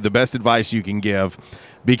to give the best advice you can give,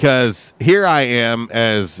 because here I am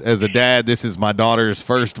as a dad. This is my daughter's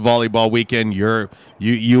first volleyball weekend.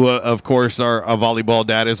 You of course, are a volleyball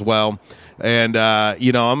dad as well. And, I'm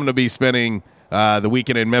going to be spending the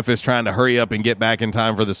weekend in Memphis trying to hurry up and get back in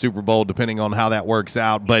time for the Super Bowl, depending on how that works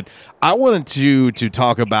out. But I wanted to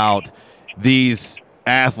talk about these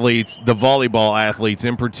athletes, the volleyball athletes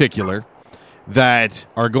in particular, that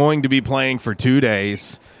are going to be playing for 2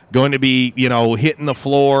 days, going to be, hitting the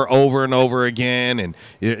floor over and over again, and,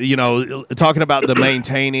 talking about the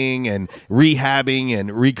maintaining and rehabbing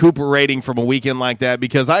and recuperating from a weekend like that,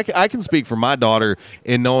 because I can speak for my daughter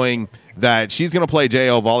in knowing that she's going to play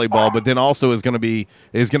JO volleyball, but then also is going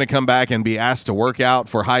to come back and be asked to work out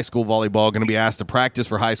for high school volleyball, going to be asked to practice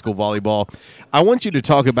for high school volleyball. I want you to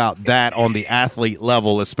talk about that on the athlete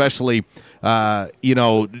level, especially,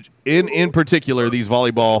 in particular, these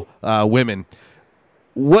volleyball women.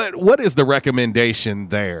 What is the recommendation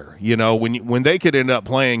there? When they could end up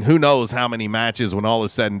playing who knows how many matches when all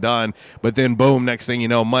is said and done, but then boom, next thing you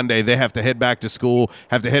know, Monday they have to head back to school,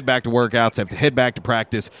 have to head back to workouts, have to head back to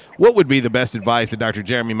practice. What would be the best advice that Dr.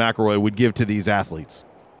 Jeremy McElroy would give to these athletes?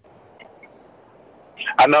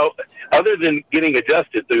 I know, other than getting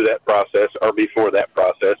adjusted through that process or before that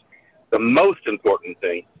process, the most important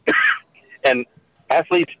thing, and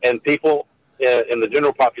athletes and people in the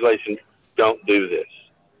general population don't do this.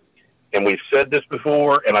 And we've said this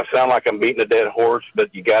before, and I sound like I'm beating a dead horse,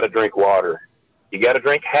 but you got to drink water. You got to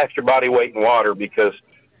drink half your body weight in water, because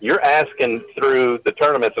you're asking through the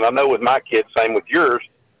tournaments. And I know with my kids, same with yours,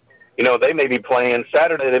 they may be playing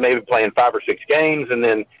Saturday, they may be playing 5 or 6 games, and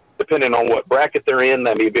then depending on what bracket they're in,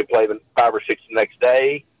 they may be playing 5 or 6 the next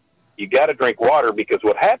day. You got to drink water, because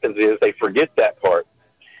what happens is they forget that part,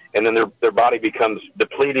 and then their body becomes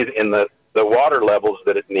depleted in the water levels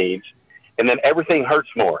that it needs, and then everything hurts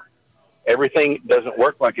more. Everything doesn't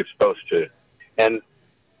work like it's supposed to. And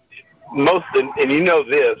and you know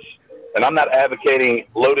this, and I'm not advocating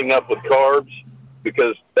loading up with carbs,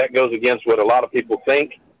 because that goes against what a lot of people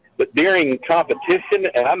think. But during competition,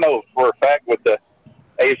 and I know for a fact with the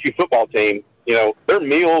ASU football team, their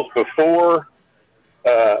meals before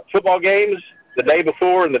football games, the day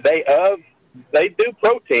before and the day of, they do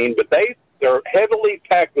protein, but they're heavily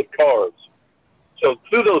packed with carbs. So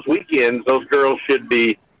through those weekends, those girls should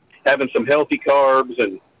be having some healthy carbs.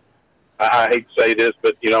 And I hate to say this,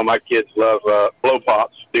 but, my kids love blow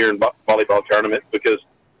pops during volleyball tournaments, because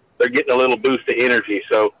they're getting a little boost of energy.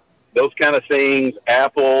 So those kind of things,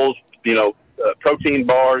 apples, protein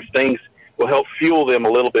bars, things will help fuel them a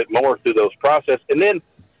little bit more through those processes. And then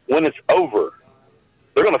when it's over,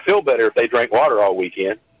 they're going to feel better if they drink water all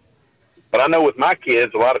weekend. But I know with my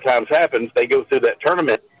kids, a lot of times happens, they go through that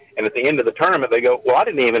tournament, and at the end of the tournament, they go, well, I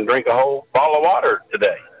didn't even drink a whole bottle of water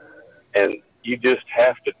today. And you just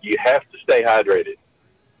have to stay hydrated.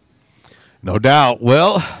 No doubt.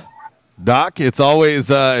 Well, Doc, it's always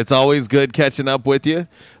good catching up with you.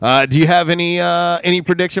 Do you have any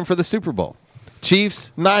prediction for the Super Bowl?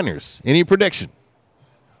 Chiefs, Niners, any prediction?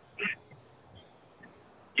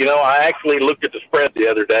 I actually looked at the spread the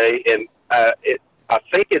other day, and I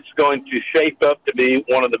think it's going to shape up to be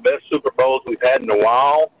one of the best Super Bowls we've had in a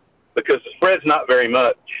while, because the spread's not very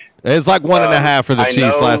much. It's like 1.5 for the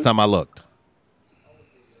Chiefs last time I looked.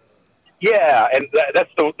 Yeah, and that's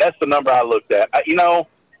the number I looked at.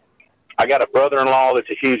 I got a brother-in-law that's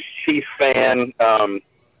a huge Chiefs fan,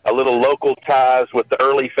 a little local ties with the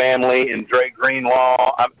Early family and Dre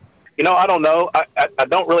Greenlaw. I don't know. I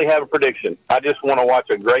don't really have a prediction. I just want to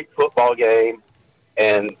watch a great football game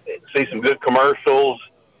and see some good commercials,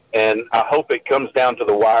 and I hope it comes down to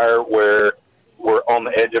the wire where we're on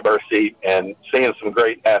the edge of our seat and seeing some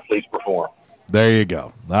great athletes perform. There you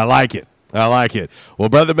go. I like it. Well,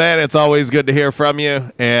 brother man, it's always good to hear from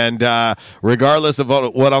you. And regardless of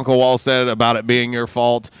what Uncle Wall said about it being your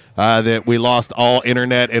fault, that we lost all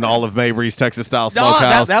internet in all of Mabry's Texas-style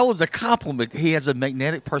smokehouse. That was a compliment. He has a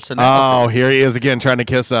magnetic personality. Oh, here he is again trying to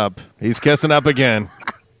kiss up. He's kissing up again.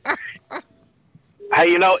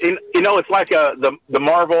 Hey, it's like the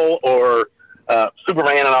Marvel or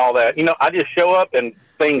Superman and all that. I just show up and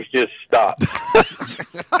things just stop.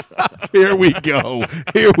 Here we go.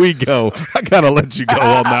 I gotta let you go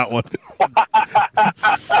on that one.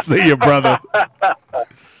 See you, brother.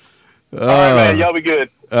 All right, man. Y'all be good.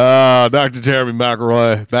 Dr. Jeremy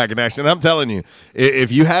McElroy back in action. I'm telling you,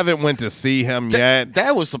 if you haven't went to see him yet,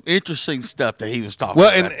 that was some interesting stuff that he was talking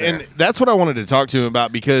about. And that's what I wanted to talk to him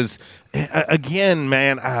about because, again,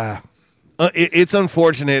 man, it's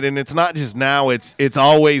unfortunate, and it's not just now. It's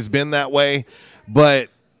always been that way, but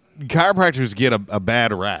chiropractors get a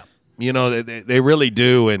bad rap. They really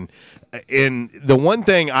do, and the one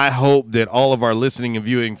thing I hope that all of our listening and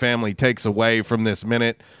viewing family takes away from this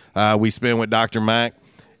minute we spend with Dr. Mack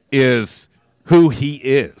is who he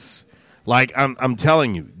is. Like, I'm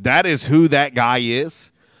telling you, that is who that guy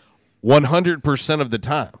is 100% of the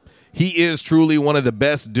time. He is truly one of the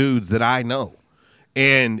best dudes that I know.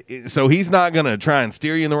 And so he's not going to try and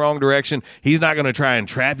steer you in the wrong direction. He's not going to try and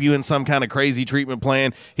trap you in some kind of crazy treatment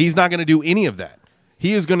plan. He's not going to do any of that.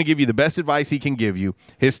 He is going to give you the best advice he can give you.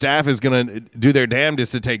 His staff is going to do their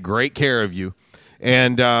damnedest to take great care of you.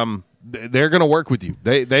 And they're going to work with you.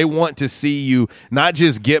 They want to see you not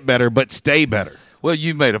just get better, but stay better. Well,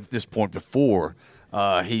 you made this point before.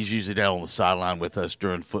 He's usually down on the sideline with us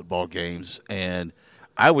during football games. And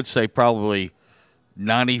I would say probably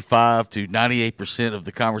 95 to 98% of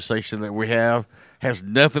the conversation that we have has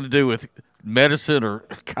nothing to do with medicine or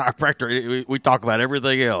chiropractor. We talk about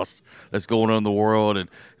everything else that's going on in the world. And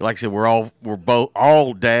like I said, we're both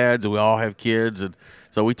all dads and we all have kids. And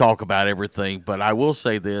so we talk about everything. But I will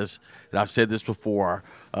say this, and I've said this before.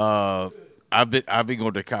 I've been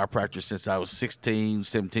going to a chiropractor since I was 16,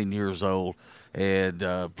 17 years old, and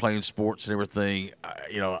playing sports and everything.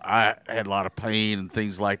 I had a lot of pain and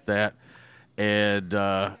things like that, and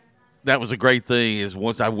that was a great thing. Is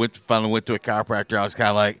once I finally went to a chiropractor, I was kind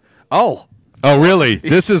of like, oh, really?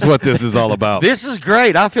 This is what this is all about. This is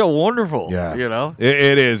great. I feel wonderful. Yeah,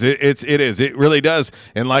 it is. It is. It really does.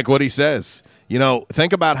 And like what he says,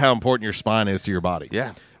 think about how important your spine is to your body.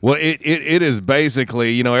 Yeah. Well, it is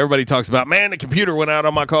basically, everybody talks about, man, the computer went out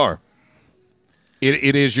on my car.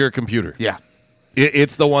 It is your computer. Yeah.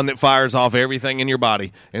 It's the one that fires off everything in your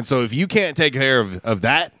body. And so if you can't take care of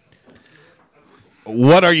that,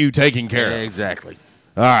 what are you taking care of? Exactly.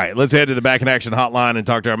 All right, let's head to the Back in Action hotline and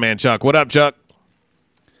talk to our man, Chuck. What up, Chuck?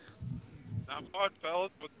 Not much,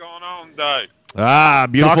 fellas. What's going on today?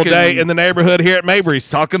 Beautiful day in the neighborhood here at Mabry's.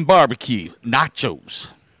 Talking barbecue, nachos.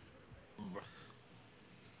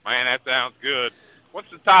 Man, that sounds good. What's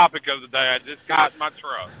the topic of the day? I just got in my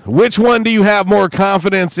truck. Which one do you have more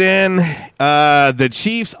confidence in, the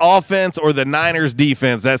Chiefs' offense or the Niners'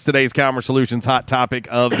 defense? That's today's Commerce Solutions hot topic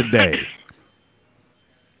of the day.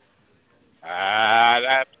 I'd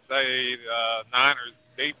have to say Niners'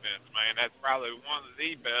 defense, man. That's probably one of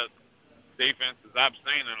the best defenses I've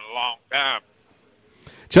seen in a long time.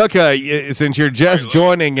 Chuck, since you're just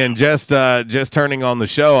joining and just turning on the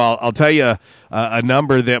show, I'll tell you a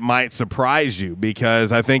number that might surprise you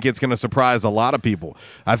because I think it's going to surprise a lot of people.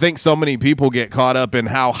 I think so many people get caught up in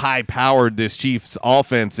how high-powered this Chiefs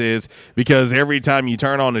offense is because every time you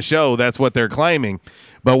turn on the show, that's what they're claiming.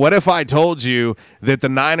 But what if I told you that the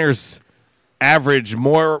Niners average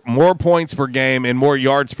more points per game and more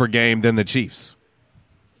yards per game than the Chiefs?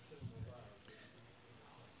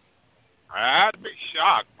 I'd be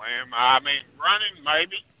shocked, man. I mean, running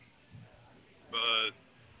maybe, but as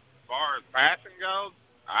far as passing goes,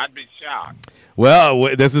 I'd be shocked.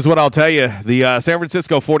 Well, this is what I'll tell you. The San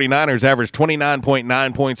Francisco 49ers average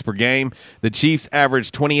 29.9 points per game. The Chiefs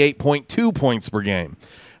average 28.2 points per game.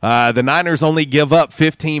 The Niners only give up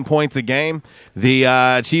 15 points a game.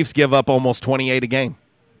 The Chiefs give up almost 28 a game.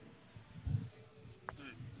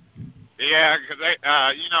 Yeah, because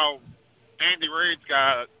Andy Reid's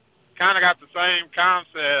kind of got the same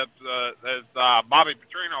concept as Bobby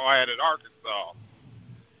Petrino had at Arkansas.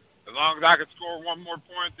 As long as I can score one more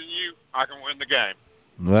point than you, I can win the game.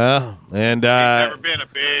 Well, and he's never been a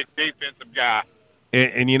big defensive guy.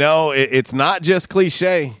 And it's not just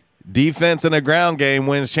cliche. Defense in a ground game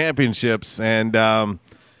wins championships, and I'm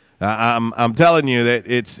telling you that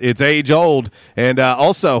it's age old. And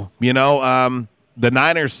also, the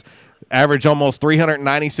Niners average almost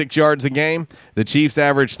 396 yards a game. The Chiefs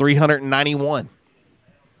average 391.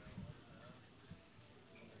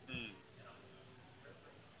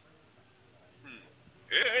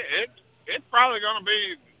 It's probably going to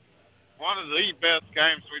be one of the best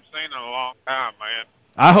games we've seen in a long time, man.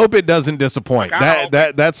 I hope it doesn't disappoint.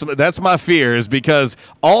 That's my fear, is because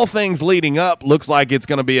all things leading up looks like it's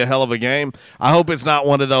going to be a hell of a game. I hope it's not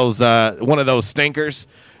one of those stinkers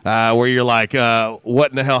where you're like,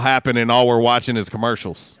 what in the hell happened, and all we're watching is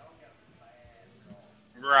commercials.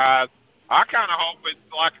 Right. I kind of hope it's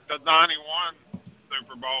like the 91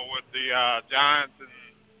 Super Bowl with the Giants and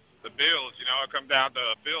the Bills. You know, it come down to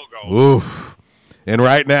a field goal. Oof. And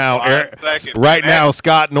right now,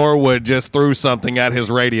 Scott Norwood just threw something at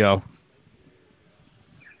his radio.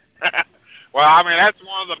 Well, I mean, that's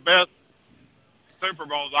one of the best Super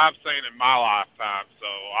Bowls I've seen in my lifetime. So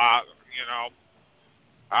I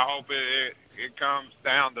hope it comes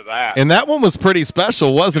down to that. And that one was pretty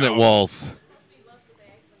special, wasn't it, Walls?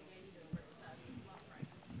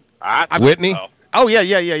 Whitney? So. Oh, yeah.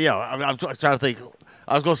 I'm trying to think.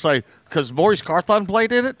 I was going to say, because Maurice Carthon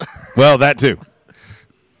played in it? Well, that too.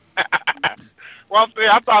 Well, see,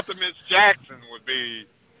 I thought the Miss Jackson would be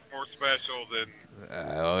more special than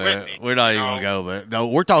Whitney. We're not even going to go there. No,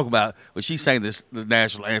 we're talking about when she sang the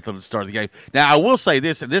national anthem at the start of the game. Now, I will say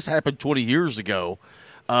this, and this happened 20 years ago,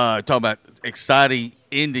 talking about exciting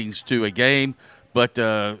endings to a game. But,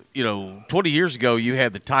 20 years ago, you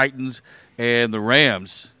had the Titans and the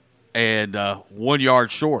Rams, and 1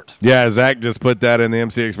 yard short. Yeah, Zach just put that in the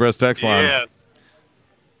MC Express text line.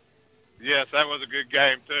 Yes, that was a good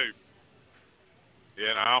game, too.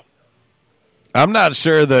 I'm not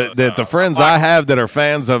sure that the friends I have that are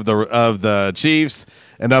fans of the Chiefs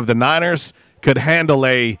and of the Niners could handle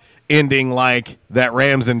a ending like that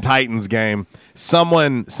Rams and Titans game.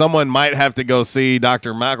 Someone might have to go see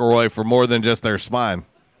Dr. McElroy for more than just their spine.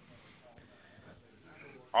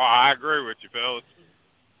 Oh, I agree with you, fellas.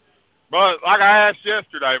 But like I asked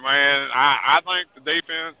yesterday, man, I think the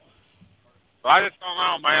defense, I just don't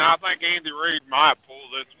know, man. I think Andy Reid might pull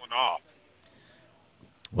this one off.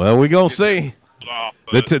 Well, we're going to see.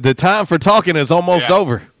 The time for talking is almost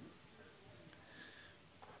over.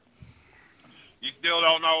 You still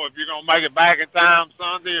don't know if you're going to make it back in time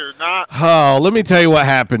Sunday or not? Oh, let me tell you what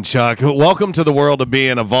happened, Chuck. Welcome to the world of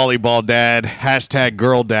being a volleyball dad,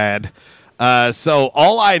 #girl dad. So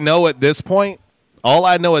all I know at this point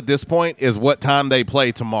is what time they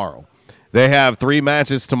play tomorrow. They have 3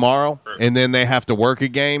 matches tomorrow, and then they have to work a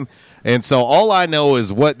game. And so all I know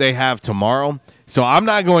is what they have tomorrow. So I'm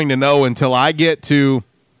not going to know until I get to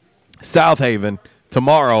South Haven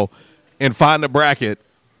tomorrow and find a bracket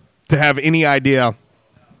to have any idea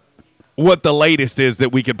what the latest is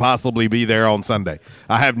that we could possibly be there on Sunday.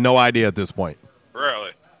 I have no idea at this point. Really?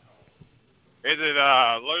 Is it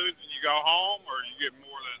lose and you go home, or you get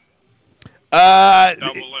more than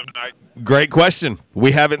double eliminate? Great question.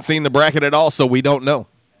 We haven't seen the bracket at all, so we don't know.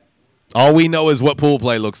 All we know is what pool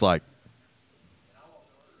play looks like.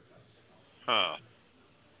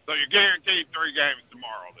 So you're guaranteed 3 games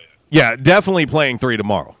tomorrow then? Yeah, definitely playing 3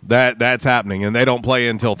 tomorrow. That's happening, and they don't play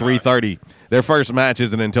until 3:30. Their first match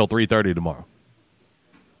isn't until 3:30 tomorrow.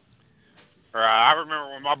 Right. I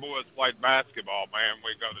remember when my boys played basketball, man,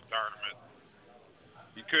 we'd go to tournaments.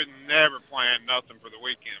 You couldn't never plan nothing for the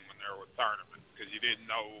weekend when there was tournaments because you didn't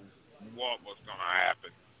know what was going to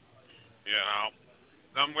happen.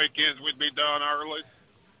 Some weekends we'd be done early.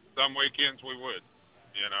 Some weekends we would,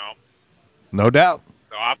 No doubt.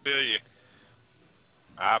 So I feel you.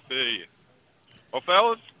 Well,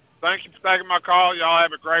 fellas, thank you for taking my call. Y'all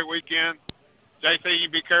have a great weekend. JC, you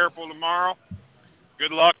be careful tomorrow.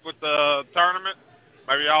 Good luck with the tournament.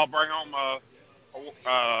 Maybe y'all bring home a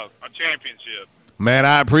championship. Man,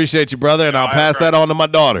 I appreciate you, brother, and I'll pass that on to my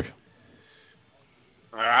daughter.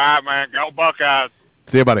 All right, man. Go Buckeyes.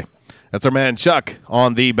 See you, buddy. That's our man Chuck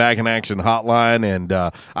on the Back in Action hotline, and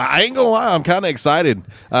I ain't gonna lie, I'm kind of excited.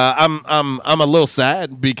 I'm a little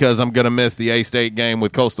sad because I'm gonna miss the A-State game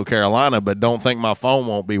with Coastal Carolina, but don't think my phone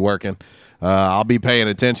won't be working. I'll be paying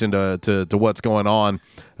attention to what's going on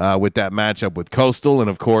with that matchup with Coastal, and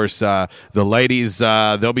of course the ladies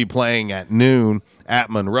they'll be playing at noon at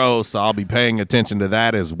Monroe, so I'll be paying attention to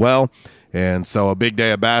that as well. And so a big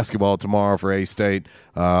day of basketball tomorrow for A-State.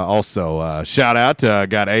 Also, shout out to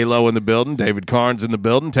got A-Lo in the building, David Carnes in the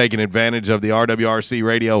building, taking advantage of the RWRC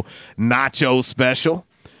Radio Nacho Special.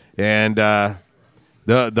 And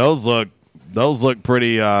those look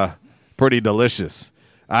pretty delicious.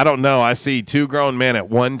 I don't know. I see 2 grown men at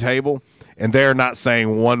one table, and they're not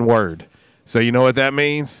saying one word. So you know what that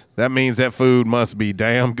means? That means that food must be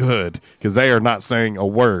damn good because they are not saying a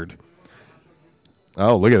word.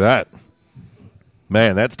 Oh, look at that.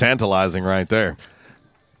 Man, that's tantalizing right there.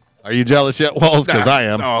 Are you jealous yet, Walls? Because I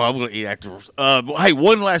am. No, I'm going to eat afterwards. Hey,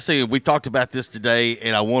 one last thing. We talked about this today,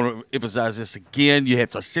 and I want to emphasize this again. You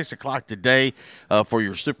have to 6 o'clock today for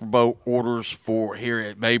your Super Bowl orders for here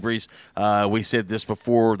at Mabry's. We said this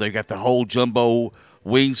before. They got the whole jumbo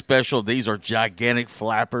wing special. These are gigantic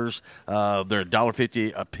flappers. They're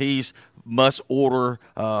 $1.50 a piece. Must order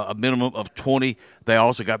a minimum of 20. They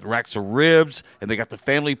also got the racks of ribs, and they got the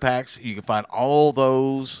family packs. You can find all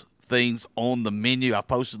those things on the menu. I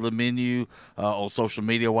posted the menu on social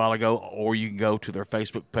media a while ago, or you can go to their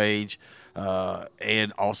Facebook page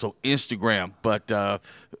and also Instagram. But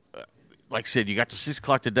like I said, you got to 6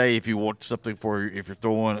 o'clock today if you want something for if you're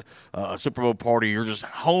throwing a Super Bowl party. You're just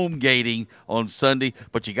home gating on Sunday,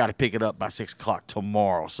 but you got to pick it up by 6 o'clock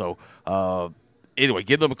tomorrow. So anyway,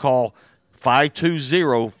 give them a call.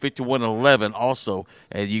 520-5111 also,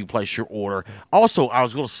 and you can place your order. Also, I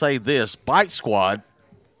was going to say this, Bite Squad,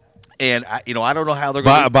 and I don't know how they're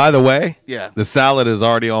going to By the way, yeah, the salad is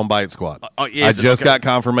already on Bite Squad. I just got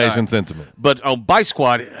confirmation sent to me. But on Bite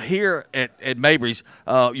Squad here at Mabry's,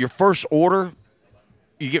 your first order,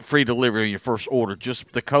 you get free delivery on your first order.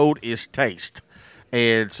 Just the code is TASTE.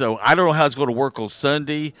 And so I don't know how it's going to work on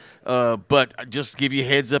Sunday, but just give you a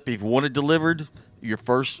heads up, if you want it delivered, your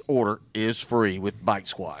first order is free with Bite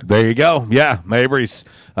Squad. There you go. Yeah, Mabry's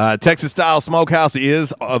Texas-style smokehouse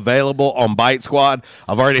is available on Bite Squad.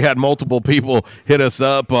 I've already had multiple people hit us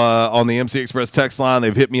up on the MC Express text line.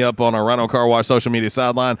 They've hit me up on our Rhino Car Wash social media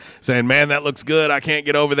sideline saying, man, that looks good. I can't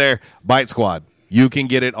get over there. Bite Squad. You can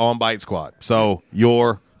get it on Bite Squad. So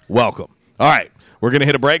you're welcome. All right. We're going to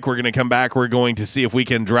hit a break. We're going to come back. We're going to see if we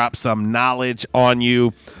can drop some knowledge on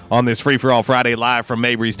you on this Free For All Friday live from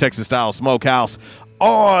Mabry's Texas-style Smokehouse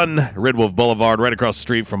on Red Wolf Boulevard, right across the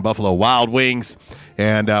street from Buffalo Wild Wings.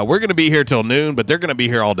 And we're going to be here till noon, but they're going to be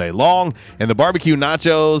here all day long. And the barbecue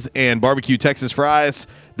nachos and barbecue Texas fries,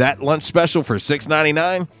 that lunch special for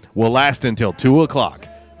 $6.99 will last until 2 o'clock.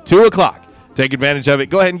 2 o'clock. Take advantage of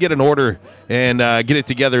it. Go ahead and get an order and get it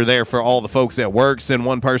together there for all the folks at work. Send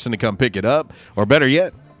one person to come pick it up. Or better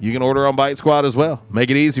yet, you can order on Bite Squad as well. Make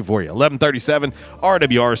it easy for you. 1137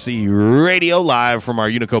 RWRC Radio live from our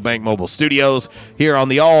Unico Bank mobile studios here on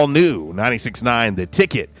the all-new 96.9 The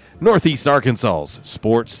Ticket, Northeast Arkansas's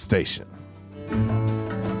sports station.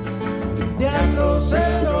 De Alto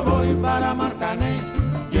Cero voy para Marcané,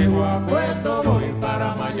 llego a Puerto, voy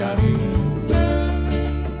para Mayarín.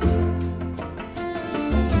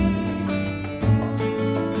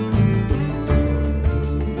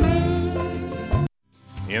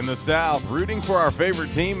 In the South, rooting for our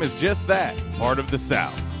favorite team is just that, part of the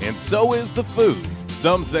South. And so is the food.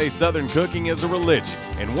 Some say Southern cooking is a religion.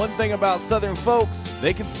 And one thing about Southern folks,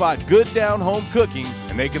 they can spot good down-home cooking,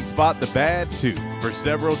 and they can spot the bad, too. For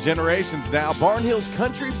several generations now, Barnhill's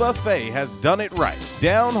Country Buffet has done it right.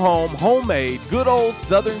 Down-home, homemade, good old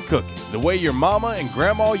Southern cooking. The way your mama and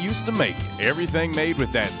grandma used to make it. Everything made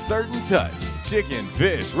with that certain touch. Chicken,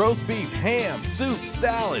 fish, roast beef, ham, soup,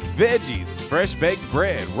 salad, veggies, fresh baked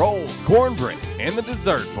bread, rolls, cornbread, and the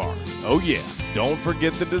dessert bar. Oh yeah, don't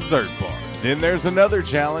forget the dessert bar. Then there's another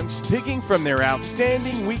challenge, picking from their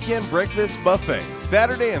outstanding weekend breakfast buffet.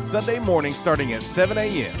 Saturday and Sunday morning starting at 7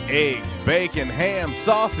 a.m. Eggs, bacon, ham,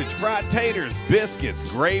 sausage, fried taters, biscuits,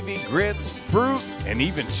 gravy, grits, fruit, and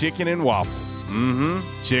even chicken and waffles.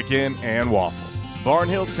 Chicken and waffles.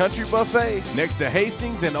 Barnhill's Country Buffet next to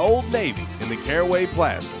Hastings and Old Navy in the Caraway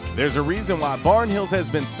Plaza. There's a reason why Barnhill's has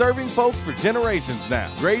been serving folks for generations now.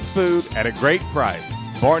 Great food at a great price.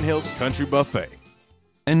 Barnhill's Country Buffet.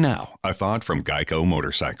 And now, a thought from Geico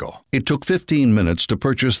Motorcycle. It took 15 minutes to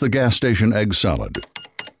purchase the gas station egg salad.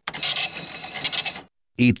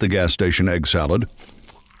 Eat the gas station egg salad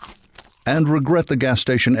and regret the gas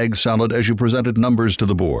station egg salad as you presented numbers to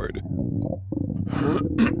the board.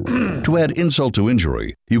 To add insult to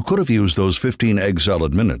injury, you could have used those 15 egg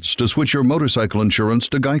salad minutes to switch your motorcycle insurance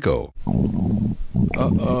to Geico.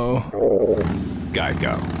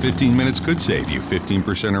 Geico. 15 minutes could save you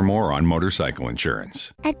 15% or more on motorcycle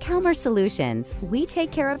insurance. At Calmer Solutions, we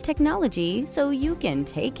take care of technology so you can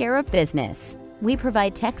take care of business. We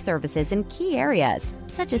provide tech services in key areas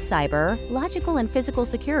such as cyber, logical and physical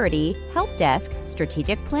security, help desk,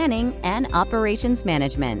 strategic planning, and operations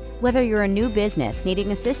management. Whether you're a new business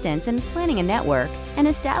needing assistance in planning a network, an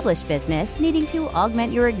established business needing to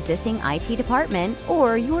augment your existing IT department,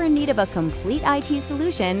 or you're in need of a complete IT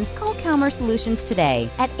solution, call Calmer Solutions today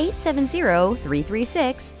at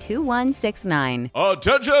 870-336-2169.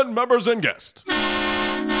 Attention, members and guests.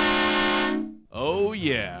 Oh,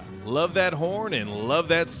 yeah. Love that horn and love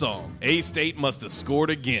that song. A-State must have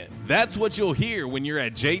scored again. That's what you'll hear when you're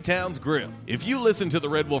at J-Town's Grill. If you listen to the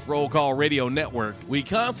Red Wolf Roll Call Radio Network, we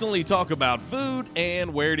constantly talk about food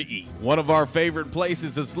and where to eat. One of our favorite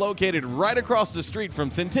places is located right across the street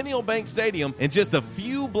from Centennial Bank Stadium and just a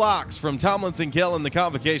few blocks from Tomlinson Kell and the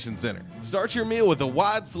Convocation Center. Start your meal with a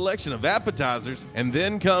wide selection of appetizers, and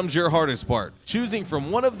then comes your hardest part, choosing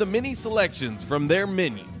from one of the many selections from their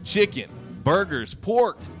menu. Chicken, burgers,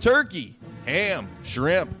 pork, turkey, ham,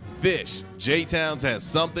 shrimp, fish. J-Town's has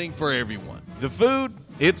something for everyone. The food,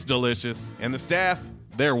 it's delicious, and the staff,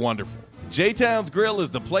 they're wonderful. J-Town's Grill is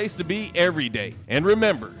the place to be every day. And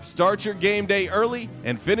remember, start your game day early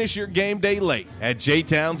and finish your game day late at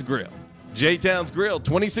J-Town's Grill. J-Town's Grill,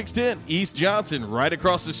 2610 East Johnson, right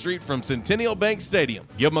across the street from Centennial Bank Stadium.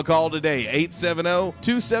 Give them a call today,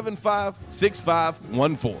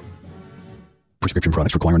 870-275-6514. Prescription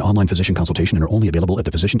products require an online physician consultation and are only available if the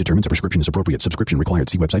physician determines a prescription is appropriate. Subscription required.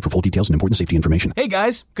 See website for full details and important safety information. Hey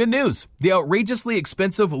guys, good news. The outrageously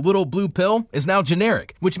expensive little blue pill is now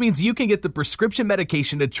generic, which means you can get the prescription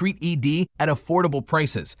medication to treat ED at affordable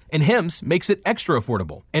prices. And Hims makes it extra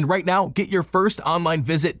affordable. And right now, get your first online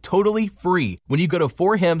visit totally free when you go to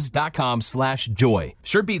forhims.com/joy.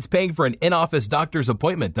 Sure beats paying for an in-office doctor's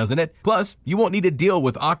appointment, doesn't it? Plus, you won't need to deal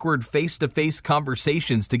with awkward face-to-face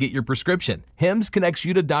conversations to get your prescription. Hims connects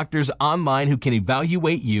you to doctors online who can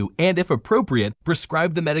evaluate you and, if appropriate,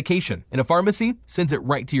 prescribe the medication. And a pharmacy sends it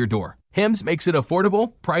right to your door. Hims makes it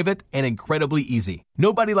affordable, private, and incredibly easy.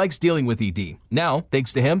 Nobody likes dealing with ED. Now,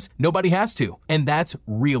 thanks to Hims, nobody has to. And that's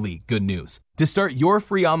really good news. To start your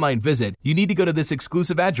free online visit, you need to go to this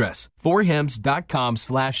exclusive address,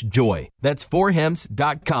 forhims.com/joy. That's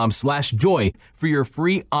forhims.com/joy for your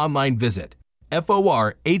free online visit.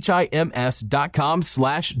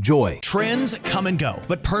 forhims.com/joy. Trends come and go,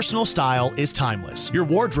 but personal style is timeless. Your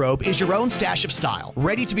wardrobe is your own stash of style,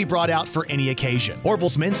 ready to be brought out for any occasion.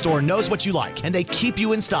 Orville's Men's Store knows what you like, and they keep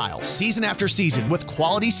you in style season after season with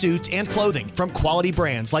quality suits and clothing from quality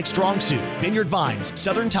brands like Strong Suit, Vineyard Vines,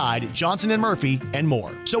 Southern Tide, Johnson & Murphy, and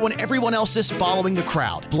more. So when everyone else is following the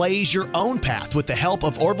crowd, blaze your own path with the help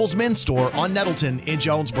of Orville's Men's Store on Nettleton in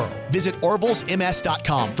Jonesboro. Visit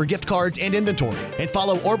orvillesms.com for gift cards and inventory. And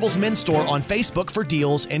follow Orville's Men's Store on Facebook for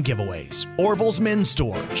deals and giveaways. Orville's Men's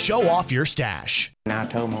Store. Show off your stash. And I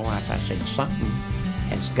told my wife, I said, something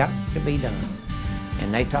has got to be done.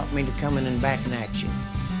 And they taught me to come in and back in action.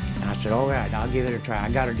 And I said, all right, I'll give it a try.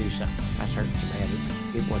 I got to do something. I was hurting so bad.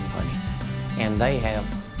 It wasn't funny. And they have.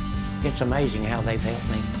 It's amazing how they've helped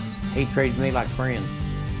me. He treated me like friends.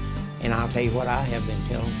 And I'll tell you what, I have been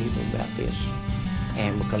telling people about this.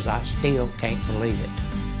 And because I still can't believe it.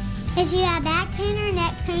 If you have back pain or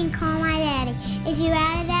neck pain, call my daddy. If you're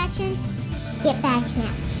out of action, get back in.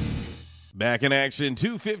 Back in action,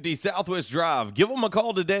 250 Southwest Drive. Give them a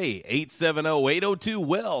call today,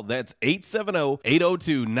 870-802-WELL. That's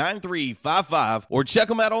 870-802-9355. Or check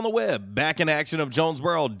them out on the web,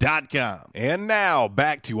 backinactionofjonesboro.com. And now,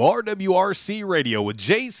 back to RWRC Radio with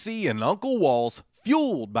JC and Uncle Walls.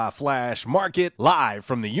 Fueled by Flash Market, live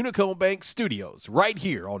from the Unico Bank Studios, right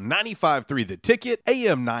here on 95.3 The Ticket,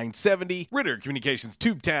 AM 970, Ritter Communications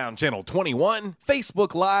Tubetown Channel 21,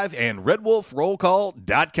 Facebook Live, and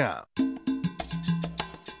RedWolfRollCall.com.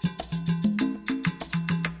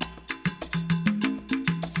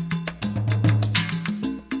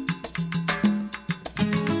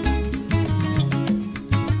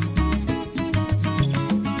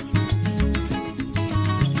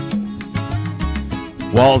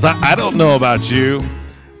 Walls, I don't know about you,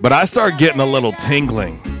 but I start getting a little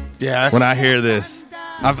tingling when I hear this.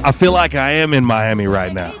 I feel like I am in Miami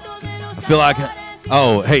right now. I feel like,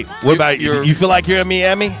 oh, hey, what about you? You feel like you're in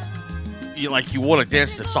Miami? You want to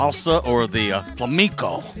dance the salsa or the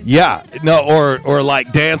flamenco? Yeah, no, or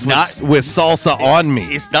like dance with salsa on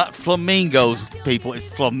me. It's not flamingos, people. It's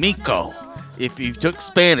flamenco. If you took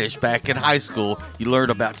Spanish back in high school, you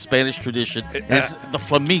learned about Spanish tradition. It's the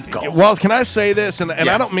flamenco. Wells, can I say this? And Yes.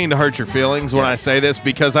 I don't mean to hurt your feelings when I say this,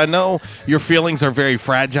 because I know your feelings are very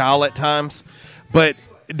fragile at times. But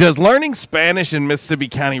does learning Spanish in Mississippi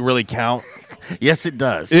County really count? Yes, it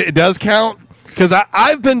does. It does count? Because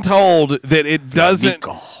I've been told that it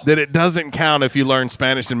doesn't count if you learn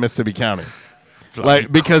Spanish in Mississippi County.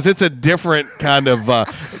 Because it's a different kind of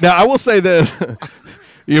now, I will say this.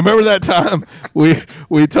 You remember that time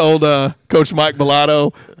we told Coach Mike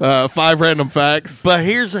Bellato 5 random facts? But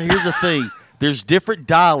here's the thing. There's different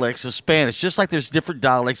dialects of Spanish, just like there's different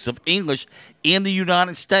dialects of English in the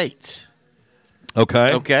United States.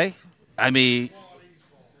 Okay? I mean,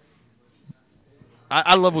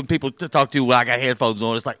 I love when people talk to you when I got headphones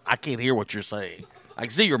on. It's like, I can't hear what you're saying. I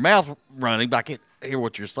can see your mouth running, but I can't hear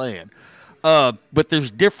what you're saying. But there's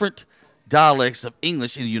different dialects of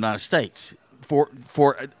English in the United States. For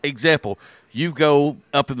example, you go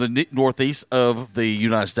up in the northeast of the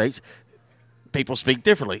United States, people speak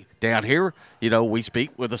differently. Down here, we speak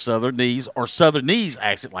with a Southernese or Southernese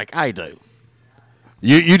accent like I do.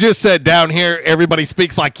 You just said down here everybody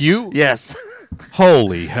speaks like you? Yes.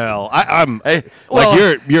 Holy hell!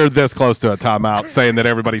 You're this close to a timeout saying that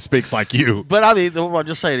everybody speaks like you. But I mean, what I'm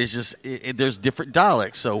just saying is just there's different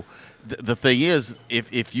dialects. So the thing is,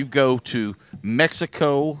 if you go to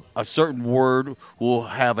Mexico, a certain word will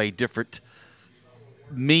have a different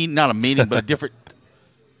not a meaning, but a different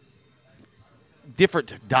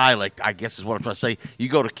dialect, I guess is what I'm trying to say. You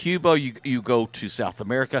go to Cuba, you go to South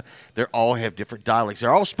America, they all have different dialects.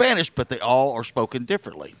 They're all Spanish, but they all are spoken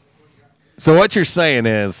differently. So what you're saying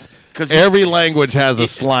is every language has a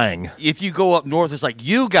slang. If you go up north, it's like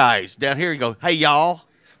you guys. Down here, you go, hey, y'all.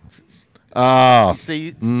 Oh. You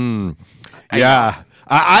see? Yeah.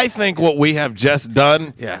 I think what we have just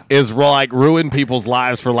done is ruin people's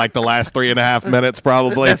lives for the last 3.5 minutes,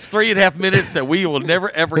 probably. That's 3.5 minutes that we will never,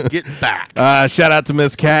 ever get back. Shout out to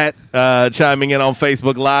Miss Cat chiming in on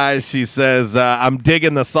Facebook Live. She says, I'm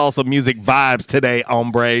digging the salsa music vibes today,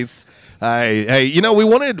 hombres. Hey, we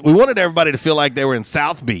wanted everybody to feel like they were in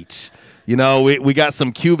South Beach. We got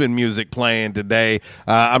some Cuban music playing today.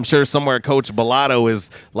 I'm sure somewhere Coach Bellotto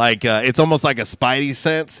is it's almost like a Spidey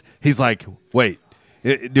sense. He's like, wait,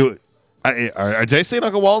 are JC and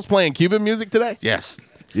Uncle Walls playing Cuban music today? Yes.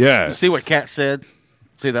 Yes. You see what Kat said?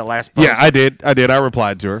 See that last post? Yeah, I did. I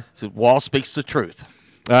replied to her. So Wall speaks the truth.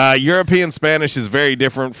 European Spanish is very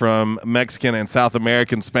different from Mexican and South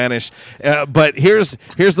American Spanish. But here's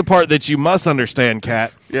the part that you must understand,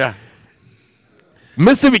 Kat. Yeah.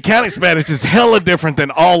 Mississippi County Spanish is hella different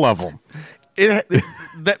than all of them.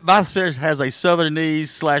 My Spanish has a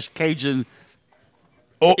Southernese / Cajun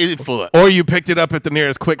influence. Or you picked it up at the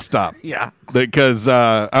nearest Quick Stop. Yeah. Because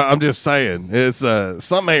I'm just saying, it's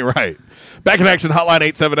something ain't right. Back in action, hotline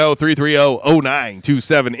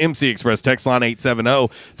 870-330-0927. MC Express text line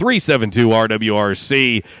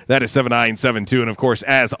 870-372-RWRC. That is 7972. And, of course,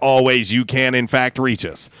 as always, you can, in fact, reach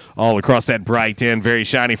us all across that bright and very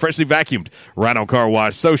shiny, freshly vacuumed Rhino Car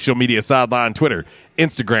Wash social media sideline, Twitter,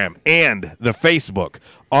 Instagram, and the Facebook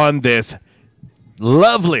on this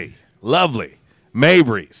lovely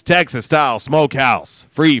Mabry's Texas-style smokehouse,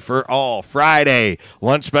 free for all Friday.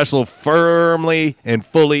 Lunch special firmly and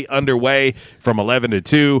fully underway from 11 to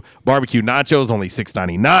 2. Barbecue nachos, only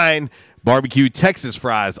 $6.99. Barbecue Texas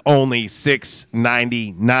fries, only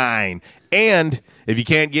 $6.99. And if you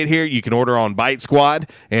can't get here, you can order on Bite Squad,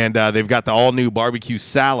 and they've got the all-new barbecue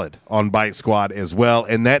salad on Bite Squad as well.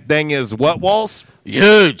 And that thing is what, Walls?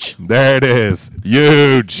 Huge. There it is.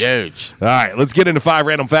 Huge. Huge. All right, let's get into 5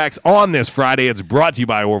 random facts on this Friday. It's brought to you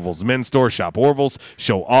by Orville's Men's Store. Shop Orville's.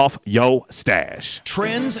 Show off yo stash.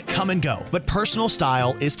 Trends come and go, but personal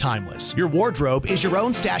style is timeless. Your wardrobe is your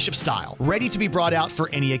own stash of style, ready to be brought out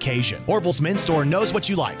for any occasion. Orville's Men's Store knows what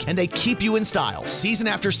you like, and they keep you in style season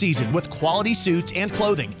after season with quality suits and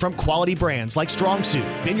clothing from quality brands like Strong Suit,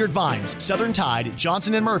 Vineyard Vines, Southern Tide,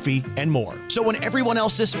 Johnson & Murphy, and more. So when everyone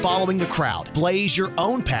else is following the crowd, blaze your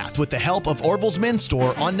own path with the help of Orville's Men's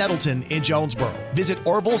Store on Nettleton in Jonesboro. Visit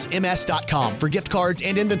orvillesms.com for gift cards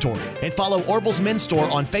and inventory, and follow Orville's Men's Store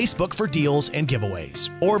on Facebook for deals and giveaways.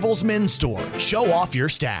 Orville's Men's Store. Show off your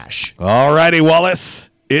stash. All righty, Wallace.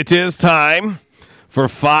 It is time for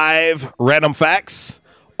 5 random facts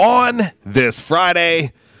on this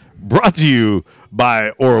Friday, brought to you by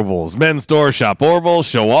Orville's Men's Store. Shop Orville.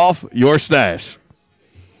 Show off your stash.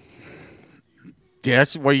 Yeah,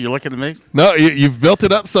 that's why you're looking at me? No, you've built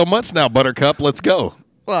it up so much now, Buttercup. Let's go.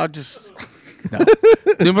 Well,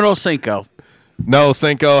 Numero 5. No,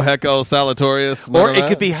 Cinco, Hecco, Salatorius. Or it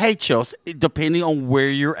could be Hechos, depending on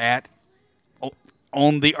where you're at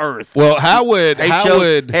on the earth. Well, how would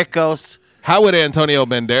Hechos. How would Antonio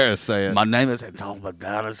Banderas say it? My name is Antonio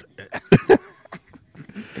Banderas.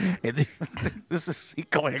 This is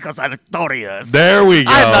Cinco Hechos Salatorius. There we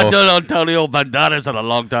go. I've not done Antonio Banderas in a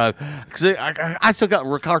long time. I still got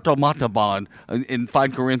Ricardo Montalban in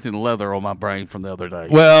fine Corinthian leather on my brain from the other day.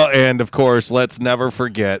 Well, and of course, let's never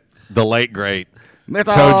forget the late great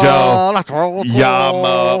Tojo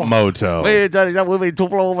Yamamoto.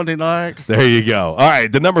 There you go. All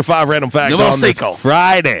right, the number 5 random fact on this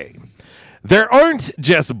Friday. There aren't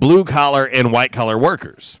just blue-collar and white-collar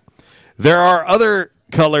workers. There are other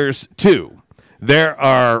colors, too. There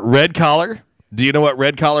are red-collar. Do you know what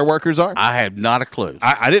red-collar workers are? I have not a clue.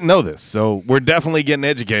 I didn't know this, so we're definitely getting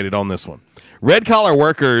educated on this one. Red-collar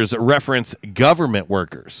workers reference government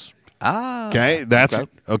workers. Okay, that's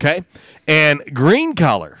okay. And green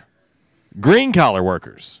collar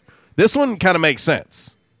workers. This one kind of makes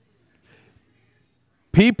sense.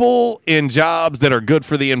 People in jobs that are good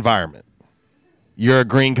for the environment. You're a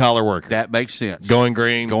green collar worker. That makes sense. Going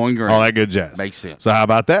green, all that good jazz. Makes sense. So how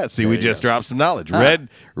about that? See, we just dropped some knowledge.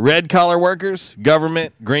 Red collar workers,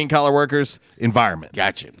 government. Green collar workers, environment.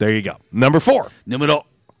 Gotcha. There you go. Number 4. Número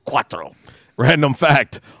 4. Random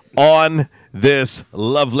fact on this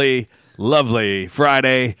lovely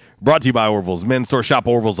Friday, brought to you by Orville's Men's Store. Shop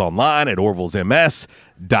Orville's online at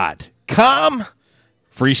orvillesms.com.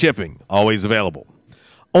 Free shipping, always available.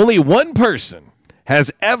 Only one person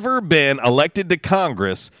has ever been elected to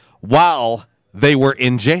Congress while they were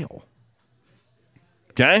in jail.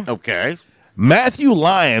 Okay? Matthew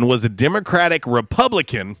Lyon was a Democratic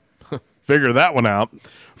Republican, figure that one out,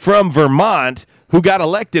 from Vermont, who got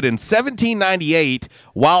elected in 1798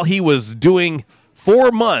 while he was doing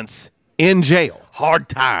 4 months in jail. Hard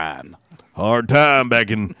time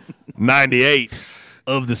back in 98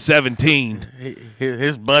 of the 17.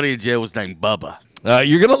 His buddy in jail was named Bubba.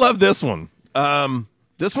 You're going to love this one.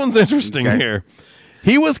 This one's interesting here.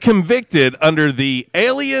 He was convicted under the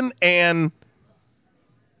Alien and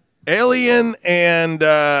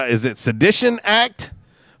is it Sedition Act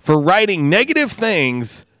for writing negative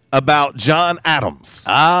things about John Adams.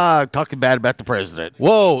 Talking bad about the president.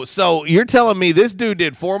 Whoa, so you're telling me this dude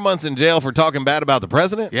did 4 months in jail for talking bad about the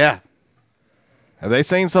president? Yeah. Have they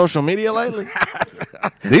seen social media lately?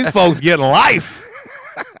 These folks getting life.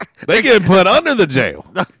 They getting put under the jail.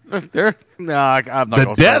 I'm not the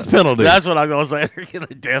gonna death say penalty. That's what I'm going to say. They're getting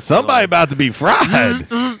the death Somebody penalty. about to be fried.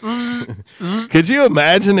 Could you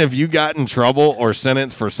imagine if you got in trouble or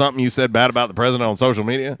sentenced for something you said bad about the president on social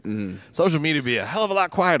media? Mm-hmm. Social media would be a hell of a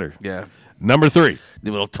lot quieter. Yeah. Number 3.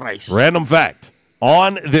 Número 3. Random fact.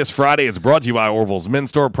 On this Friday, it's brought to you by Orville's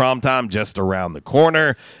Men's Store. Prom time just around the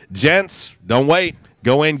corner. Gents, don't wait.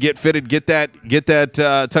 Go in, get fitted, get that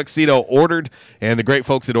tuxedo ordered, and the great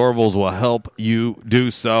folks at Orville's will help you do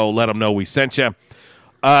so. Let them know we sent you.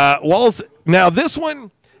 Walls. Now this one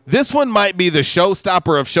might be the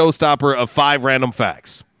showstopper of 5 random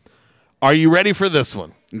facts. Are you ready for this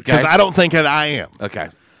one? Because I don't think that I am. Okay.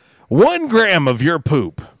 1 gram of your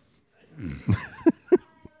poop.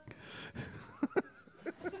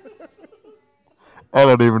 I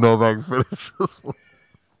don't even know if I can finish this one.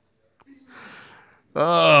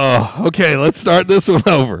 Oh, okay. Let's start this one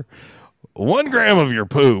over. 1 gram of your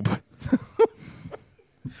poop.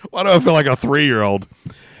 Why do I feel like a 3-year-old?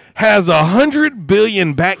 Has 100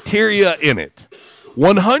 billion bacteria in it.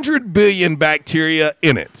 100 billion bacteria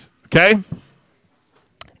in it. Okay?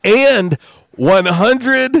 And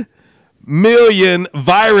 100 million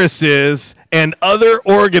viruses and other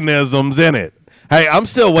organisms in it. Hey, I'm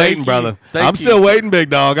still waiting, brother. I'm still waiting, big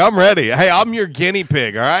dog. I'm ready. Hey, I'm your guinea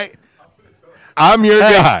pig, all right? I'm your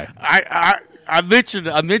guy. I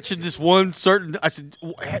mentioned this one certain. I said,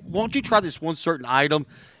 "Won't you try this one certain item?"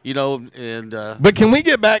 You know, and but can we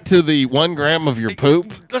get back to the 1 gram of your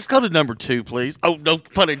poop? Let's go to number 2, please. Oh, no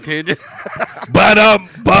pun intended.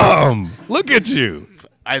 Bum. Look at you.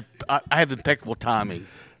 I have impeccable timing.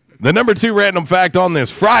 The number 2 random fact on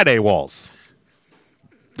this Friday, Walls.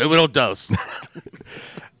 Número 2.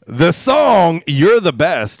 The song "You're the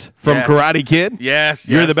Best" from Karate Kid. Yes,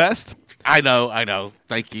 You're the best. I know.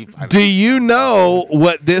 Thank you. Do you know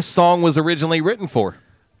what this song was originally written for?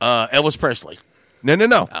 Elvis Presley.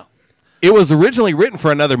 No. Oh. It was originally written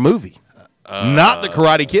for another movie, not the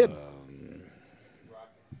Karate Kid.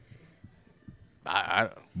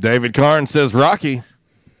 David Karn says, Rocky,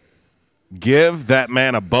 give that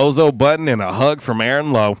man a bozo button and a hug from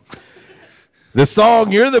Aaron Lowe. The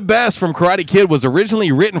song "You're the Best" from Karate Kid was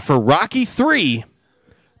originally written for Rocky 3,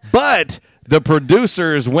 but the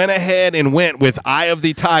producers went ahead and went with "Eye of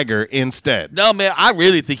the Tiger" instead. No, man, I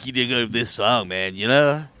really think you did go with this song, man. You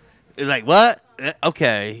know? It's like, what?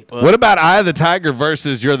 Okay. Well, what about "Eye of the Tiger"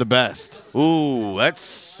 versus "You're the Best"? Ooh,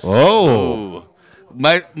 that's... Oh.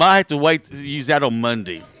 Might have to wait to use that on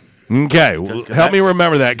Monday. Okay. Well, help me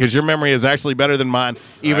remember that, because your memory is actually better than mine,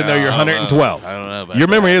 even though you're 112. I don't know about your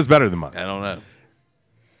that. memory is better than mine. I don't know.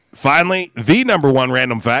 Finally, the number 1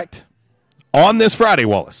 random fact on this Friday,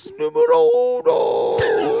 Wallace.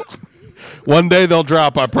 One day they'll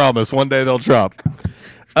drop, I promise. One day they'll drop.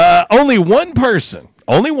 Only one person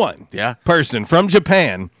person from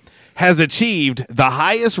Japan has achieved the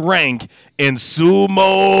highest rank in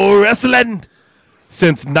sumo wrestling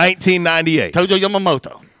since 1998. Tojo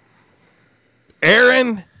Yamamoto.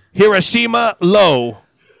 Aaron Hiroshima Low.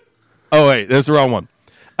 Oh, wait, that's the wrong one.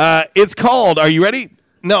 It's called, are you ready?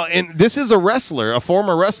 No, and this is a wrestler, a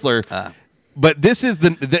former wrestler. But this is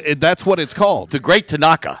that's what it's called. The Great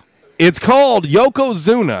Tanaka. It's called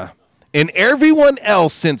Yokozuna, and everyone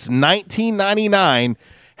else since 1999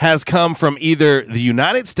 has come from either the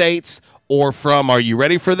United States or from, are you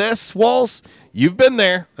ready for this, Walls? You've been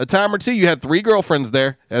there a time or two. You had 3 girlfriends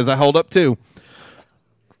there, as I hold up 2.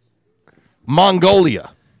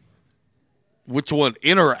 Mongolia. Which one,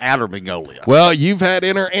 inner or outer Mongolia? Well, you've had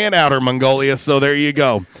inner and outer Mongolia, so there you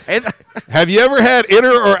go. Have you ever had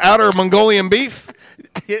inner or outer Mongolian beef?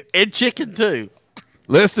 And chicken, too.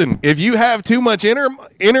 Listen, if you have too much inner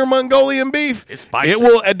Mongolian beef, it's spicy. It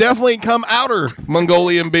will definitely come outer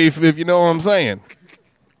Mongolian beef, if you know what I'm saying.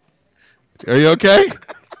 Are you okay?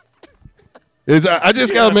 I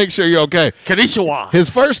just got to make sure you're okay. Konnichiwa. His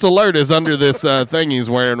first alert is under this thing he's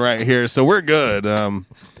wearing right here, so we're good.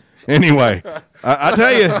 Anyway, I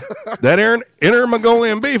tell you, that inner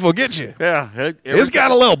Mongolian beef will get you. Yeah. It's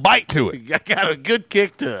got a little bite to it. Got a good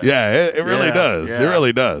kick to it. Yeah, it really does. Yeah. It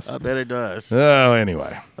really does. I bet it does. Oh,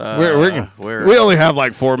 anyway. We only have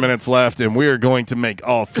like 4 minutes left, and we're going to make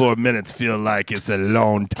all 4 minutes feel like it's a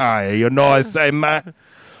long time. You know what I say, man?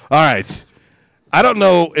 All right. I don't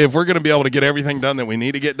know if we're going to be able to get everything done that we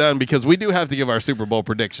need to get done because we do have to give our Super Bowl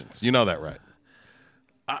predictions. You know that, right?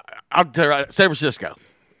 I'll tell you right, San Francisco.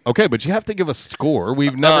 Okay, but you have to give a score.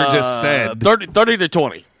 We've never just said 30 to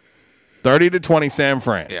 20. 30 to 20 San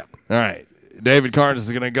Fran. Yeah. All right. David Carnes is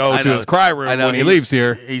going to go to his cry room when he leaves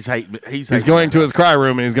here. He's going to his cry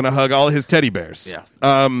room, and he's going to hug all his teddy bears. Yeah.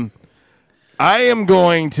 I am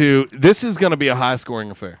going to – this is going to be a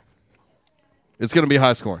high-scoring affair. It's going to be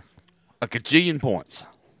high-scoring. A gajillion points.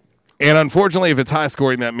 And unfortunately, if it's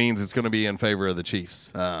high-scoring, that means it's going to be in favor of the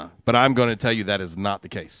Chiefs. But I'm going to tell you that is not the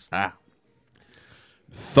case.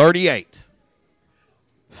 38.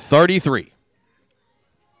 33.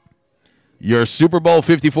 Your Super Bowl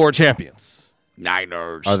 54 champions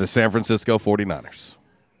Niners are the San Francisco 49ers.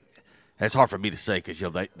 That's hard for me to say because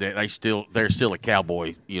they're still a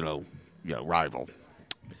Cowboy rival.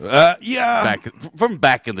 Yeah, from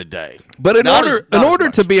back in the day. But in order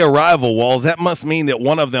to be a rival, Walls, that must mean that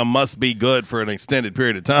one of them must be good for an extended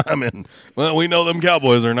period of time. And well, we know them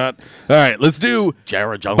Cowboys are not. All right, let's do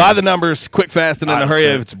Jared Jones. By the numbers, quick, fast, and in a hurry.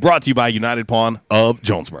 It's brought to you by United Pawn of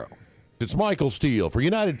Jonesboro. It's Michael Steele for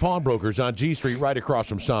United Pawnbrokers on G Street right across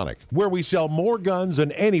from Sonic, where we sell more guns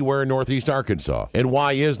than anywhere in Northeast Arkansas. And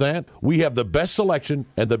why is that? We have the best selection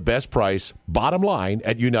and the best price, bottom line,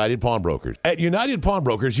 at United Pawnbrokers. At United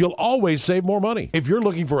Pawnbrokers, you'll always save more money. If you're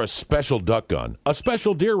looking for a special duck gun, a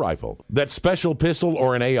special deer rifle, that special pistol,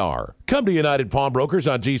 or an AR, come to United Pawnbrokers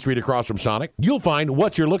on G Street across from Sonic. You'll find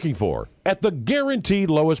what you're looking for at the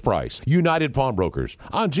guaranteed lowest price. United Pawnbrokers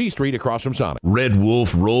on G Street across from Sonic. Red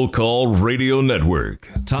Wolf Roll Call Radio Network.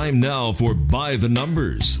 Time now for By the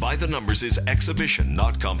Numbers. By the Numbers is exhibition,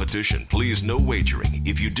 not competition. Please, no wagering.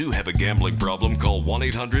 If you do have a gambling problem, call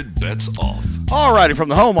 1-800-BETS-OFF. All righty, from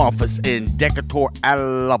the home office in Decatur,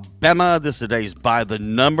 Alabama, this is today's By the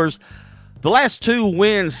Numbers. The last 2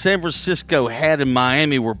 wins San Francisco had in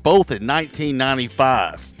Miami were both in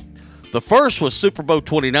 1995. The first was Super Bowl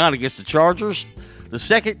 29 against the Chargers. The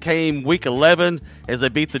second came Week 11 as they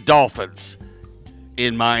beat the Dolphins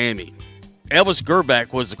in Miami. Elvis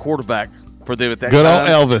Grbac was the quarterback for them at that time. Good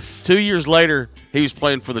old Elvis. 2 years later, he was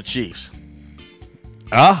playing for the Chiefs.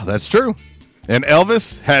 Ah, that's true. And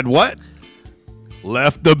Elvis had what?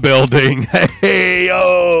 Left the building. Hey,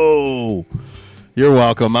 oh. You're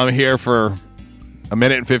welcome. I'm here for a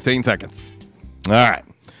minute and 15 seconds. All right.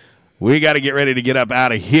 We got to get ready to get up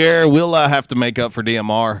out of here. We'll have to make up for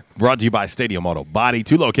DMR. Brought to you by Stadium Auto Body.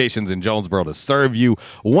 2 locations in Jonesboro to serve you.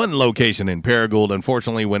 1 location in Paragould.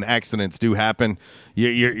 Unfortunately, when accidents do happen,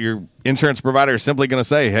 your insurance provider is simply going to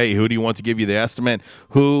say, hey, who do you want to give you the estimate?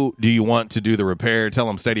 Who do you want to do the repair? Tell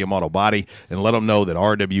them Stadium Auto Body and let them know that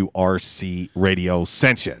RWRC Radio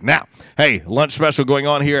sent you. Now, hey, lunch special going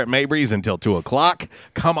on here at Mabry's until 2 o'clock.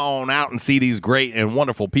 Come on out and see these great and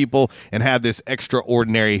wonderful people and have this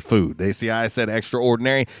extraordinary food. They see I said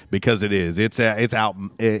extraordinary because it is.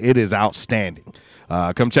 It is outstanding.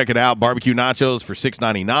 Come check it out. Barbecue nachos for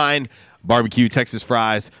 $6.99. Barbecue Texas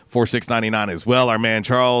fries for $6.99 as well. Our man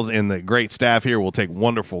Charles and the great staff here will take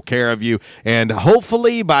wonderful care of you. And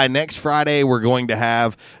hopefully by next Friday, we're going to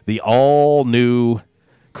have the all-new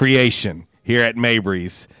creation here at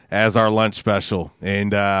Mabry's as our lunch special.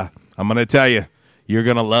 And I'm going to tell you, you're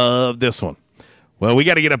going to love this one. Well, we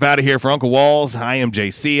got to get up out of here for Uncle Walls. I am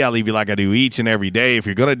JC. I leave you like I do each and every day. If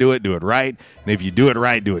you're going to do it right. And if you do it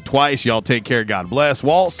right, do it twice. Y'all take care. God bless.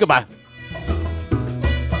 Walls. Goodbye.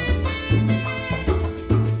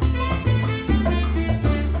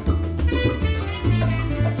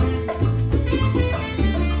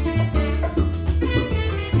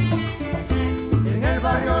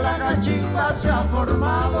 Cachimba se ha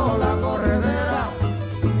formado la corredera.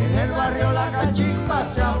 En el barrio La Cachimba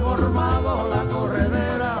se ha formado la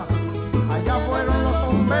corredera. Allá fueron los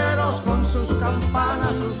bomberos con sus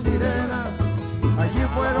campanas, sus sirenas. Allí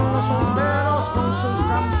fueron los bomberos con sus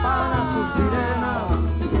campanas, sus sirenas.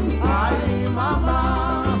 Ay,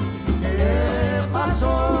 mamá, ¿qué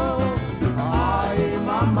pasó? Ay,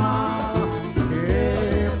 mamá,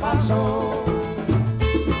 ¿qué pasó?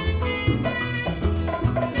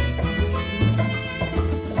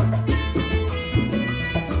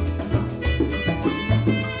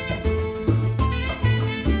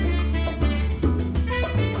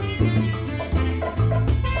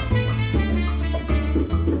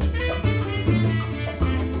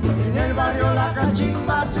 La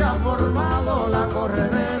Cachimba se ha formado la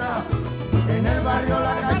corredera. En el barrio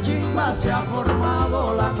La Cachimba se ha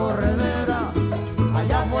formado la corredera.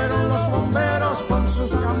 Allá fueron los bomberos con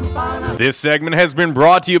sus campanas. This segment has been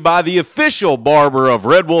brought to you by the official barber of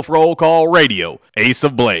Red Wolf Roll Call Radio, Ace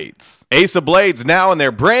of Blades. Ace of Blades now in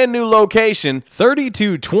their brand new location,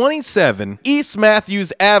 3227 East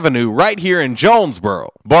Matthews Avenue, right here in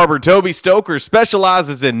Jonesboro. Barber Toby Stoker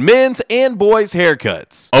specializes in men's and boys'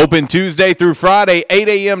 haircuts. Open Tuesday through Friday, 8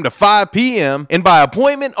 a.m. to 5 p.m., and by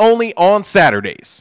appointment only on Saturdays.